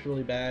 thought it looked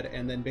really bad,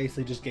 and then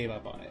basically just gave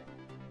up on it.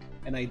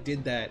 And I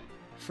did that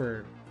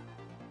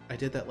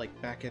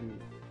like back in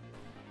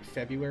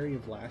February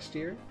of last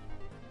year.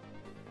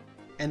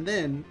 And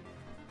then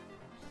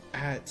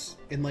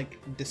in like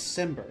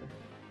December,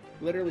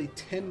 literally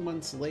 10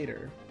 months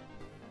later,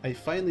 I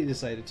finally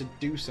decided to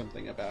do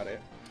something about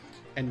it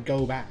and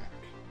go back.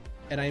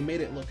 And I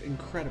made it look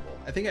incredible.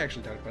 I think I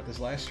actually talked about this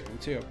last stream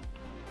too.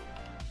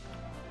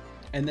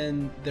 And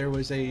then there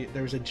was a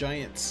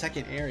giant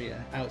second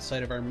area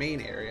outside of our main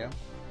area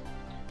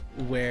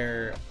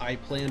where I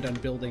planned on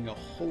building a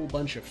whole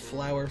bunch of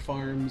flower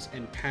farms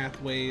and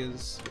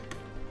pathways,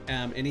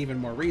 and even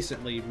more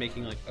recently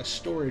making like a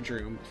storage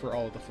room for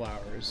all of the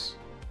flowers.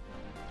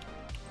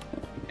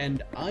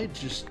 And I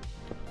just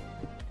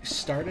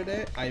started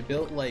it. I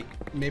built like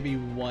maybe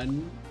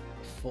one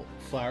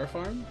flower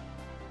farm,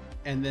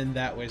 and then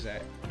that was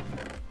it.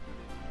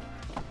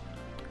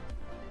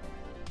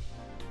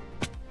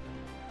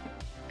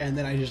 and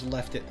then I just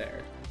left it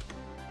there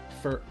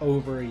for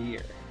over a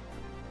year.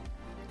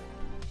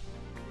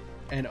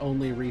 And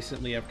only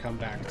recently I've come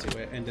back to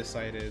it and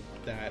decided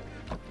that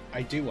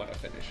I do want to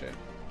finish it.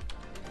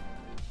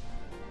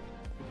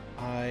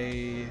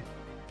 I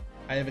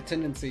have a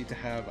tendency to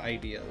have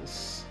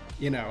ideas,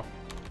 you know,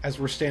 as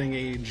we're standing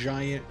a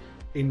giant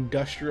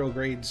industrial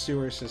grade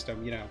sewer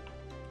system, you know,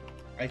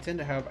 I tend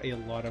to have a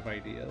lot of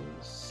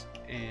ideas,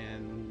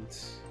 and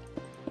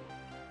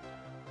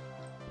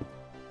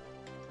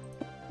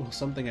well,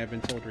 something I've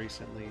been told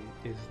recently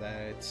is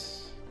that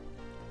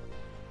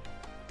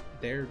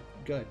they're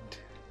good.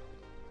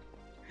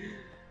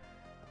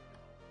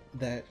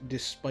 That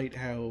despite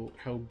how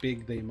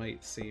big they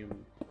might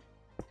seem,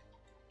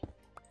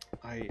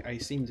 I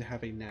seem to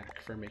have a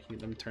knack for making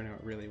them turn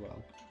out really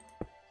well.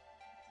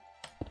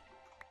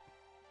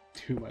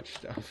 Too much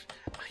stuff.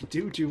 I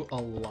do a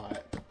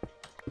lot.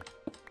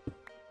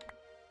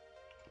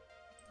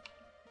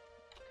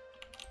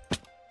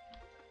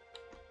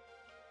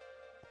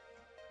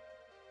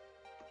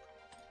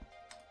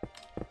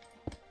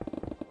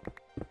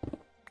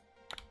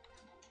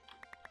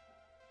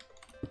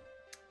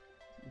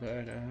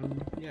 But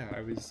yeah,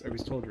 I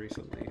was told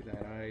recently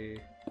that I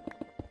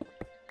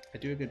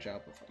do a good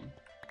job with them.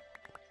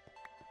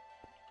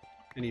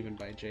 And even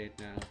by Jade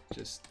now,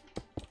 just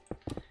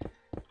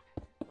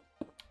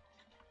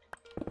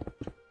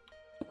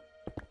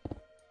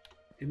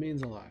it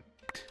means a lot.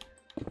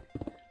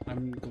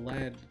 I'm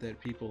glad that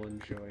people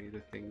enjoy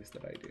the things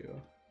that I do,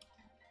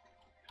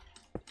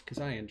 because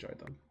I enjoy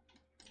them.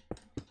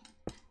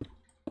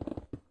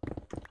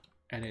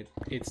 And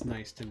it's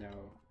nice to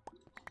know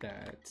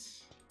that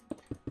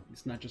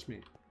it's not just me.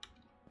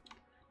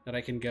 That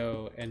I can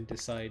go and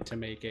decide to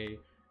make a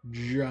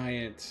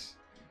giant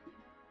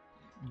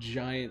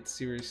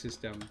sewer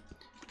system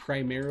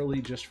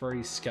primarily just for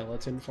a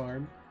skeleton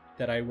farm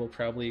that I will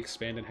probably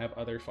expand and have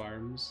other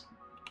farms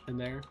in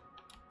there.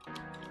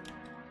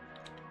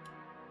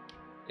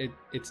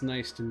 It's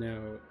nice to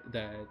know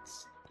that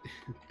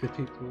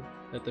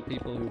the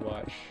people who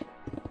watch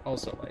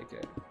also like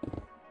it.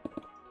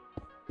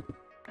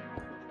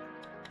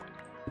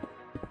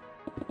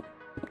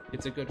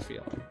 It's a good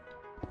feeling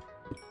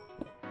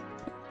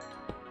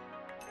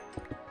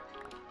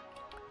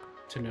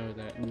to know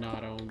that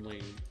not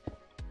only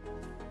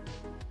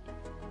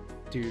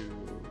do,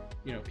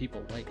 you know,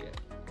 people like it,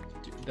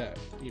 that,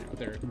 you know,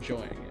 they're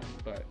enjoying it,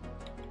 but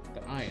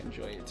that I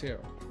enjoy it too.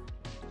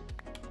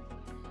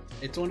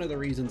 It's one of the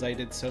reasons I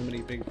did so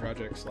many big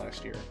projects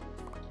last year.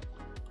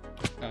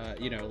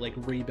 You know, like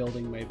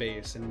rebuilding my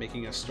base and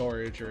making a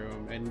storage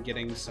room and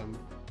getting some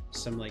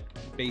like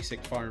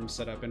basic farms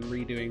set up and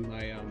redoing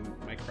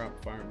my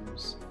crop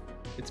farms.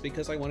 It's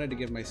because I wanted to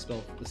give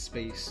myself the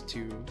space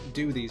to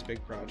do these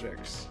big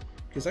projects,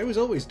 because I was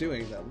always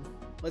doing them.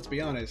 Let's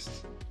be honest.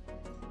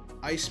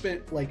 I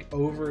spent like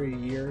over a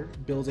year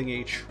building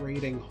a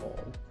trading hall,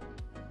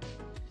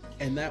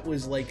 and that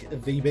was like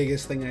the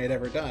biggest thing I had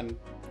ever done.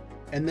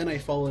 And then I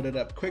followed it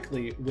up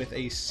quickly with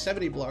a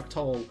 70 block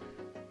tall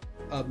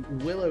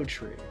willow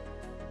tree,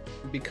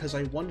 because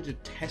I wanted to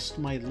test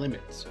my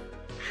limits.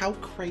 How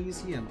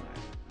crazy am I?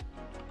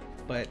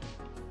 But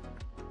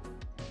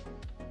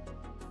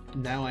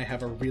now I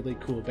have a really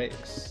cool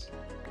base.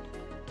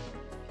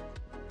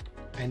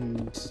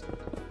 And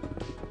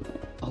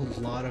a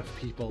lot of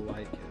people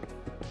like it.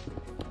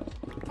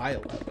 I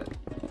love it.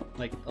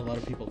 Like, a lot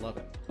of people love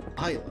it.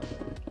 I love it.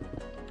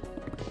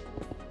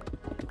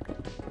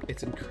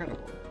 It's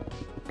incredible.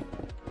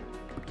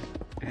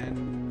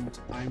 And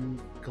I'm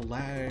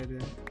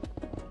glad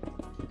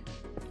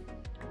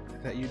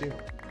that you do.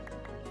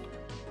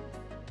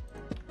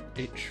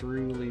 It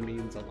truly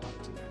means a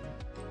lot to me.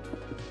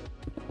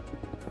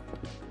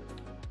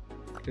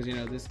 Because, you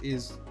know, this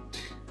is,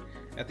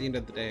 at the end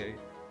of the day,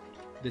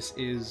 this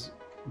is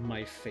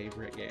my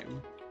favorite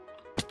game.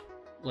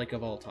 Like,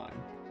 of all time.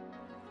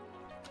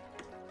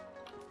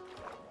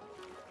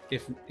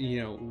 If,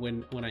 you know,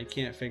 when I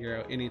can't figure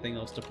out anything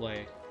else to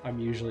play, I'm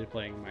usually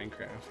playing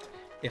Minecraft.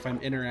 If I'm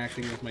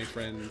interacting with my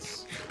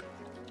friends,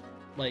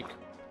 like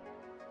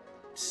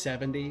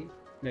 70,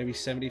 maybe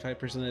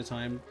 75% of the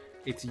time,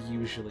 it's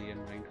usually in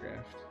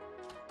Minecraft.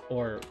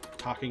 Or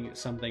talking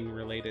something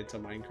related to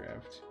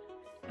Minecraft.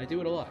 I do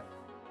it a lot.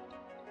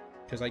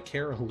 Because I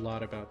care a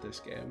lot about this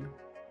game.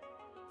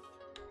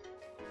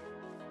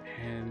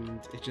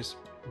 And it just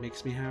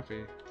makes me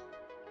happy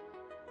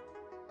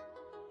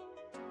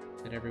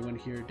that everyone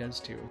here does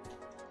too.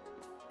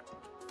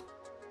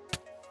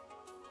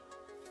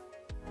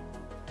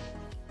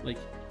 Like,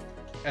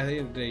 at the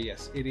end of the day,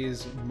 yes, it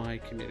is my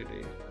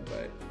community,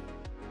 but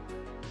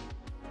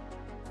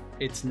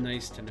it's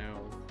nice to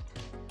know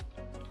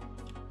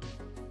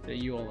that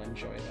you all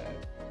enjoy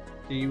that.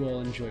 That you all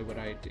enjoy what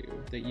I do.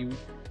 That you...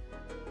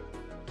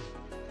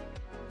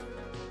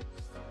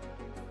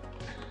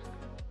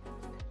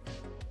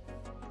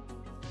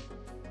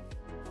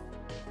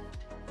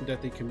 that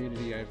the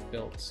community I've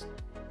built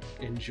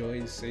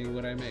enjoys seeing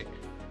what I make.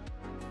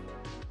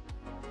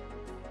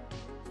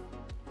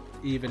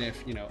 even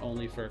if, you know,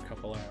 only for a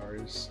couple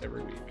hours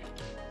every week.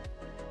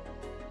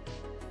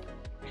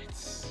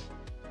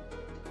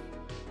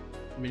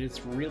 I mean,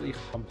 it's really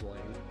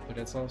humbling, but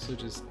it's also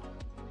just,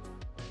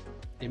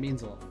 it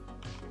means a lot.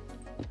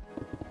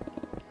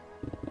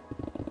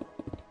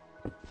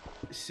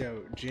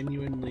 So,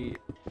 genuinely,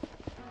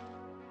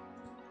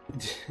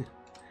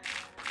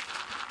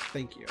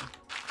 thank you.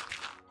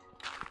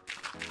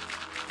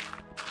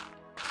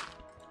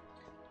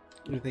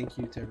 And thank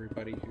you to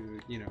everybody who,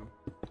 you know,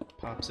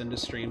 pops into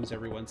streams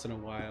every once in a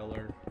while,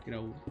 or, you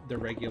know, the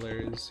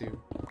regulars who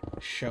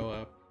show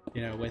up,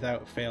 you know,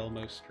 without fail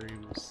most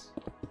streams.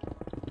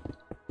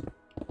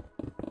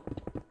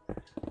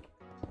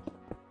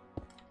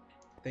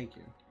 Thank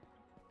you.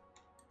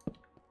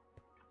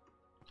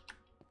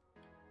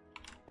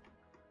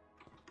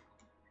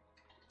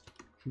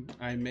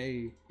 I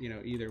may, you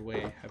know, either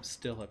way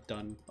still have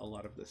done a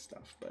lot of this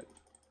stuff, but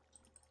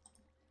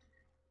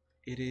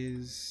it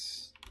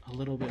is a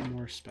little bit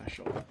more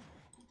special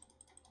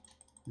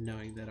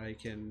knowing that I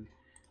can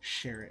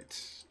share it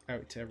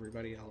out to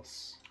everybody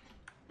else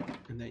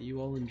and that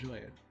you all enjoy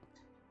it.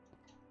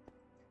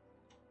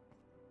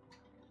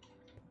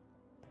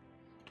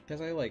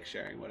 Because I like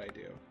sharing what I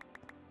do.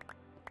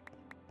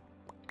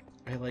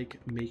 I like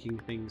making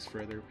things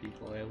for other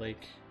people. I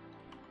like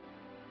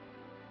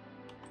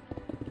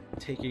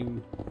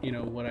taking, you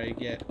know, what I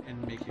get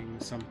and making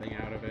something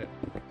out of it.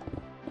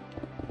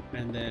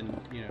 And then,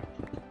 you know,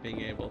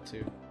 being able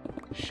to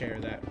share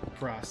that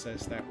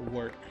process, that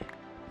work,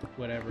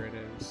 whatever it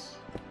is.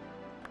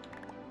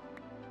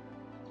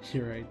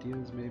 Your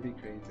ideas may be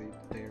crazy,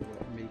 but they are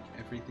what make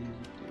everything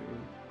you do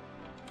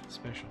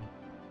special.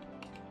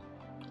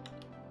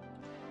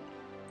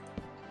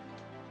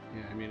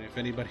 Yeah, I mean, if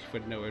anybody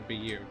would know, it'd be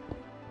you.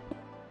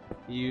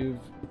 You've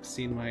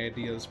seen my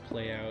ideas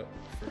play out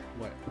for,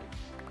 what,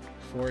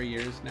 4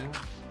 years now?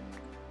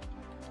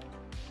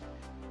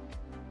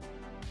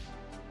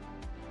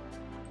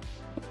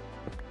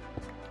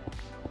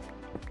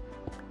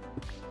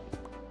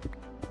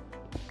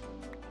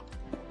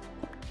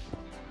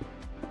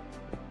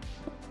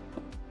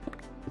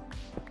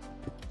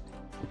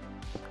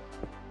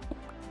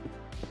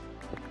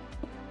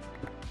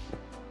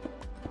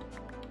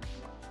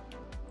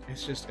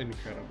 It's just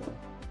incredible.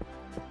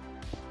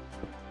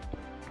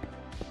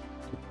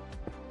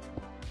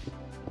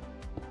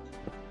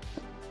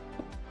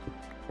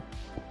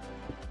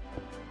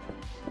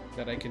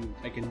 That I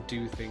can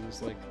do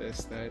things like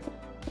this, that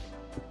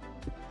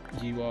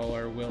you all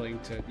are willing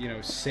to, you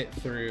know, sit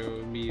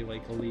through me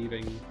like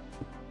leaving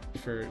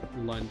for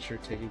lunch or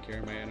taking care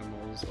of my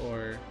animals,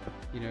 or,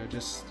 you know,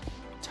 just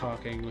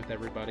talking with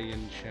everybody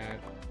in chat,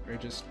 or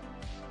just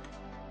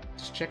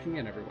checking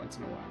in every once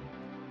in a while.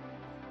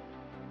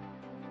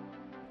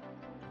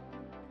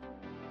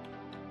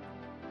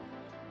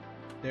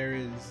 There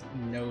is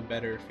no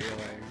better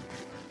feeling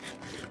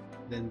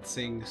than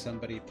seeing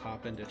somebody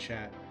pop into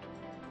chat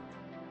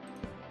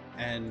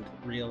and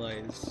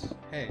realize,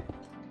 hey,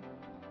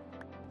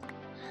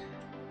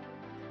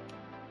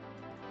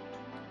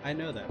 I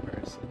know that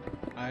person.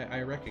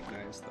 I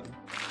recognize them.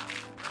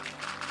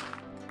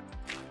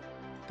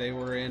 They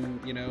were in,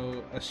 you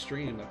know, a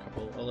stream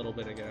a little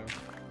bit ago.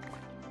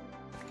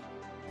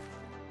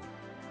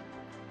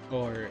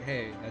 Or,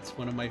 hey, that's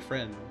one of my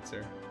friends,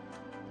 or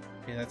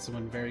hey, that's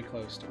someone very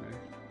close to me.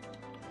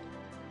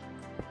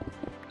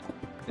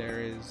 There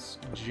is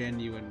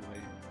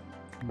genuinely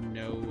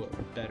no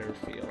better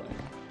feeling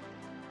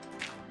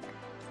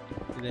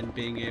than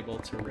being able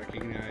to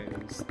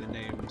recognize the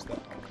names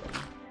that pop up.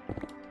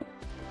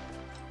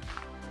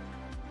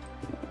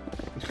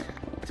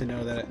 To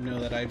know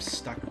that I've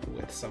stuck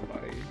with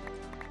somebody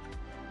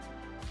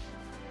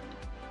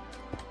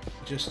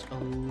just a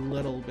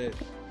little bit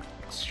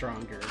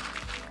stronger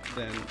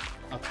than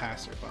a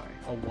passerby,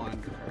 a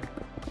wanderer.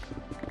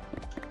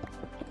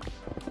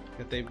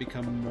 That they've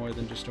become more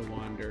than just a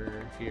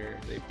wanderer here.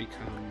 They've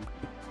become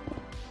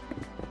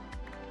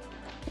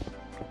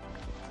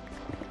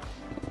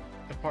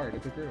a part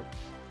of the group.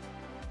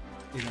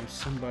 You know,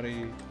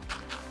 somebody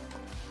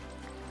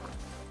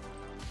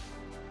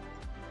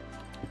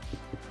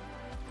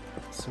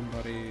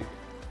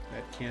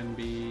that can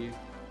be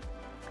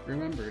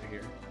remembered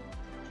here.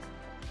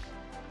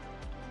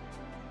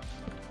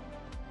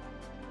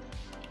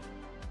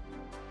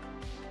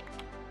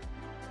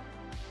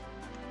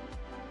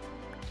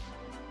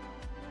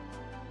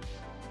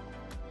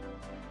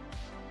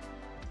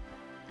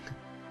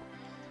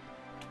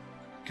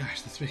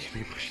 Gosh, that's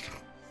making me emotional.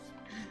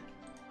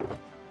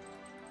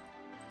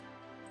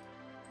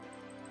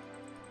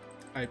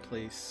 I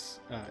place,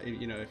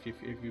 you know, if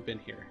you've been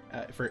here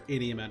for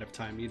any amount of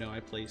time, you know,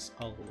 I place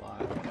a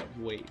lot of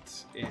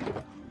weight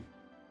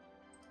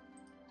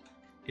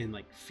in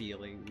like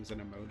feelings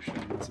and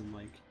emotions and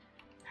like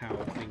how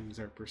things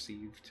are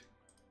perceived.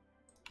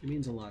 It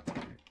means a lot to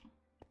me.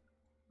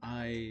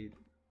 I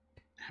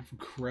have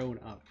grown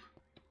up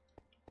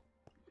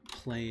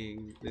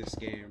playing this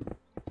game.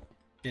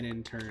 And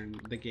in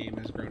turn, the game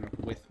has grown up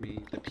with me.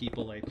 The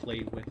people I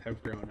played with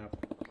have grown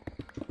up.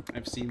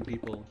 I've seen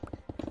people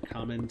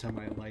come into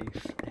my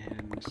life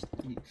and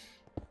leave.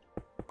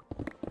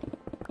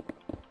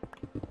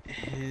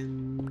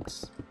 And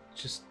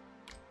just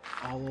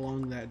all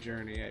along that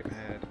journey, I've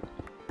had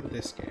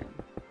this game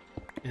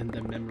and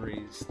the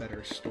memories that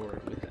are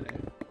stored within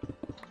it.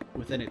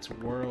 Within its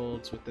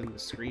worlds, within the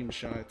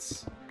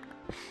screenshots,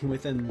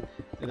 within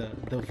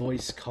the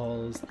voice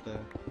calls,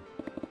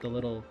 the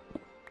little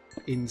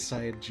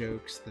inside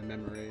jokes, the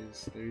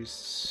memories. There's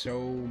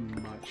so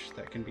much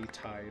that can be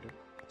tied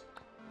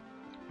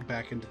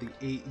back into the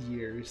 8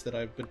 years that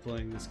I've been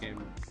playing this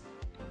game.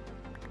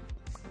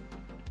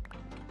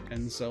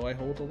 And so I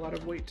hold a lot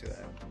of weight to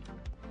that.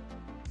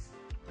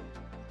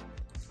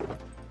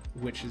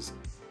 Which is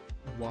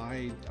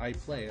why I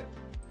play it.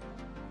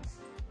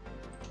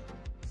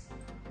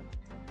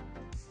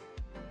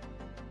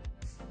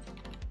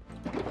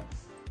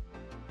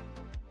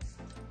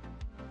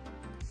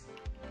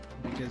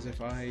 Because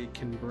if I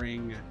can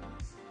bring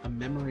a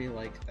memory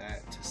like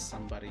that to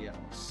somebody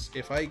else,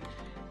 if I,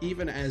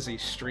 even as a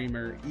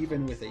streamer,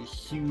 even with a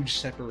huge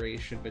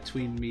separation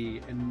between me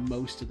and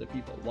most of the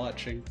people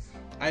watching,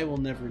 I will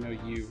never know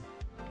you,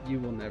 you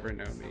will never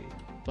know me,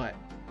 but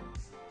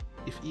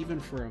if even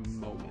for a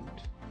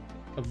moment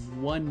of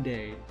one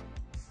day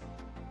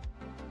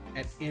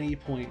at any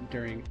point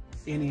during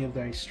any of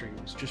thy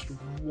streams, just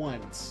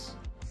once,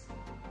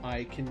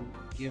 I can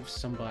give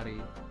somebody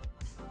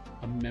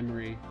a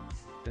memory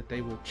that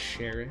they will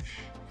cherish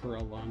for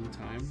a long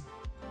time,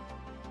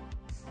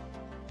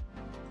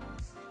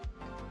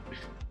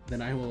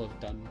 then I will have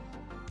done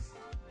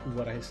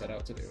what I set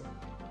out to do.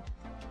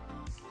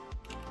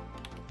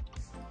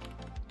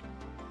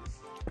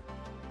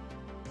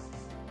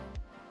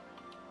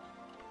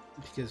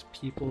 Because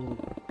people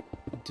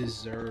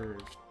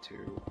deserve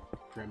to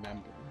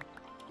remember,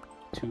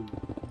 to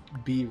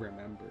be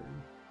remembered.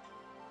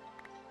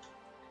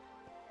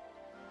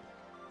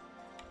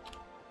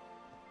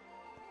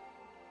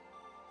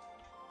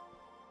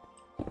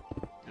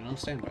 And I'll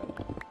stand by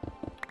that.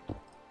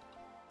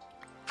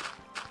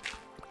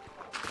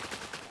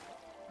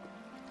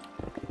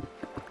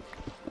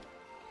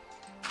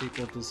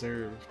 People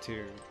deserve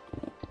to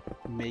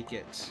make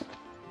it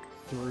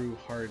through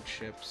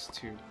hardships,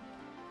 to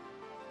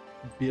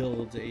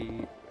build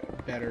a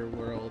better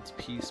world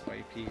piece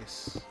by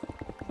piece.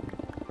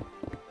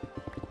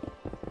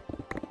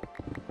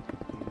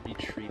 Be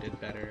treated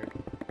better.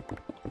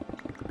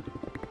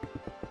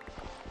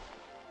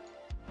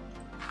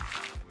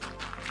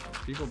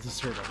 People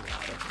deserve a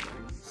lot of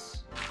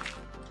things.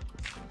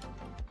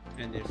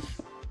 And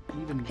if,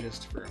 even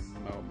just for a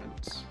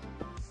moment,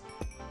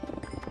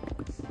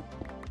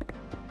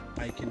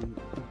 I can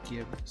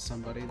give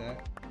somebody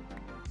that,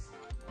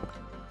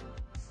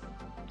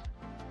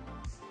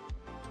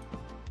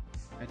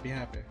 I'd be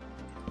happy.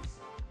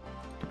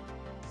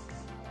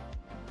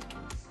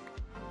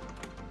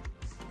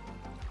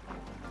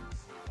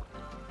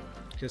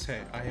 Because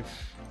hey,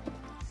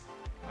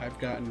 I've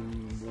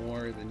gotten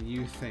more than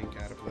you think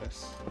out of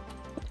this.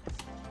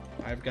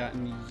 I've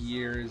gotten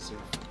years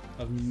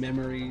of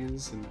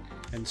memories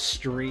and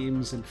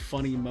streams and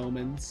funny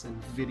moments and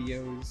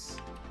videos.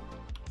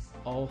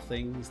 All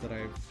things that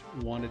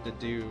I've wanted to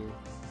do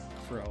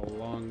for a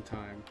long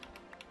time.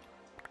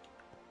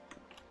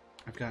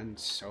 I've gotten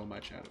so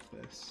much out of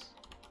this.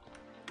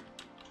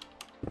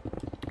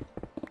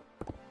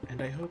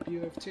 And I hope you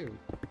have too.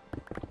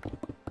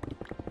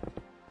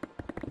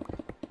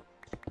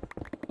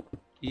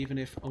 Even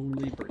if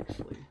only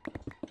briefly.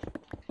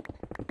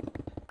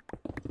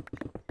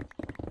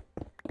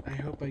 I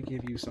hope I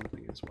give you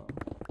something as well.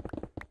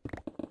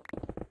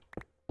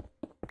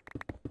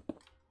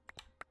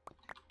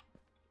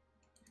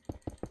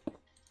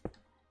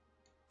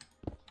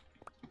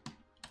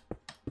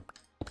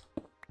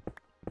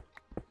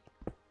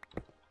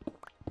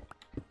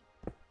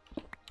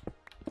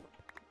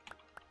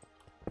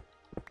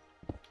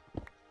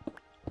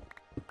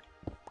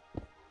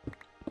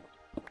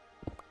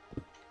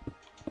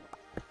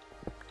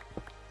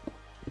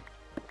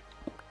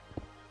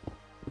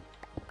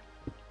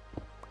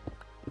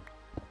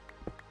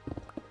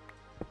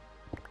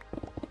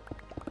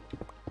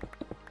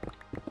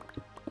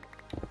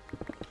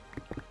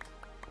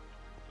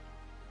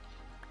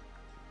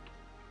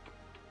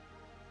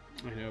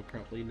 I know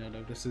probably none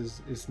of this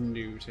is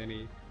new to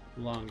any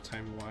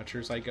long-time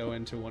watchers. I go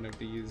into one of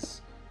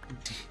these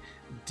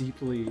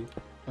deeply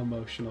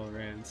emotional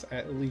rants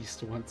at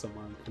least once a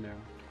month now.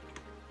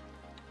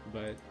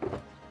 But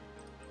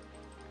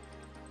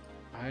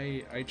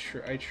I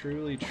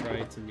truly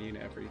try to mean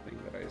everything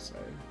that I say.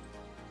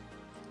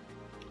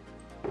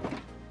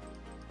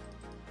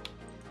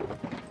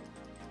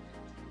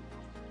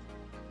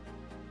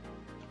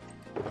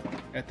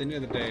 At the end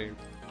of the day,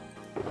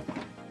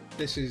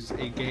 this is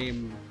a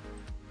game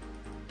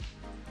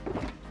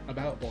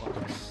about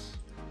blocks.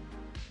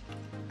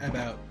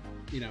 About,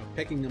 you know,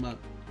 picking them up,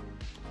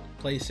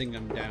 placing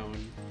them down,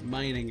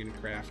 mining and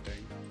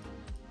crafting.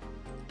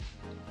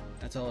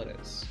 That's all it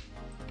is.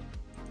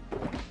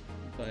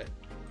 But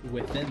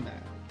within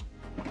that,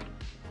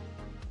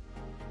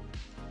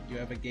 You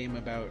have a game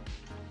about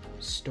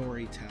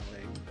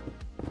storytelling,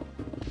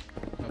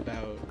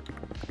 about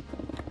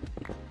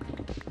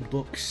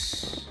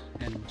books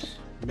and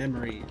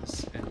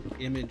memories and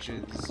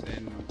images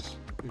and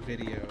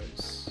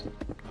videos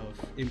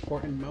of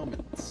important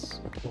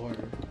moments, or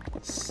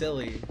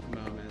silly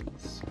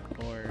moments,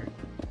 or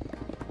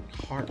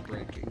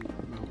heartbreaking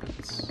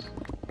moments,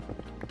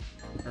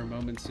 or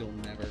moments you'll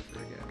never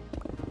forget.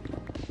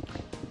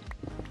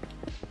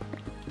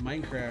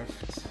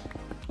 Minecraft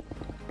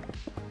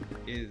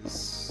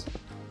is,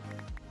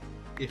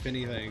 if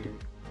anything,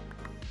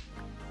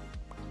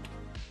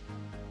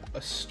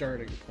 a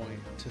starting point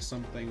to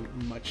something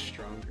much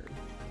stronger.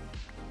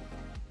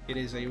 It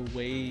is a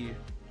way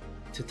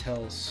to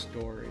tell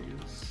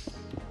stories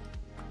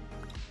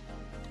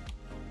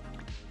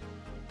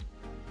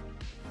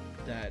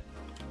that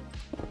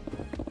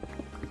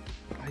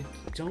I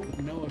don't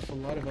know if a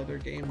lot of other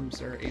games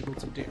are able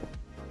to do.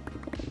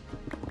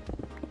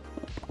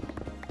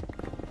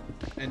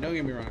 And don't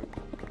get me wrong,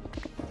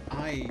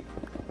 I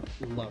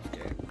love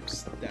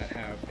games that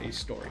have a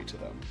story to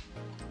them.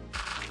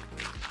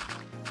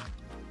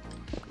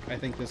 I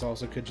think this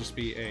also could just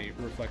be a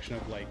reflection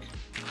of, like,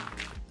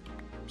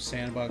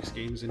 sandbox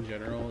games in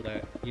general,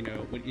 that, you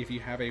know, if you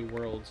have a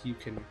world you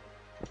can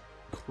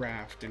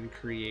craft and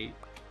create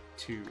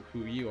to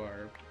who you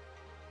are,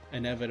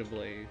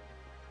 inevitably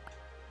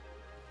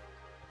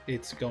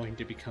it's going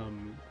to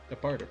become a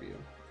part of you.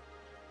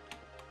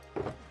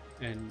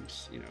 And,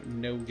 you know,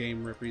 no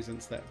game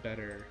represents that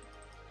better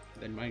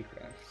than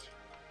Minecraft.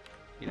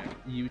 You know,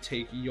 you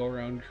take your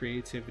own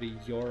creativity,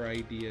 your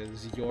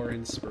ideas, your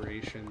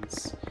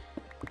inspirations,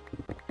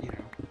 you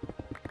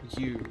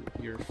know,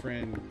 your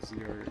friends,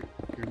 your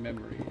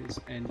memories,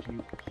 and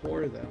you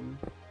pour them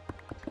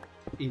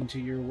into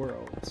your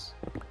worlds.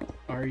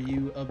 Are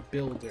you a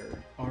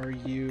builder? Are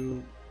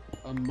you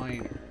a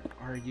miner?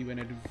 Are you an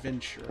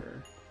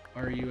adventurer?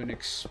 Are you an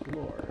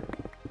explorer?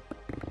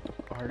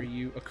 Are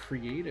you a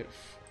creative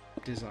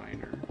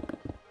designer?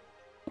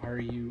 Are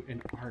you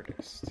an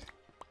artist?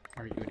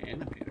 Are you an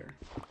animator?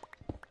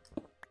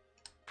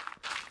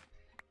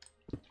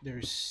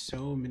 There's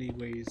so many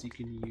ways you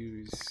can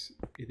use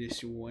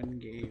this one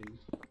game,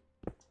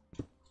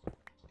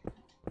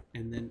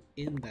 and then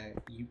in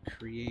that you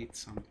create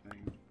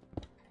something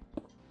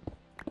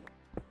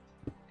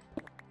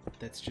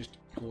that's just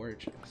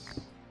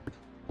gorgeous.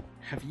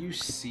 Have you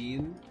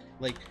seen,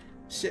 like,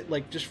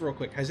 just real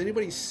quick, has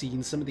anybody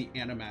seen some of the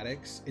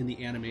animatics in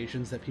the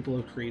animations that people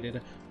have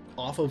created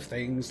off of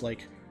things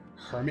like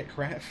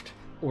Hermitcraft,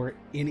 or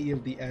any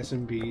of the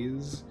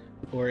SMBs,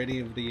 or any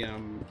of the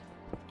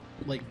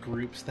like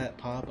groups that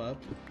pop up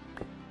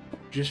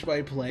just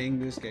by playing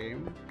this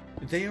game?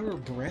 They are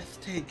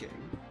breathtaking.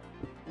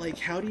 Like,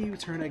 how do you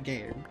turn a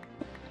game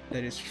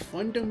that is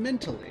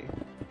fundamentally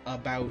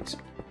about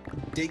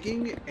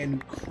digging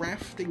and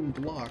crafting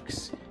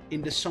blocks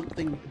into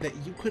something that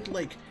you could,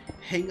 like,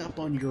 hang up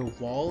on your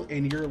wall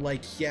and you're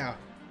like, yeah,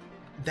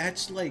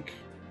 that's like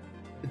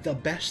the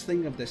best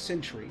thing of the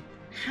century?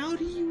 How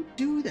do you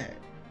do that?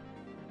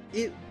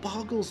 It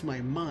boggles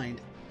my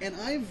mind, and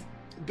I've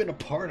been a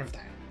part of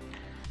that.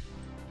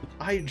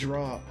 I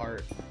draw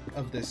art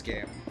of this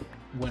game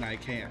when I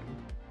can.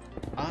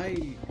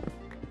 I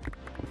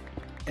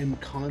am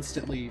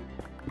constantly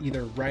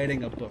either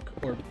writing a book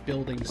or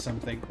building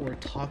something or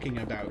talking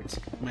about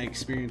my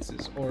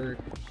experiences or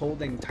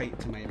holding tight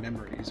to my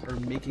memories or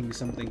making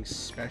something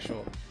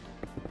special.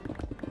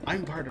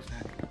 I'm part of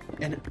that.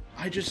 And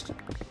I just...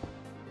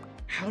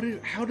 How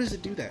does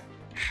it do that?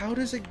 How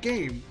does a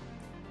game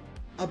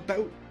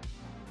about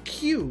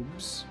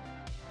cubes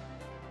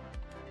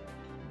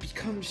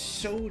become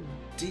so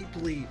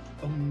deeply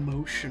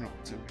emotional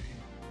to me?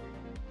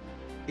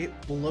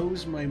 It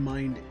blows my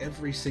mind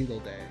every single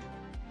day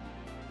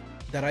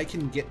that I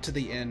can get to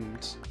the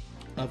end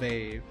of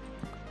a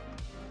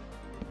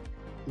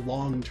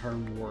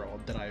long-term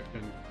world that I've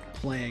been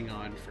playing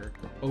on for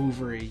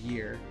over a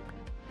year,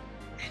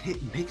 and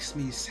it makes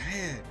me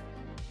sad,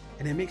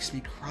 and it makes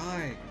me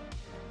cry,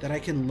 that I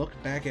can look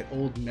back at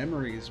old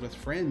memories with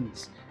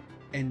friends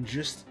and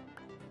just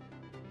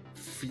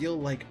feel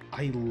like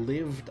I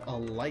lived a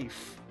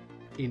life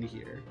in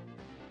here.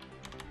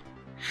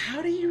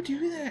 How do you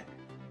do that?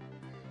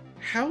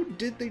 How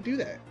did they do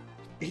that?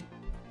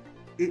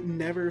 It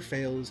never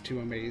fails to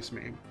amaze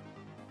me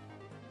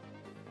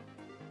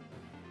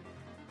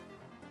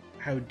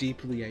how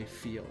deeply I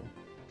feel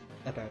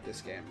about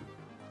this game.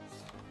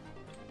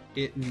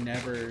 It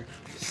never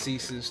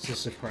ceases to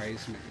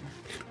surprise me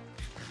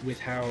with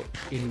how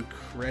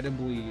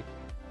incredibly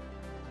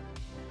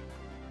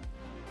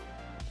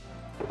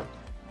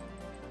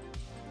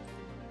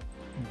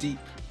deep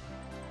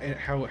and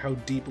how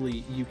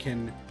deeply you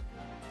can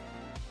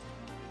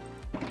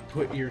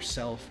put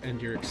yourself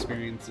and your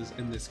experiences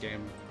in this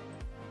game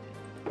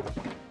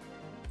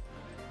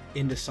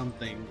into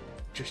something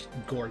just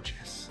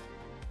gorgeous.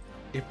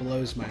 It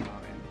blows my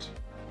mind,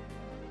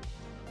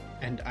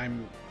 and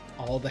I'm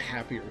all the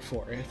happier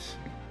for it.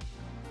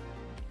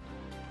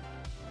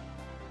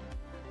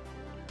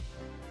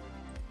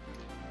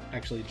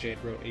 Actually, Jade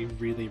wrote a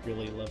really,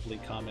 really lovely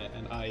comment,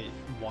 and I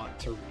want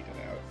to read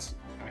it out.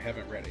 I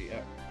haven't read it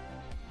yet.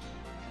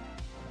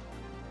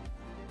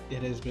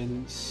 It has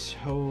been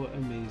so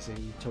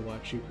amazing to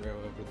watch you grow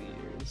over the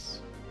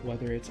years.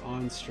 Whether it's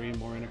on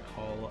stream or in a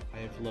call, I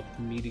have loved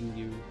meeting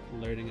you,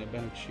 learning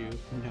about you,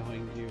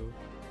 knowing you,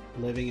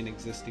 living and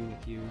existing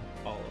with you,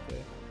 all of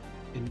it.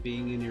 And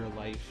being in your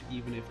life,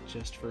 even if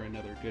just for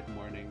another good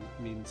morning,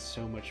 means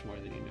so much more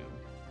than you know.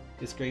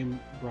 This game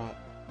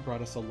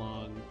brought us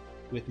along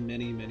with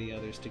many, many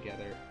others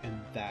together, and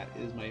that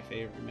is my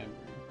favorite memory.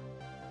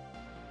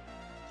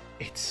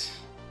 It's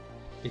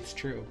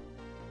true.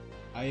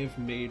 I have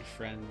made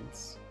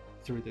friends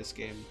through this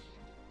game.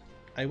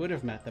 I would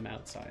have met them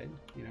outside.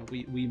 You know,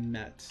 we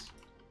met,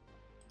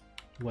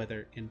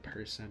 whether in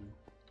person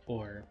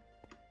or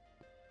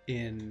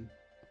in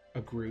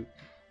a group,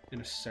 in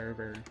a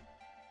server,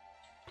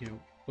 you know,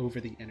 over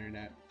the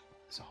internet.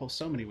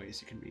 So many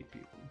ways you can meet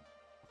people.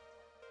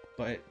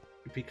 But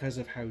because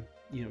of how,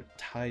 you know,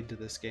 tied to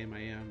this game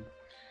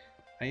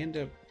I end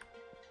up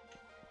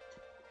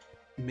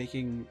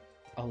making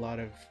a lot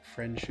of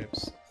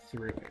friendships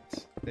through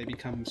it. They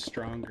become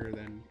stronger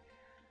than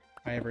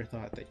I ever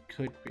thought they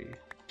could be,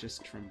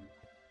 just from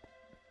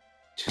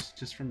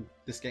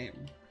this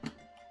game.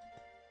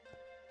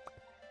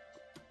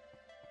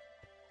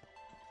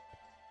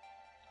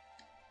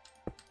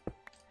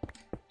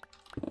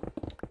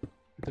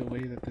 The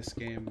way that this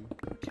game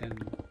can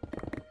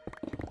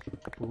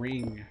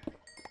bring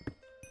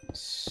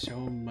so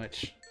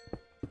much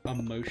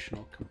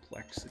emotional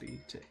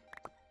complexity to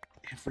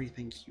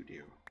everything you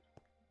do.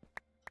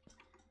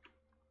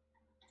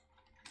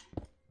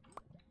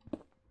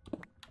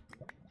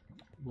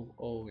 Will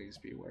always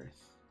be worth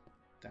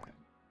that.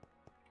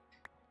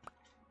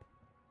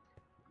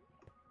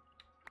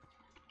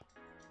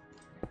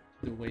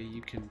 The way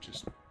you can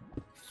just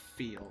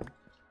feel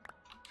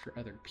for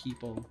other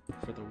people,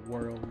 for the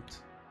world,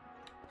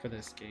 for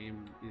this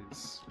game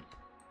is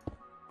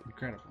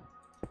incredible.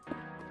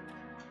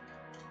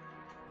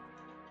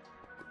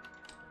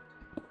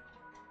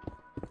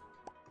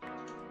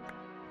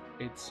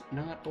 It's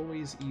not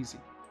always easy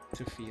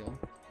to feel,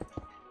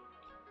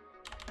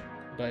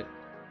 but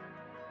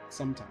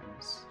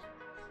sometimes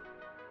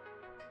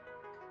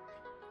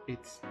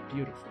it's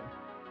beautiful.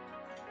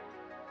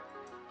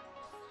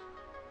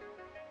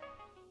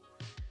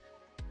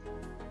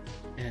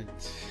 And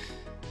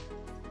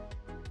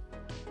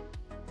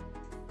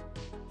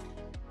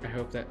I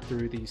hope that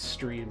through these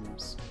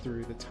streams,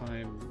 through the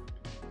time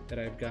that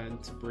I've gotten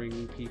to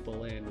bring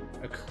people in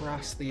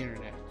across the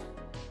internet,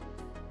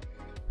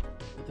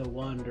 the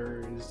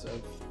wanderers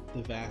of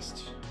the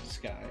vast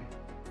sky,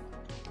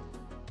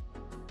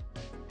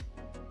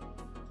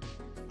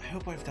 I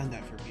hope I've done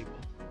that for people.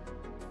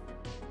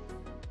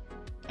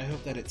 I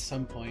hope that at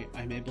some point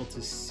I'm able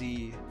to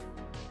see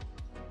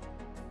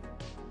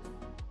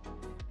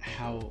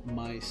how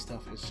my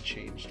stuff has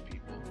changed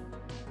people.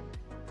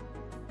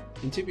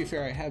 And to be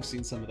fair, I have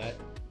seen some of that.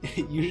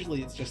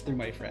 Usually it's just through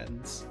my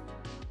friends.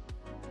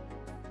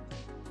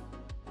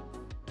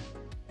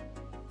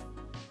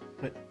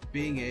 But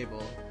being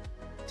able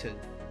to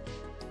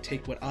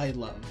take what I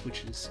love,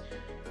 which is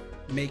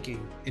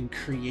making and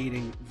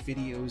creating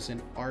videos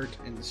and art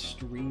and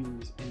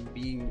streams and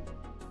being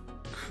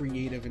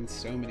creative in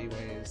so many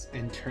ways,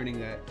 and turning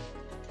that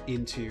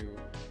into,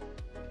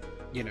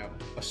 you know,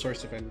 a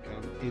source of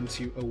income,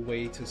 into a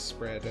way to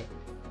spread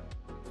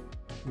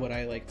what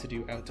I like to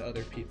do out to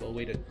other people, a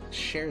way to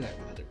share that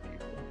with other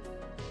people.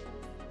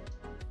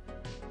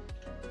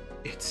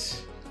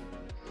 It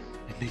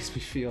makes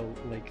me feel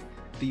like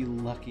the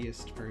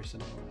luckiest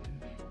person alive.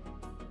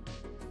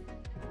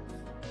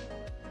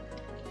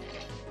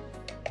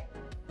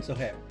 So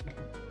hey,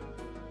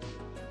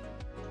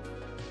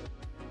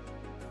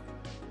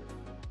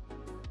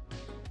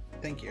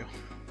 thank you.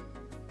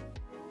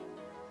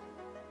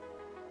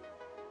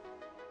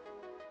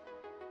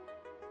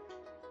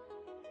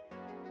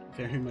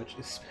 Very much,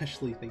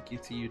 especially thank you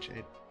to you,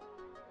 Jade.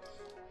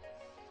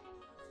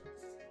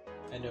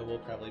 I know we'll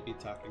probably be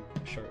talking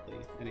shortly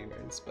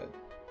anyways, but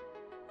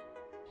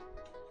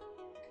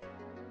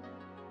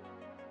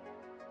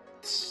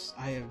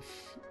I have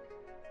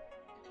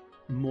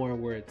more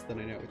words than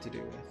I know what to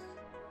do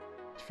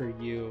with for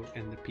you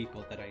and the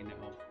people that I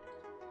know.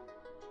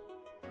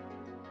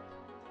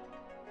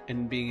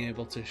 And being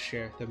able to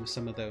share them,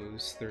 some of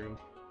those through,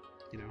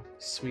 you know,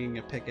 swinging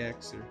a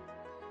pickaxe or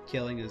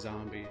killing a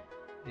zombie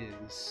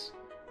is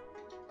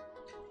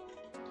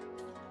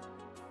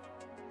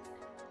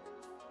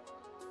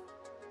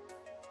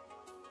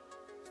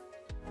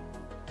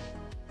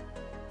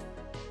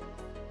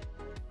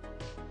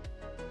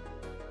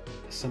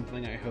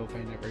something I hope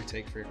I never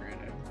take for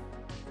granted.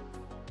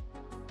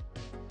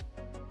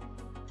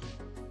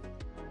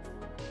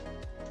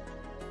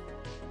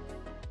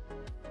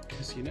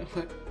 Because you know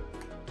what?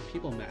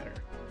 People matter.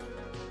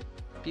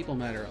 People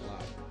matter a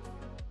lot.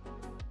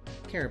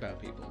 Care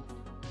about people.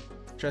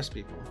 Trust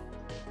people.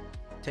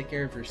 Take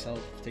care of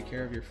yourself. Take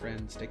care of your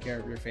friends. Take care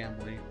of your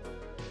family.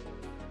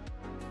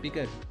 Be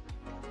good.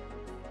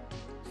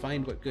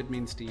 find what good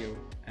means to you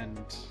and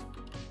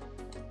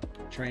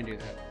try and do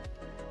that.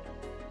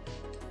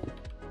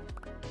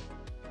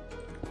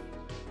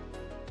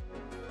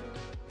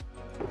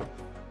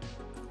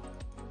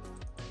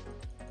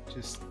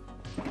 Just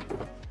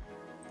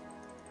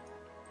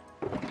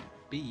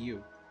be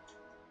you.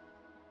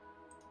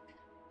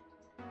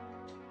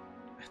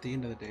 At the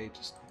end of the day,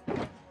 just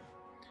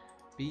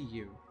be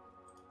you.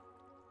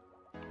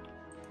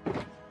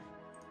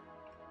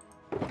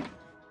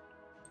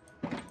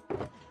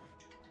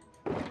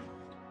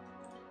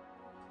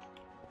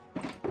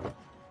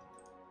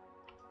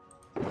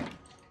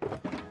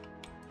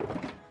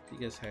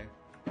 Because, hey,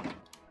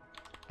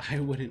 I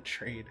wouldn't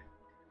trade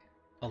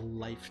a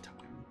lifetime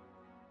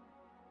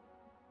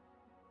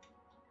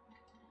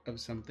of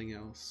something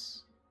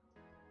else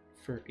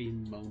for a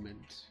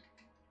moment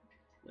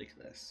like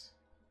this.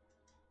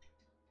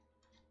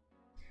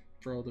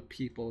 For all the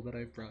people that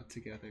I've brought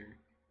together,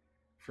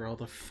 for all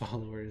the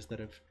followers that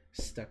have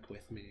stuck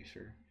with me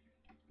for,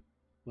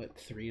 what,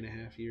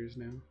 3.5 years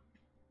now?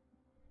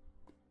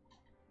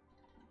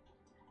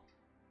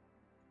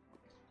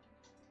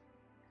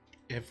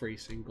 Every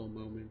single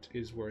moment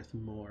is worth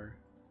more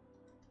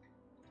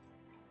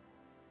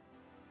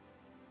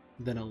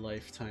than a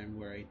lifetime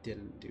where I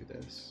didn't do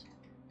this.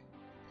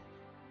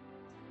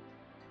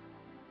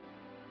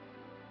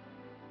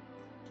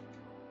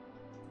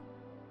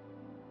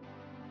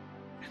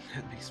 And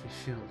that makes me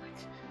feel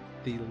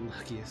like the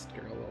luckiest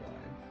girl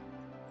alive.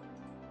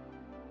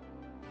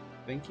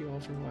 Thank you all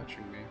for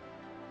watching me.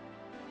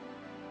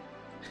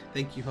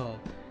 Thank you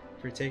all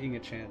for taking a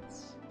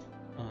chance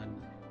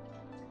on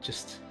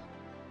just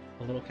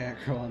a little cat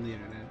girl on the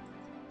internet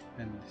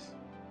and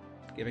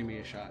giving me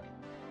a shot.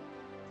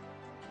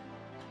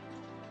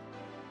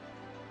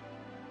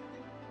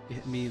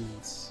 It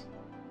means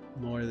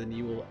more than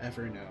you will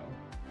ever know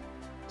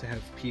to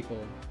have people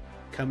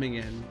coming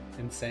in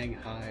and saying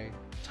hi,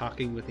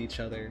 talking with each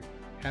other,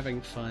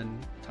 having fun,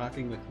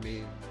 talking with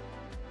me.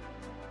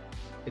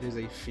 It is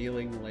a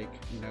feeling like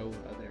no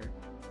other.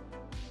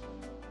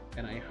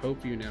 And I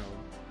hope you know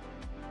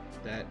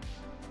that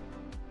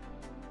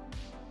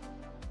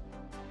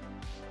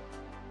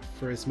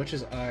for as much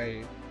as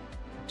I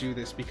do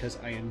this because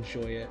I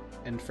enjoy it,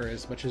 and for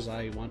as much as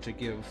I want to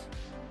give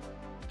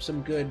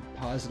some good,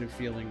 positive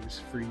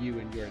feelings for you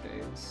in your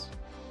days,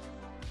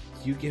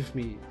 you give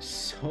me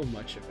so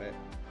much of it.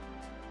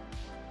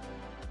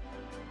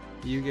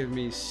 You give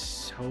me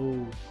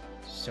so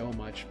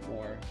much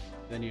more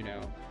than you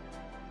know.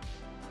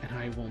 And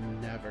I will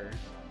never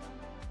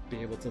be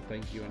able to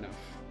thank you enough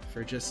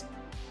for just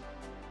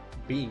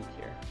being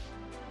here,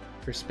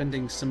 for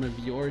spending some of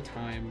your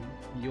time,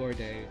 your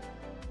day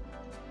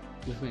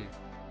with me.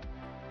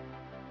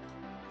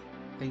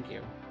 Thank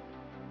you.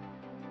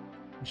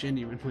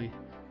 Genuinely.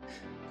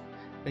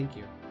 Thank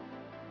you.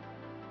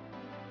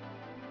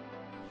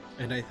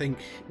 And I think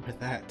with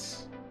that,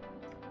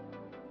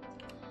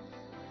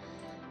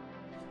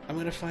 I'm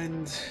gonna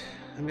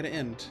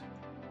end.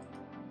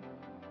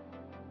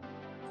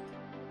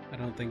 I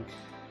don't think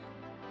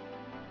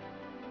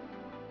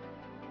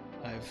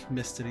I've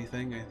missed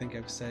anything. I think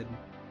I've said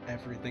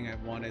everything I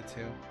wanted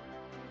to.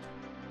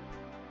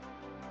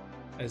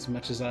 As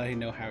much as I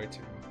know how to,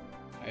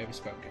 I have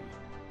spoken.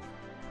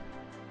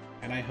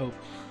 And I hope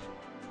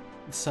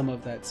some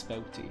of that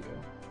spoke to you.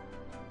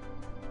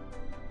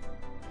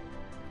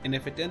 And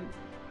if it didn't,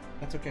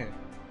 that's okay.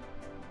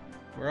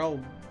 We're all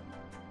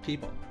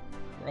people.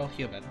 We're all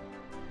human.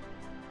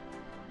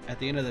 At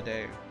the end of the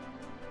day,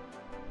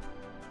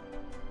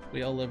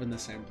 we all live in the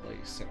same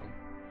place, so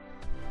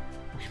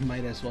we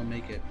might as well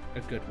make it a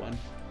good one.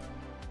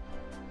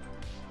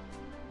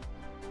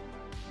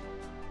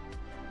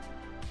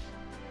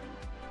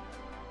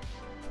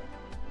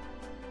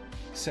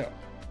 So,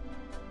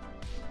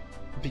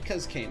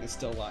 because Kane is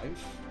still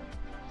alive,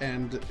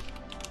 and,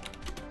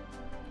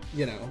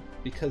 you know,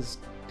 because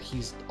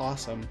he's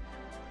awesome,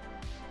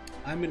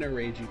 I'm gonna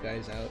raid you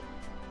guys out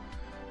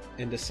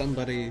into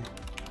somebody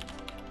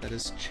that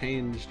has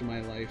changed my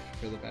life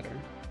for the better.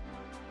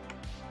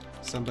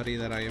 Somebody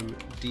that I am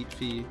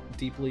deeply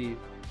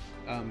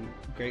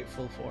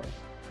grateful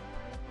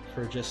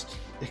for just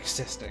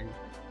existing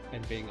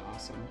and being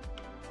awesome.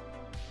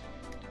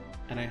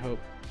 And I hope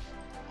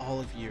all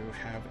of you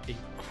have a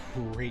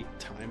great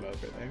time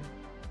over there.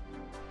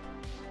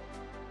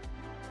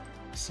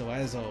 So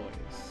as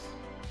always,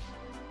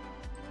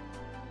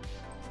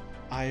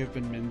 I have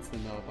been Min's the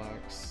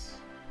Mailbox,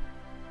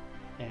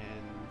 and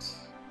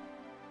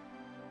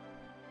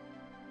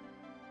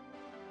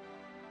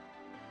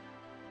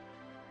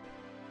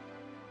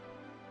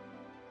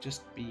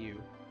just be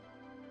you.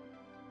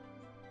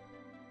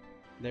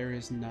 There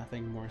is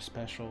nothing more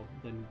special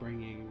than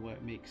bringing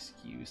what makes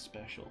you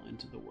special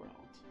into the world.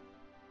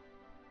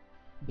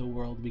 The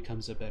world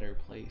becomes a better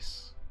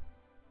place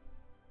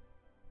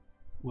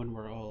when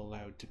we're all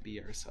allowed to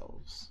be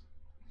ourselves.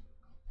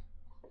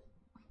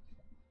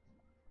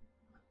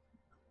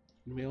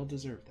 And we all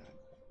deserve that.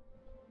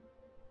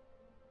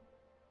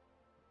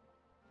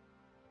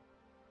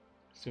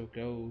 So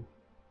go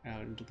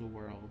out into the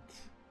world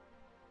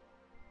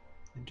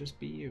and just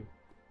be you.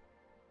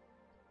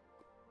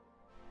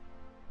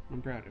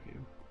 I'm proud of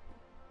you.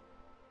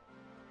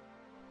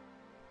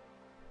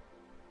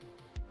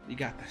 You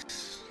got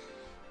this.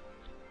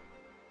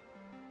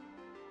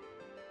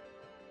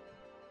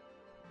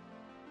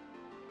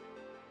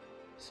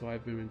 So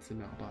I've been into the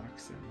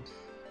mailbox, and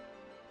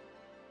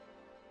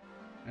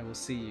I will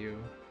see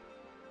you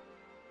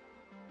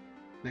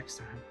next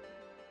time.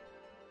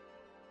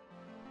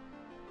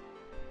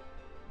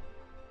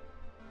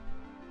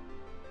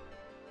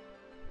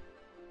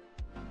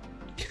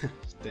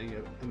 Dang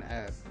it, an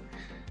ad.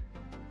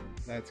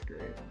 That's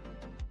great.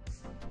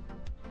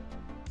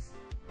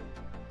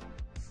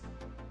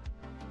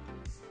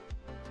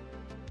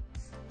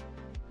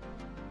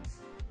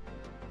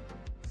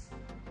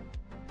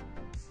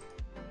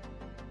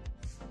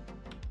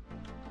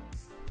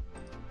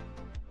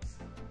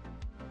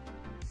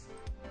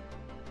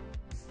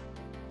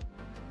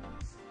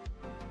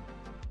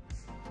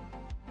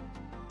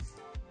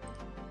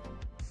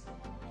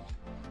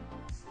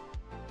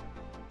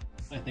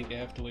 I think I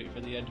have to wait for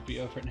the ad to be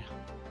over now.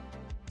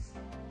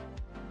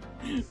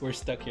 We're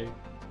stuck here.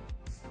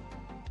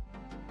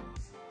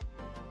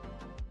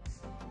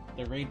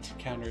 The rate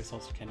counter is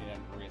also counting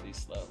down really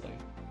slowly.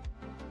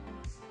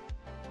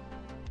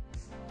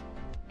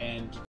 And